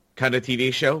kind of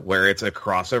TV show where it's a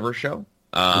crossover show.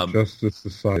 Justice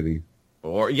Society.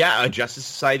 Or, a Justice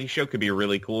Society show could be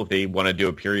really cool if they want to do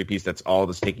a period piece that's all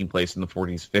this taking place in the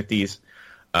 40s, 50s.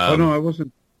 No, I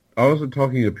wasn't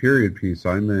talking a period piece.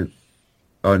 I meant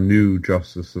a new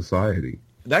Justice Society.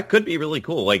 That could be really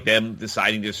cool, like them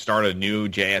deciding to start a new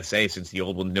JSA since the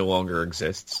old one no longer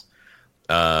exists.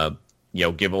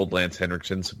 Give old Lance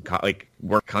Henriksen some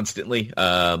work constantly.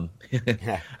 I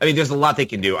mean, there's a lot they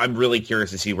can do. I'm really curious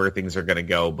to see where things are going to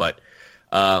go, but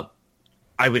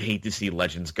I would hate to see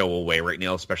Legends go away right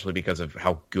now, especially because of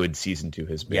how good Season 2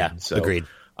 has been. Yeah, so, agreed.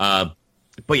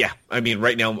 But yeah, I mean,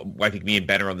 right now, I think me and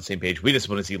Ben are on the same page. We just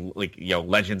want to see,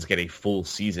 Legends get a full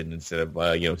season instead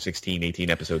of, 16, 18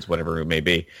 episodes, whatever it may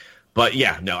be. But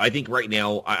yeah, no, I think right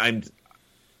now, I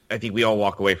think we all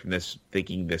walk away from this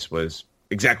thinking this was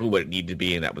exactly what it needed to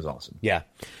be, and that was awesome. Yeah.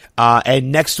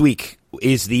 And next week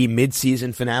is the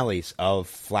mid-season finales of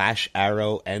Flash,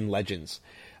 Arrow, and Legends,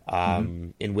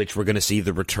 in which we're going to see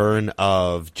the return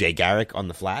of Jay Garrick on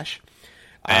The Flash.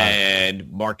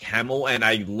 And Mark Hamill, and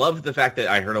I love the fact that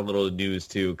I heard a little news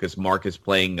too, because Mark is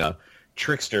playing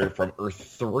Trickster from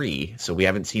Earth 3, so we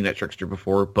haven't seen that Trickster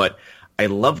before, but I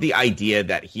love the idea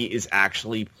that he is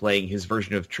actually playing his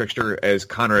version of Trickster as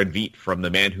Conrad Veidt from The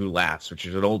Man Who Laughs, which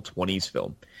is an old 20s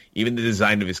film. Even the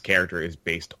design of his character is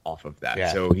based off of that.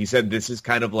 Yeah. So he said this is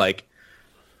kind of like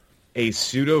a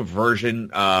pseudo version,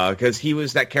 because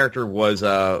that character was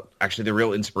actually the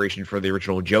real inspiration for the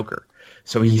original Joker.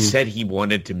 So he said he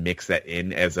wanted to mix that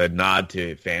in as a nod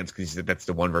to fans because he said that's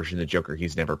the one version of the Joker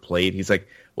he's never played. He's like,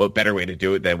 what better way to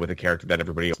do it than with a character that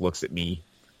everybody else looks at me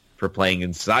for playing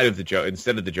instead of the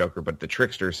Joker, but the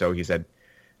Trickster. So he said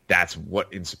that's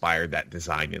what inspired that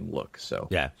design and look. So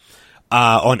yeah.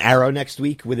 On Arrow next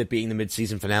week, with it being the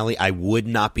mid-season finale, I would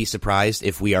not be surprised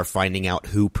if we are finding out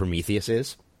who Prometheus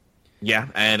is. Yeah,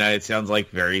 and it sounds like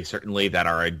very certainly that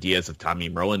our ideas of Tommy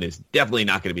Merlin is definitely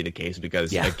not going to be the case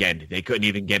because, again, they couldn't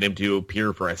even get him to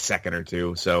appear for a second or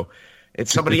two, so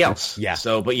it's somebody else. Yeah.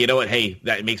 So, but you know what? Hey,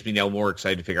 that makes me now more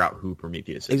excited to figure out who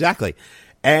Prometheus is. Exactly.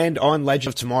 And on Legend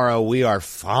of Tomorrow, we are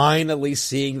finally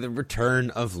seeing the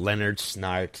return of Leonard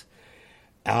Snart.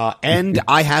 And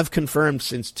I have confirmed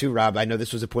since too, Rob, I know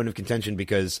this was a point of contention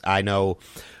because I know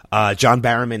John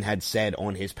Barrowman had said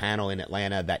on his panel in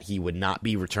Atlanta that he would not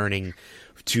be returning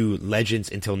to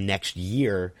Legends until next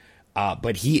year,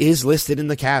 but he is listed in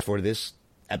the cast for this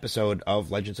episode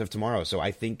of Legends of Tomorrow. So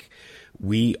I think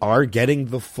we are getting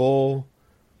the full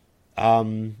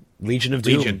Legion of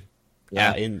Doom,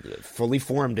 fully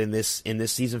formed in this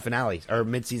season finale or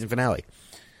mid-season finale.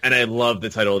 And I love the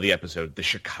title of the episode, The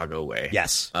Chicago Way.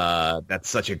 Yes, that's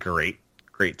such a great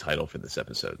title for this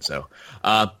episode. So,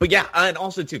 but yeah, and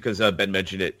also too, because Ben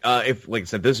mentioned it, if, like I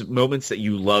said, there's moments that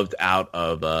you loved out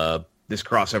of this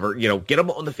crossover, get them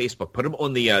on the Facebook, put them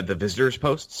on the visitors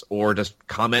posts, or just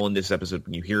comment on this episode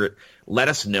when you hear it. Let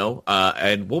us know,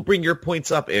 and we'll bring your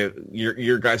points up,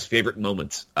 your guys' favorite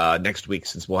moments next week,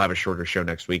 since we'll have a shorter show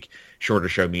next week. Shorter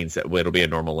show means that it'll be a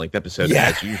normal length episode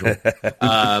as usual.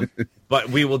 But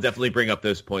we will definitely bring up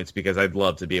those points because I'd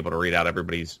love to be able to read out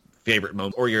everybody's favorite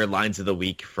moment or your lines of the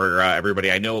week for everybody.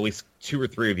 I know at least 2 or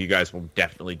 3 of you guys will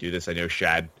definitely do this. I know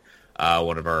Shad,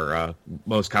 one of our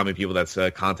most common people that's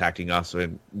contacting us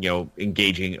and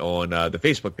engaging on the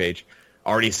Facebook page,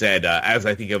 already said, as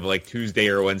I think of like Tuesday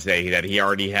or Wednesday, that he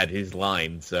already had his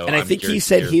line. So, and I think he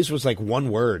said his was like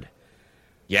one word.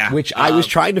 Yeah, which I was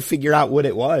trying to figure out what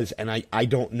it was, and I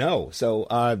don't know.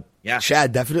 So,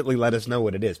 Shad, definitely let us know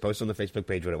what it is. Post on the Facebook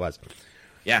page what it was.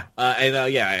 Yeah,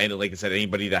 and like I said,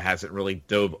 anybody that hasn't really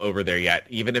dove over there yet,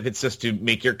 even if it's just to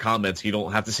make your comments, you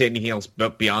don't have to say anything else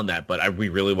beyond that. But we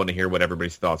really want to hear what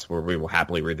everybody's thoughts were. We will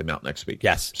happily read them out next week.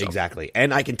 Yes, so. Exactly.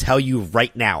 And I can tell you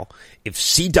right now, if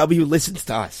CW listens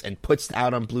to us and puts it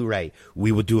out on Blu-ray,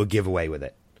 we will do a giveaway with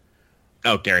it.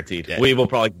 Oh, guaranteed. Yeah. We will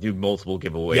probably do multiple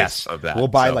giveaways of that. We'll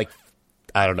buy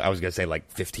I don't know. I was going to say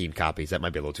 15 copies. That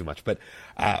might be a little too much, but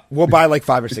we'll buy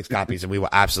 5 or 6 copies, and we will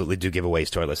absolutely do giveaways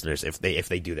to our listeners if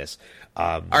they do this.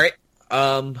 All right.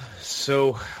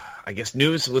 So I guess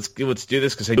news. Let's do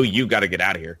this because I know you got to get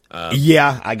out of here.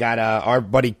 Yeah, I got our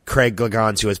buddy Craig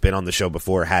Lagans, who has been on the show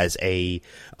before, has a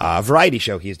variety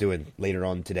show he's doing later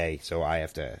on today, so I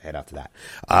have to head out to that.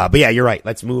 But yeah, you're right.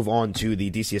 Let's move on to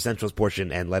the DC Essentials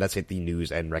portion and let us hit the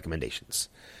news and recommendations.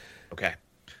 Okay.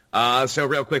 So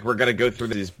real quick, we're going to go through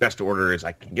this best order as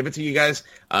I can give it to you guys.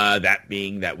 That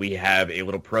being that we have a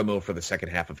little promo for the second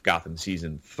half of Gotham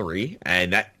Season 3,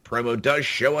 and that promo does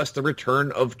show us the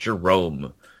return of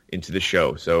Jerome into the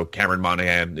show. So Cameron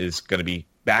Monaghan is going to be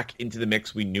back into the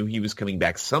mix. We knew he was coming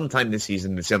back sometime this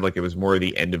season. It sounded like it was more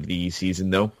the end of the season,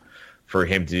 though, for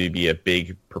him to be a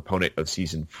big proponent of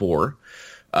Season 4.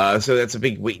 So that's a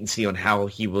big wait and see on how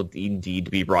he will indeed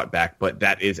be brought back, but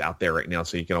that is out there right now,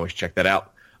 so you can always check that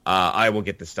out. I will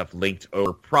get this stuff linked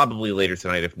over probably later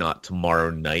tonight, if not tomorrow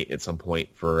night at some point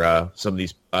for some of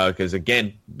these, because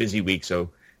again, busy week, so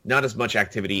not as much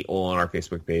activity on our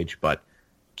Facebook page, but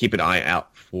keep an eye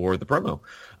out for the promo.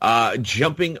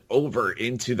 Jumping over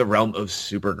into the realm of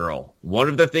Supergirl, one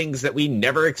of the things that we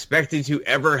never expected to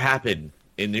ever happen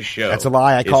in this show. That's a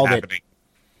lie. I called it.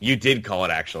 You did call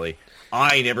it, actually.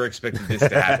 I never expected this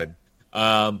to happen.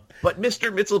 But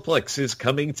Mr. Mxyzptlk is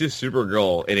coming to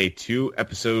Supergirl in a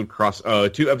 2-episode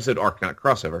arc, not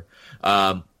crossover.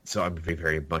 So I'm very,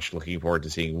 very much looking forward to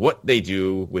seeing what they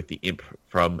do with the imp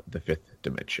from the 5th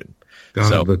dimension.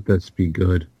 God, let this be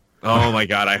good. Oh my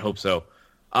God, I hope so.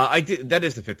 That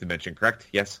is the 5th dimension, correct?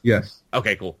 Yes? Yes.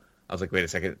 Okay, cool. I was like, wait a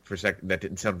second. For a second, that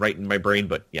didn't sound right in my brain,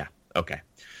 but yeah. Okay.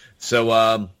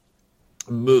 So,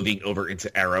 moving over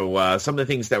into Arrow, some of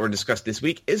the things that were discussed this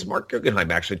week is Mark Guggenheim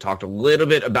actually talked a little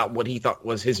bit about what he thought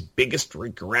was his biggest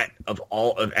regret of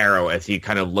all of Arrow as he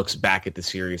kind of looks back at the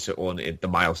series on the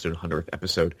milestone 100th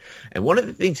episode. And one of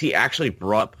the things he actually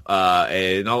brought up,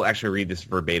 and I'll actually read this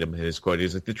verbatim, his quote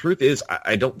is like, the truth is,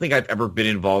 I don't think I've ever been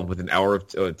involved with an hour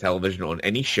of television on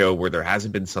any show where there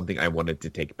hasn't been something I wanted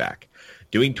to take back.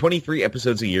 Doing 23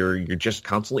 episodes a year, you're just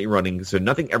constantly running, so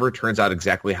nothing ever turns out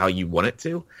exactly how you want it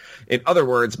to. In other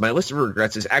words, my list of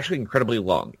regrets is actually incredibly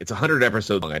long. It's 100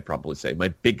 episodes long, I'd probably say. My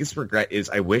biggest regret is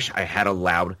I wish I had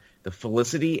allowed the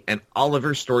Felicity and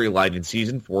Oliver storyline in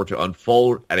Season 4 to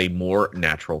unfold at a more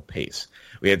natural pace.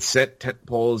 We had set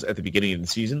tentpoles at the beginning of the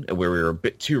season, and where we were a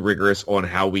bit too rigorous on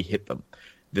how we hit them.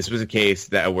 This was a case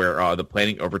that where the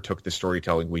planning overtook the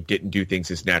storytelling. We didn't do things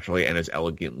as naturally and as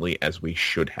elegantly as we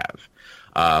should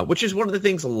have, which is one of the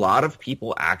things a lot of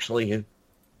people actually have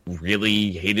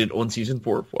really hated on Season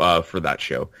 4 for that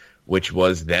show, which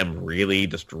was them really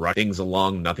just running things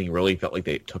along. Nothing really felt like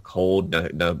they took hold.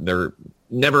 They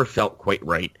never felt quite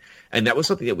right. And that was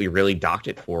something that we really docked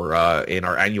it for in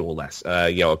our annual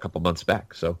a couple months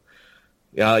back. So,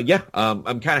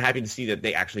 I'm kind of happy to see that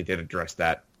they actually did address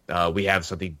that. We have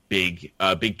something big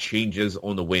changes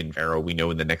on the wind, Arrow, we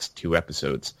know in the next 2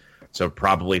 episodes. So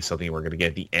probably something we're going to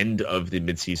get at the end of the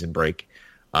mid-season break.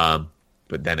 But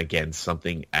then again,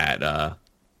 something at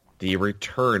the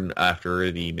return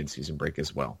after the mid-season break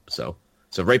as well. So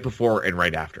right before and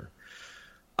right after.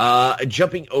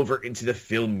 Jumping over into the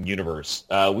film universe,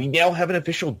 we now have an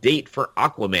official date for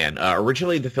Aquaman.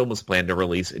 Originally, the film was planned to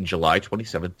release in July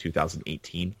 27th,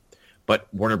 2018. But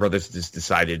Warner Brothers has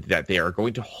decided that they are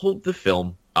going to hold the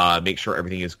film, make sure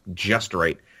everything is just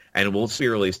right, and it will be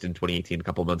released in 2018, a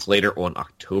couple of months later, on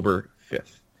October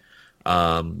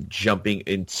 5th. Jumping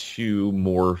into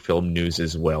more film news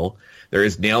as well, there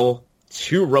is now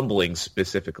 2 rumblings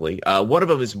specifically. One of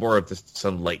them is more of just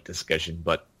some light discussion,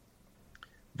 but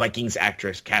Vikings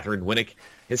actress Catherine Winnick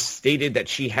has stated that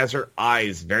she has her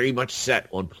eyes very much set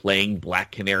on playing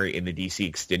Black Canary in the DC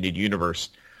Extended Universe.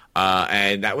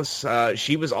 And that was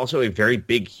she was also a very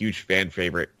big, huge fan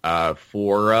favorite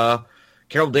for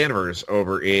Carol Danvers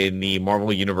over in the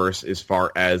Marvel Universe as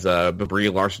far as Brie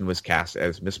Larson was cast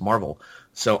as Miss Marvel.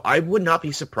 So I would not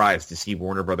be surprised to see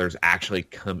Warner Brothers actually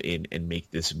come in and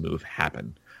make this move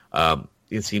happen.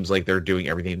 It seems like they're doing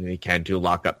everything they can to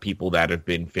lock up people that have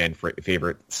been fan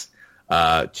favorites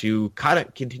to kind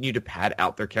of continue to pad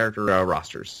out their character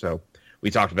rosters. So we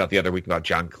talked about the other week about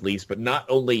John Cleese, but not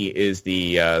only is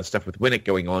the stuff with Winnick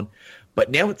going on, But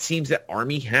now it seems that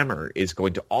Armie Hammer is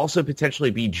going to also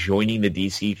potentially be joining the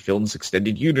DC Films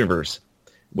Extended Universe,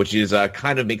 which is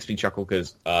kind of makes me chuckle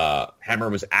because Hammer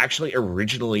was actually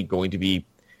originally going to be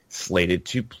slated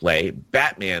to play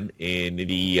Batman in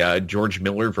the George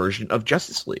Miller version of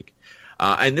Justice League.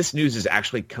 And this news is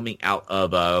actually coming out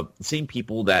of the same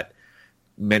people that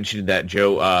mentioned that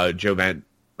Joe Van...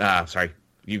 sorry,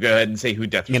 you go ahead and say who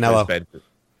Deathstroke has been.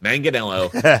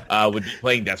 Manganiello would be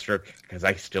playing Deathstroke, because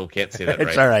I still can't say that right.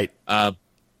 It's all right.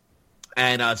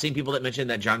 And same people that mentioned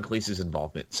that John Cleese's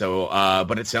involvement. So,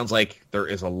 but it sounds like there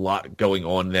is a lot going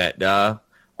on that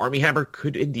Armie Hammer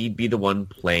could indeed be the one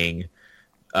playing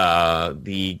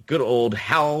the good old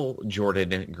Hal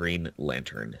Jordan Green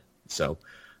Lantern. So,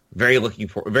 very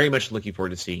much looking forward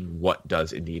to seeing what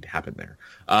does indeed happen there.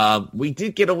 We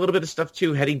did get a little bit of stuff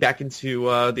too, heading back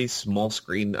into the small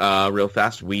screen real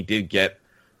fast. We did get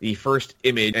the first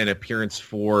image and appearance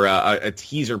for a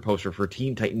teaser poster for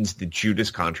Teen Titans: The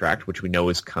Judas Contract, which we know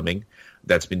is coming.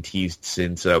 That's been teased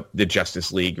since the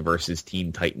Justice League versus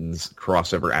Teen Titans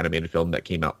crossover animated film that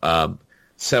came out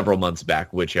several months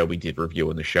back, which we did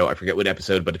review in the show. I forget what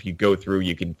episode, but if you go through,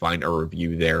 you can find a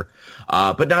review there.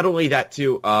 But not only that,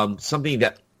 too, something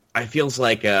that I feels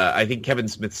like, I think Kevin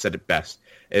Smith said it best.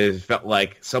 It felt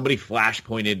like somebody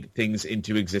flash-pointed things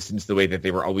into existence the way that they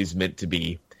were always meant to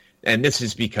be. And this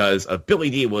is because of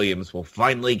Billy D. Williams will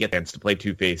finally get a chance to play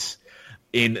Two-Face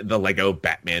in the Lego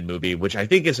Batman movie, which I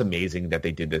think is amazing that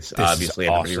they did this. Obviously,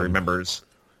 everybody remembers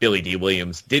Billy D.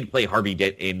 Williams did play Harvey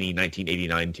Dent in the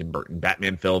 1989 Tim Burton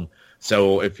Batman film,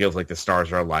 so it feels like the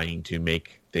stars are aligning to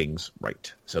make things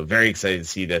right. So very excited to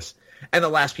see this. And the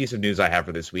last piece of news I have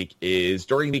for this week is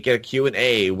during the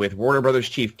Q&A with Warner Brothers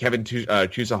chief Kevin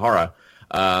Chusahara,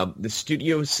 the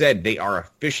studio said they are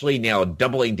officially now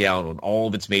doubling down on all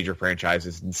of its major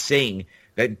franchises and saying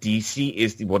that DC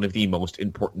is one of the most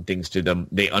important things to them.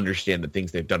 They understand the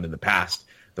things they've done in the past,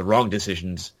 the wrong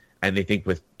decisions, and they think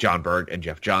with John Byrne and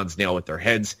Jeff Johns now at their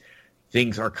heads,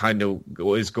 things are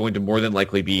is going to more than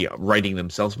likely be righting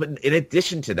themselves. But in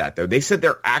addition to that, though, they said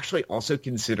they're actually also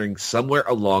considering somewhere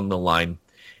along the line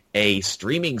a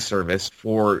streaming service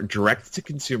for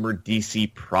direct-to-consumer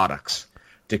DC products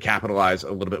to capitalize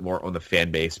a little bit more on the fan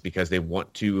base, because they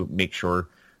want to make sure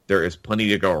there is plenty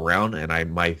to go around.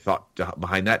 And my thought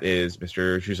behind that is,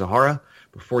 Mr. Chusahara,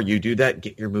 before you do that,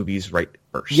 get your movies right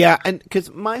first. Yeah, and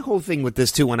because my whole thing with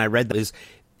this, too, when I read that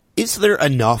is there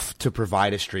enough to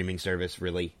provide a streaming service,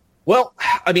 really? Well,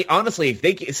 I mean, honestly, if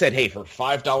they said, hey, for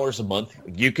 $5 a month,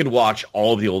 you could watch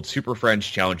all of the old Super Friends,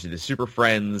 Challenge of the Super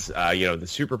Friends, the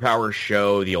Superpowers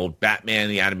show, the old Batman,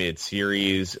 the animated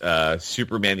series,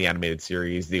 Superman, the animated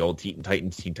series, the old Teen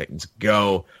Titans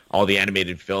Go, all the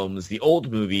animated films, the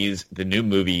old movies, the new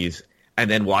movies, and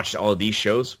then watch all of these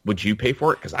shows, would you pay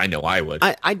for it? Because I know I would.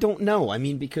 I don't know.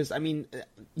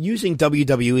 Using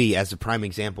WWE as a prime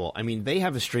example, they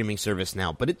have a streaming service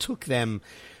now, but it took them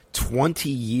 20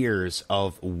 years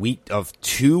of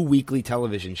 2 weekly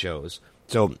television shows.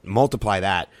 So multiply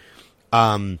that.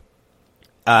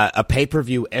 A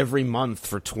pay-per-view every month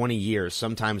for 20 years,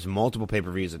 sometimes multiple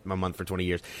pay-per-views a month for 20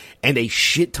 years, and a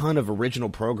shit ton of original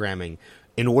programming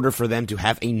in order for them to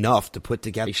have enough to put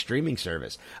together a streaming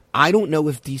service. I don't know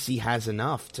if DC has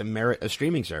enough to merit a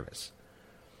streaming service.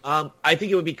 I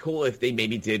think it would be cool if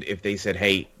they said,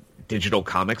 hey, digital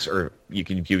comics, or you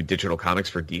can view digital comics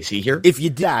for DC here. If you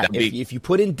did that, if you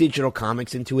put in digital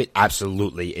comics into it,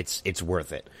 absolutely, it's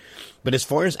worth it. But as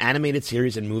far as animated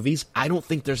series and movies, I don't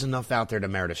think there's enough out there to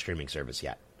merit a streaming service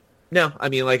yet. No,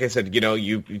 like I said,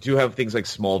 you do have things like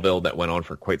Smallville that went on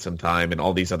for quite some time, and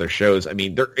all these other shows.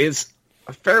 There is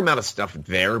a fair amount of stuff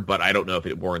there, but I don't know if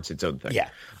it warrants its own thing. Yeah.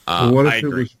 What if it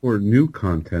was for new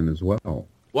content as well?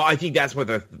 Well, I think that's what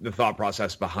the thought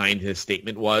process behind his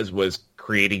statement was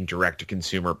creating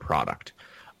direct-to-consumer product.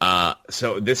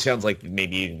 So this sounds like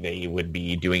maybe they would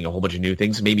be doing a whole bunch of new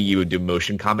things. Maybe you would do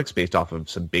motion comics based off of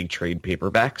some big trade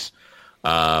paperbacks,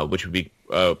 which would be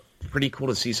pretty cool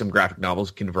to see some graphic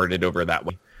novels converted over that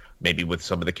way, maybe with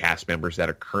some of the cast members that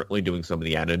are currently doing some of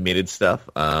the animated stuff.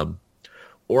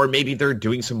 Or maybe they're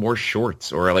doing some more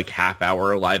shorts or like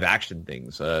half-hour live-action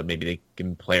things. Maybe they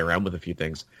can play around with a few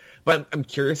things. But I'm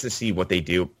curious to see what they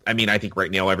do. I think right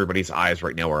now everybody's eyes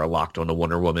right now are locked on the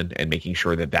Wonder Woman and making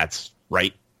sure that that's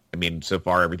right. So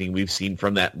far everything we've seen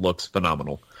from that looks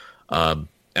phenomenal. And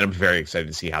I'm very excited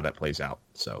to see how that plays out.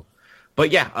 So,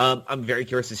 but yeah, I'm very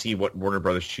curious to see what Warner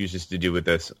Brothers chooses to do with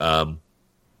this.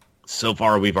 So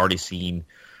far we've already seen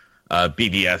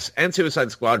BVS and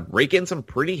Suicide Squad rake in some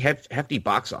pretty hefty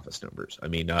box office numbers.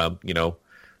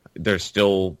 There's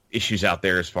still issues out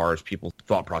there as far as people's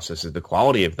thought processes, the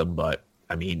quality of them, but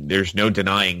I mean, there's no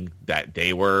denying that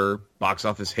they were box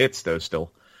office hits, though,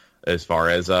 still, as far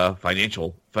as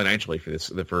financially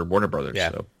for Warner Brothers.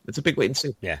 Yeah. So it's a big wait and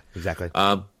see. Yeah, exactly.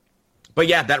 But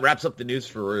yeah, that wraps up the news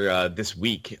for this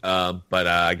week. But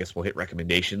I guess we'll hit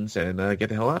recommendations and get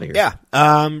the hell out of here.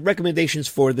 Yeah. Recommendations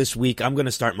for this week. I'm going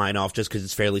to start mine off just because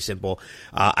it's fairly simple.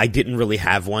 I didn't really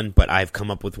have one, but I've come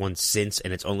up with one since,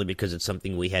 and it's only because it's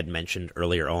something we had mentioned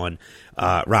earlier on.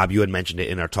 Rob, you had mentioned it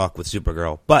in our talk with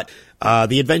Supergirl. But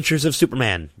The Adventures of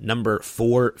Superman, number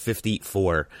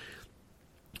 454,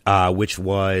 which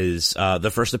was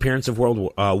the first appearance of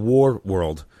War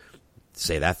World.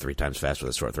 Say that 3 times fast with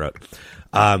a sore throat.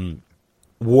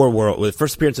 War World, with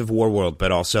first appearance of War World,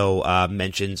 but also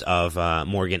mentions of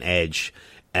Morgan Edge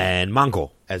and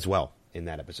Mongol as well in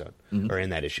that episode, or in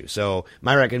that issue. So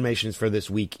my recommendations for this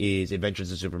week is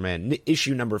Adventures of Superman,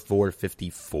 issue number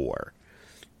 454.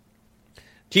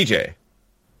 TJ.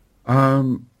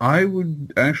 I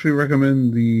would actually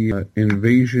recommend the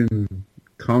Invasion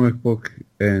comic book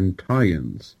and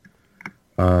tie-ins.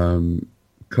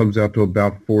 Comes out to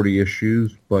about 40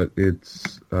 issues, but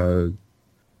it's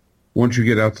once you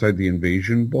get outside the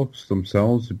Invasion books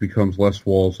themselves, it becomes less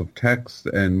walls of text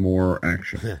and more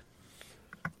action.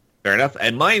 Fair enough.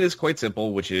 And mine is quite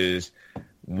simple, which is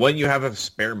when you have a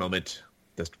spare moment,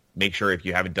 just make sure, if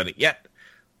you haven't done it yet,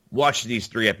 watch these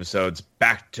 3 episodes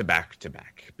back to back to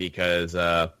back, because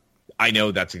I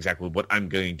know that's exactly what I'm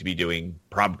going to be doing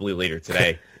probably later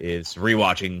today, is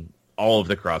rewatching all of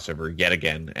the crossover yet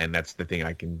again, and that's the thing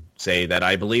I can say that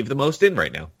I believe the most in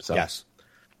right now. So. Yes.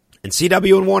 And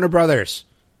CW and Warner Brothers,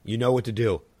 you know what to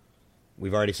do.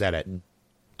 We've already said it.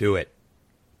 Do it.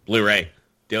 Blu-ray.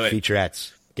 Do it.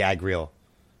 Featurettes. Gag reel.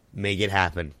 Make it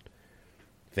happen.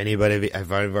 If any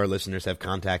of our listeners have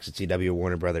contacts at CW or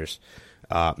Warner Brothers,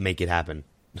 make it happen.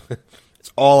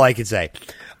 That's all I can say.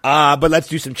 But let's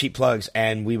do some cheap plugs,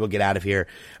 and we will get out of here.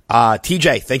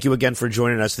 TJ, thank you again for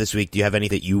joining us this week. Do you have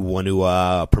anything that you want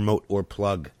to promote or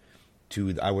plug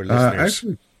to our listeners?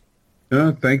 Actually,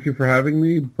 thank you for having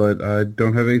me, but I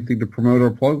don't have anything to promote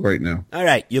or plug right now. All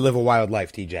right. You live a wild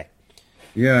life, TJ.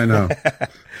 Yeah, I know.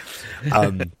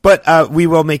 But we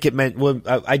will make it.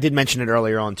 I did mention it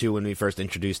earlier on, too, when we first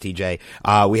introduced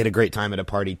TJ. We had a great time at a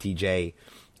party TJ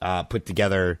put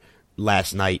together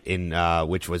last night,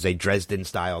 which was a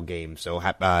Dresden-style game. So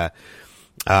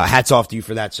hats off to you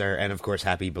for that, sir. And, of course,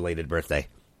 happy belated birthday.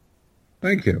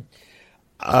 Thank you.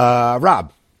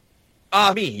 Rob.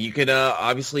 Me. You can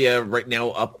obviously right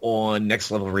now up on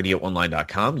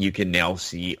nextlevelradioonline.com. You can now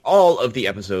see all of the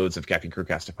episodes of Caffeine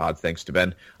Crewcast of Pods, thanks to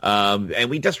Ben. And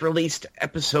we just released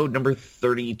episode number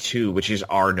 32, which is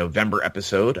our November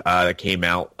episode that came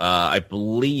out, I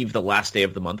believe, the last day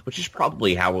of the month, which is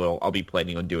probably how I'll be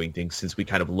planning on doing things, since we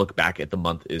kind of look back at the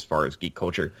month as far as geek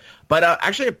culture. But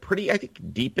actually a pretty, I think,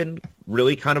 deep and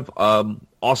really kind of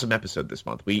awesome episode this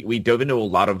month. We dove into a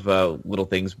lot of little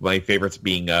things, my favorites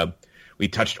being... we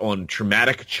touched on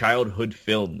traumatic childhood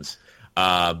films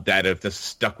that have just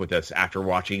stuck with us after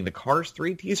watching the Cars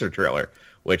 3 teaser trailer,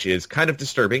 which is kind of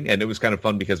disturbing. And it was kind of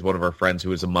fun because one of our friends who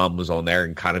was a mom was on there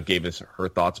and kind of gave us her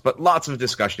thoughts. But lots of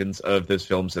discussions of those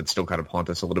films that still kind of haunt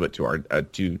us a little bit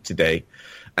to today.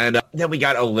 And then we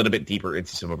got a little bit deeper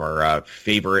into some of our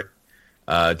favorite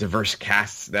diverse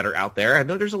casts that are out there. I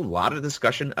know there's a lot of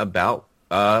discussion about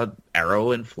Arrow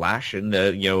and Flash and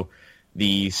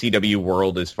the CW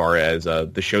world as far as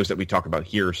the shows that we talk about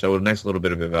here. So a nice little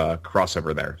bit of a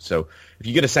crossover there. So if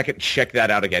you get a second, check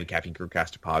that out again. Caffeine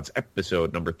Crewcast of Pods,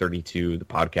 episode number 32, the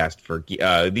podcast for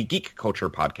the Geek Culture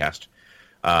podcast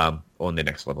on the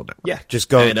Next Level Network. Yeah, just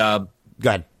go. And, go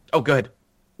ahead. Oh, go ahead.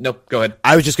 No, go ahead.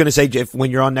 I was just going to say,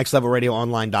 when you're on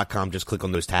nextlevelradioonline.com, just click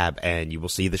on those tab and you will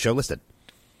see the show listed.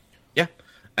 Yeah.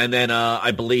 And then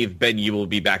I believe, Ben, you will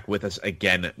be back with us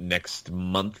again next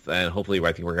month, and hopefully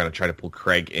I think we're going to try to pull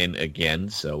Craig in again.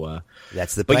 So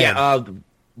that's the plan. But yeah,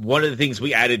 one of the things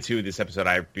we added to this episode,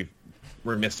 I'd be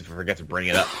remiss if I forget to bring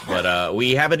it up, but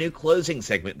we have a new closing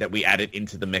segment that we added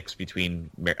into the mix between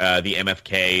the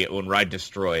MFK on Ride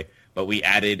Destroy, but we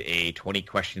added a 20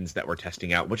 questions that we're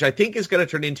testing out, which I think is going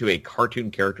to turn into a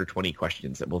cartoon character 20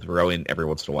 questions that we'll throw in every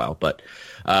once in a while. But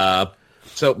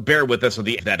so bear with us on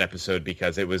that episode,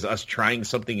 because it was us trying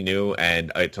something new,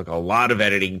 and it took a lot of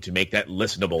editing to make that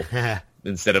listenable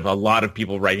instead of a lot of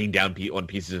people writing down on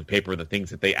pieces of paper the things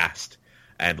that they asked,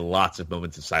 and lots of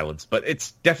moments of silence. But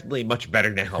it's definitely much better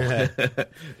now.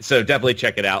 So definitely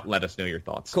check it out. Let us know your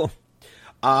thoughts. Cool.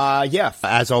 Yeah,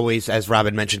 as always, as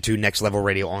Robin mentioned too,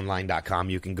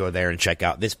 nextlevelradioonline.com. You can go there and check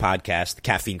out this podcast, the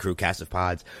Caffeine Crewcast of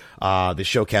Pods, the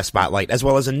Showcast Spotlight, as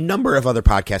well as a number of other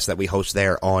podcasts that we host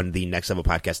there on the Next Level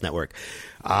Podcast Network.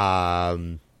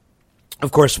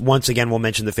 Of course, once again, we'll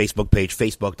mention the Facebook page,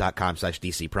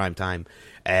 facebook.com/DC Primetime,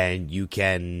 and you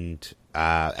can,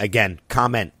 again,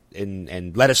 comment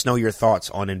and let us know your thoughts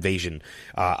on Invasion.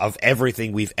 Of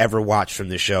everything we've ever watched from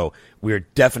the show, we're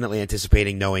definitely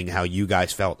anticipating knowing how you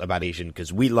guys felt about Asian,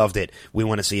 because we loved it. We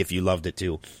want to see if you loved it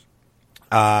too.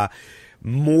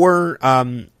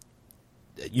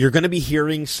 You're going to be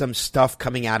hearing some stuff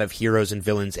coming out of Heroes and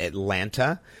Villains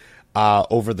Atlanta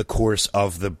over the course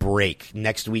of the break.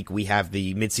 Next week, we have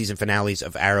the mid-season finales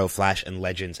of Arrow, Flash, and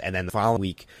Legends, and then the following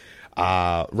week,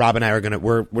 Rob and I are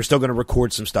we're still gonna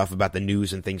record some stuff about the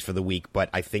news and things for the week, but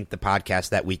I think the podcast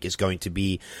that week is going to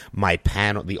be my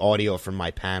panel, the audio from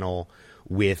my panel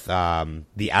with the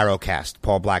Arrowcast,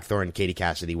 Paul Blackthorne, Katie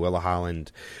Cassidy, Willa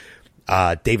Holland,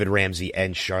 David Ramsey,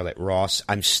 and Charlotte Ross.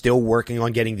 I'm still working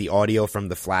on getting the audio from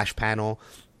the Flash panel,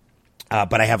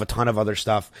 but I have a ton of other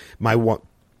stuff. My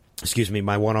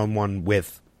one-on-one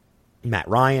with Matt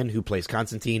Ryan, who plays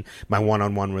Constantine, my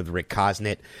one-on-one with Rick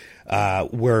Cosnett.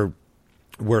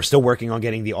 We're still working on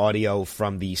getting the audio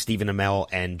from the Stephen Amell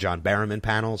and John Barrowman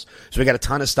panels. So we got a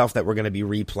ton of stuff that we're going to be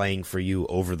replaying for you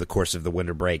over the course of the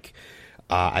winter break,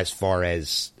 as far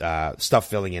as stuff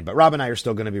filling in. But Rob and I are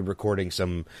still going to be recording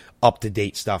some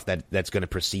up-to-date stuff that's going to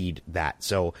precede that.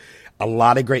 So a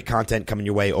lot of great content coming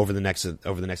your way over the next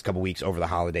couple weeks, over the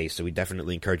holidays. So we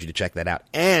definitely encourage you to check that out.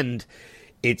 And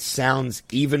it sounds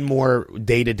even more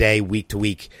day-to-day,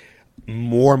 week-to-week,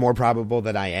 more and more probable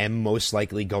that I am most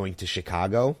likely going to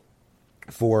Chicago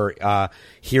for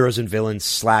Heroes and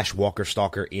Villains / Walker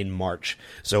Stalker in March.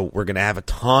 So we're going to have a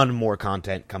ton more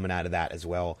content coming out of that as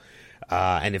well.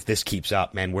 And if this keeps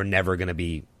up, man, we're never going to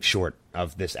be short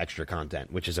of this extra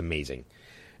content, which is amazing.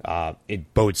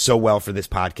 It bodes so well for this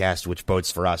podcast, which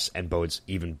bodes for us and bodes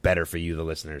even better for you, the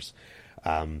listeners.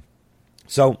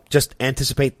 So just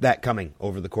anticipate that coming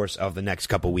over the course of the next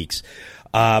couple weeks.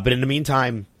 But in the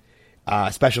meantime,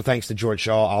 special thanks to George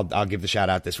Shaw. I'll give the shout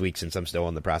out this week since I'm still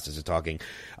in the process of talking.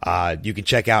 You can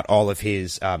check out all of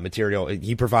his material.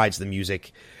 He provides the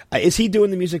music. Is he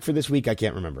doing the music for this week? I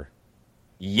can't remember.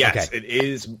 Yes, okay. It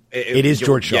is. It is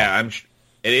George Shaw. Yeah,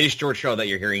 it is George Shaw that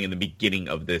you're hearing in the beginning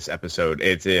of this episode.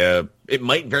 It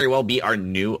might very well be our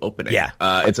new opening. Yeah,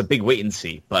 it's a big wait and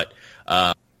see, but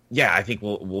yeah, I think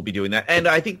we'll be doing that. And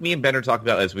I think me and Ben are talking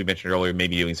about, as we mentioned earlier,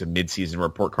 maybe doing some mid-season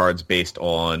report cards based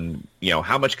on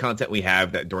how much content we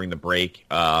have that during the break.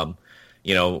 So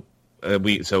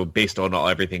based on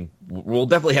everything, we'll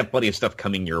definitely have plenty of stuff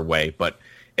coming your way, but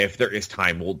if there is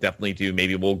time, we'll definitely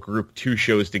maybe we'll group 2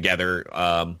 shows together,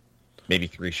 maybe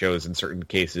 3 shows in certain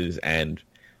cases, and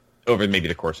over maybe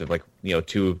the course of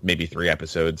 2, maybe 3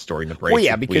 episodes during the break. Well,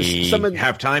 yeah, because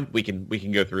have time, we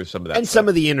can go through some of that. And stuff. Some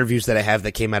of the interviews that I have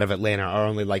that came out of Atlanta are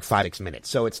only 5-6 minutes,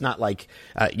 so it's not like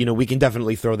we can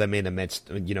definitely throw them in amidst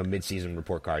mid-season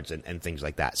report cards and things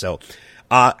like that. So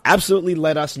absolutely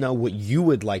let us know what you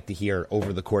would like to hear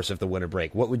over the course of the winter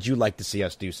break. What would you like to see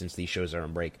us do since these shows are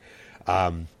on break?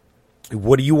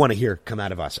 What do you want to hear come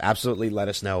out of us? Absolutely let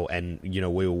us know, and we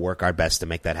will work our best to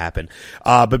make that happen.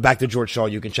 But back to George Shaw,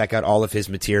 you can check out all of his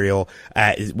material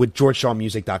with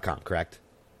GeorgeShawMusic.com, correct?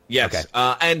 Yes.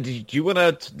 Okay. And do you want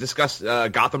to discuss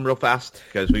Gotham real fast?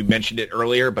 Because we mentioned it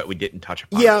earlier, but we didn't touch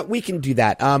upon it. Yeah, we can do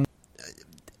that.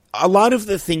 A lot of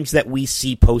the things that we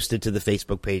see posted to the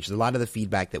Facebook page, a lot of the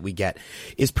feedback that we get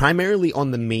is primarily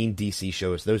on the main DC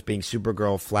shows, those being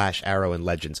Supergirl, Flash, Arrow, and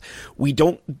Legends. We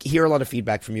don't hear a lot of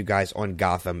feedback from you guys on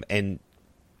Gotham, and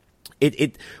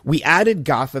we added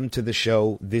Gotham to the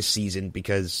show this season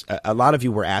because a lot of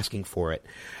you were asking for it.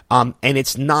 And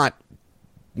it's not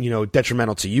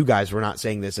detrimental to you guys. We're not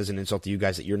saying this as an insult to you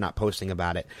guys that you're not posting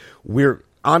about it. We're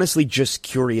honestly just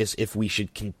curious if we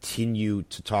should continue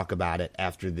to talk about it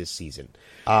after this season.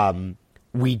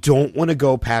 We don't want to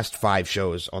go past 5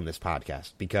 shows on this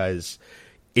podcast because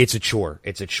it's a chore.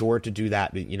 It's a chore to do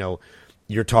that.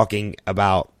 You're talking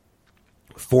about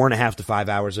 4.5 to 5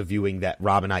 hours of viewing that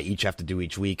Rob and I each have to do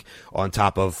each week on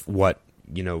top of what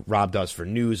Rob does for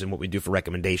news and what we do for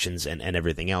recommendations and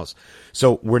everything else.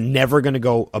 So we're never going to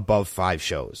go above 5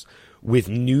 shows. With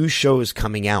new shows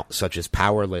coming out, such as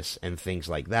Powerless and things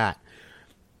like that.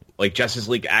 Like Justice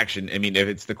League Action. I mean, if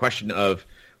it's the question of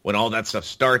when all that stuff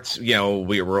starts,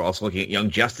 we're also looking at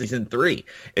Young Justice in 3.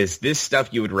 Is this stuff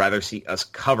you would rather see us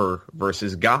cover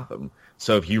versus Gotham?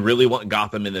 So if you really want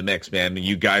Gotham in the mix, man,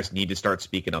 you guys need to start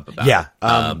speaking up about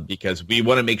it. Because we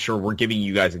want to make sure we're giving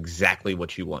you guys exactly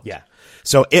what you want. Yeah.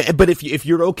 So, but if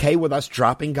you're okay with us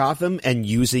dropping Gotham and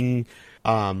using,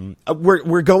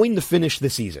 we're going to finish the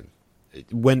season.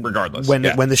 regardless,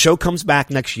 when the show comes back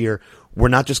next year, we're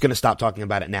not just going to stop talking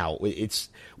about it now.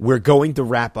 We're going to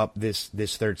wrap up this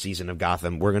third season of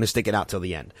Gotham. We're going to stick it out till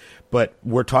the end. But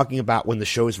we're talking about when the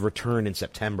shows return in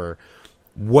September.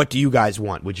 What do you guys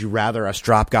want? Would you rather us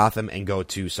drop Gotham and go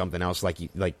to something else like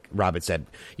Robert said,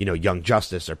 Young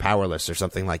Justice or Powerless or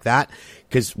something like that?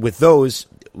 Because with those,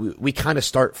 we kind of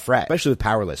start fresh, especially with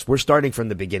Powerless. We're starting from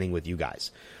the beginning with you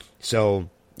guys. So,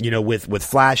 with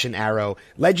Flash and Arrow,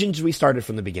 Legends, we started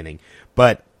from the beginning.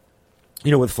 But,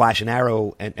 with Flash and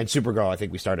Arrow and Supergirl, I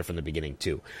think we started from the beginning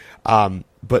too.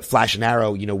 But Flash and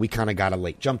Arrow, we kind of got a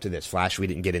late jump to this. Flash, we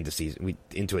didn't get into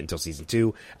it until season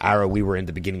 2. Arrow, we were in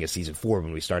the beginning of season 4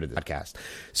 when we started the podcast.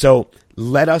 So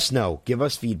let us know. Give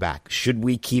us feedback. Should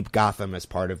we keep Gotham as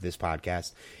part of this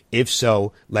podcast? If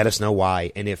so, let us know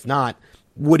why. And if not,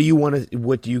 what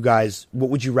would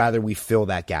you rather we fill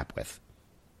that gap with?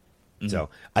 Mm-hmm. So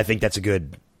I think that's a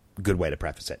good way to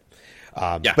preface it.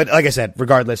 But like I said,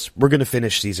 regardless, we're going to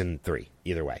finish season 3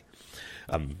 either way,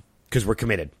 because we're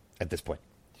committed at this point.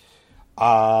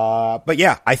 But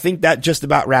yeah, I think that just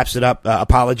about wraps it up.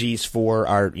 Apologies for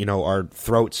our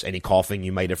throats, any coughing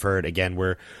you might have heard. Again,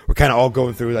 we're kind of all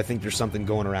going through it. I think there's something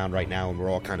going around right now, and we're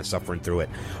all kind of suffering through it.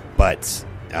 But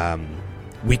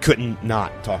we couldn't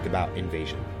not talk about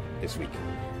Invasion this week.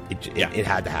 It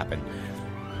had to happen.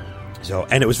 So,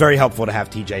 and it was very helpful to have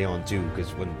TJ on too,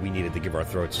 because when we needed to give our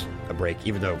throats a break,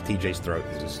 even though TJ's throat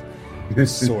is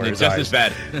as sore as just as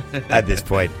bad at this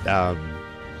point,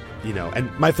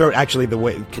 and my throat actually, the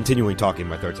way continuing talking,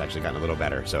 my throat's actually gotten a little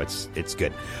better, so it's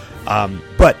good.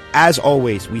 But as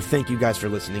always, we thank you guys for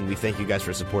listening. We thank you guys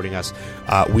for supporting us.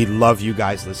 We love you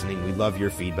guys listening. We love your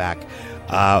feedback.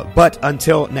 But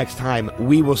until next time,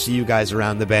 we will see you guys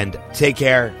around the bend. Take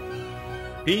care.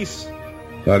 Peace.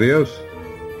 Adios.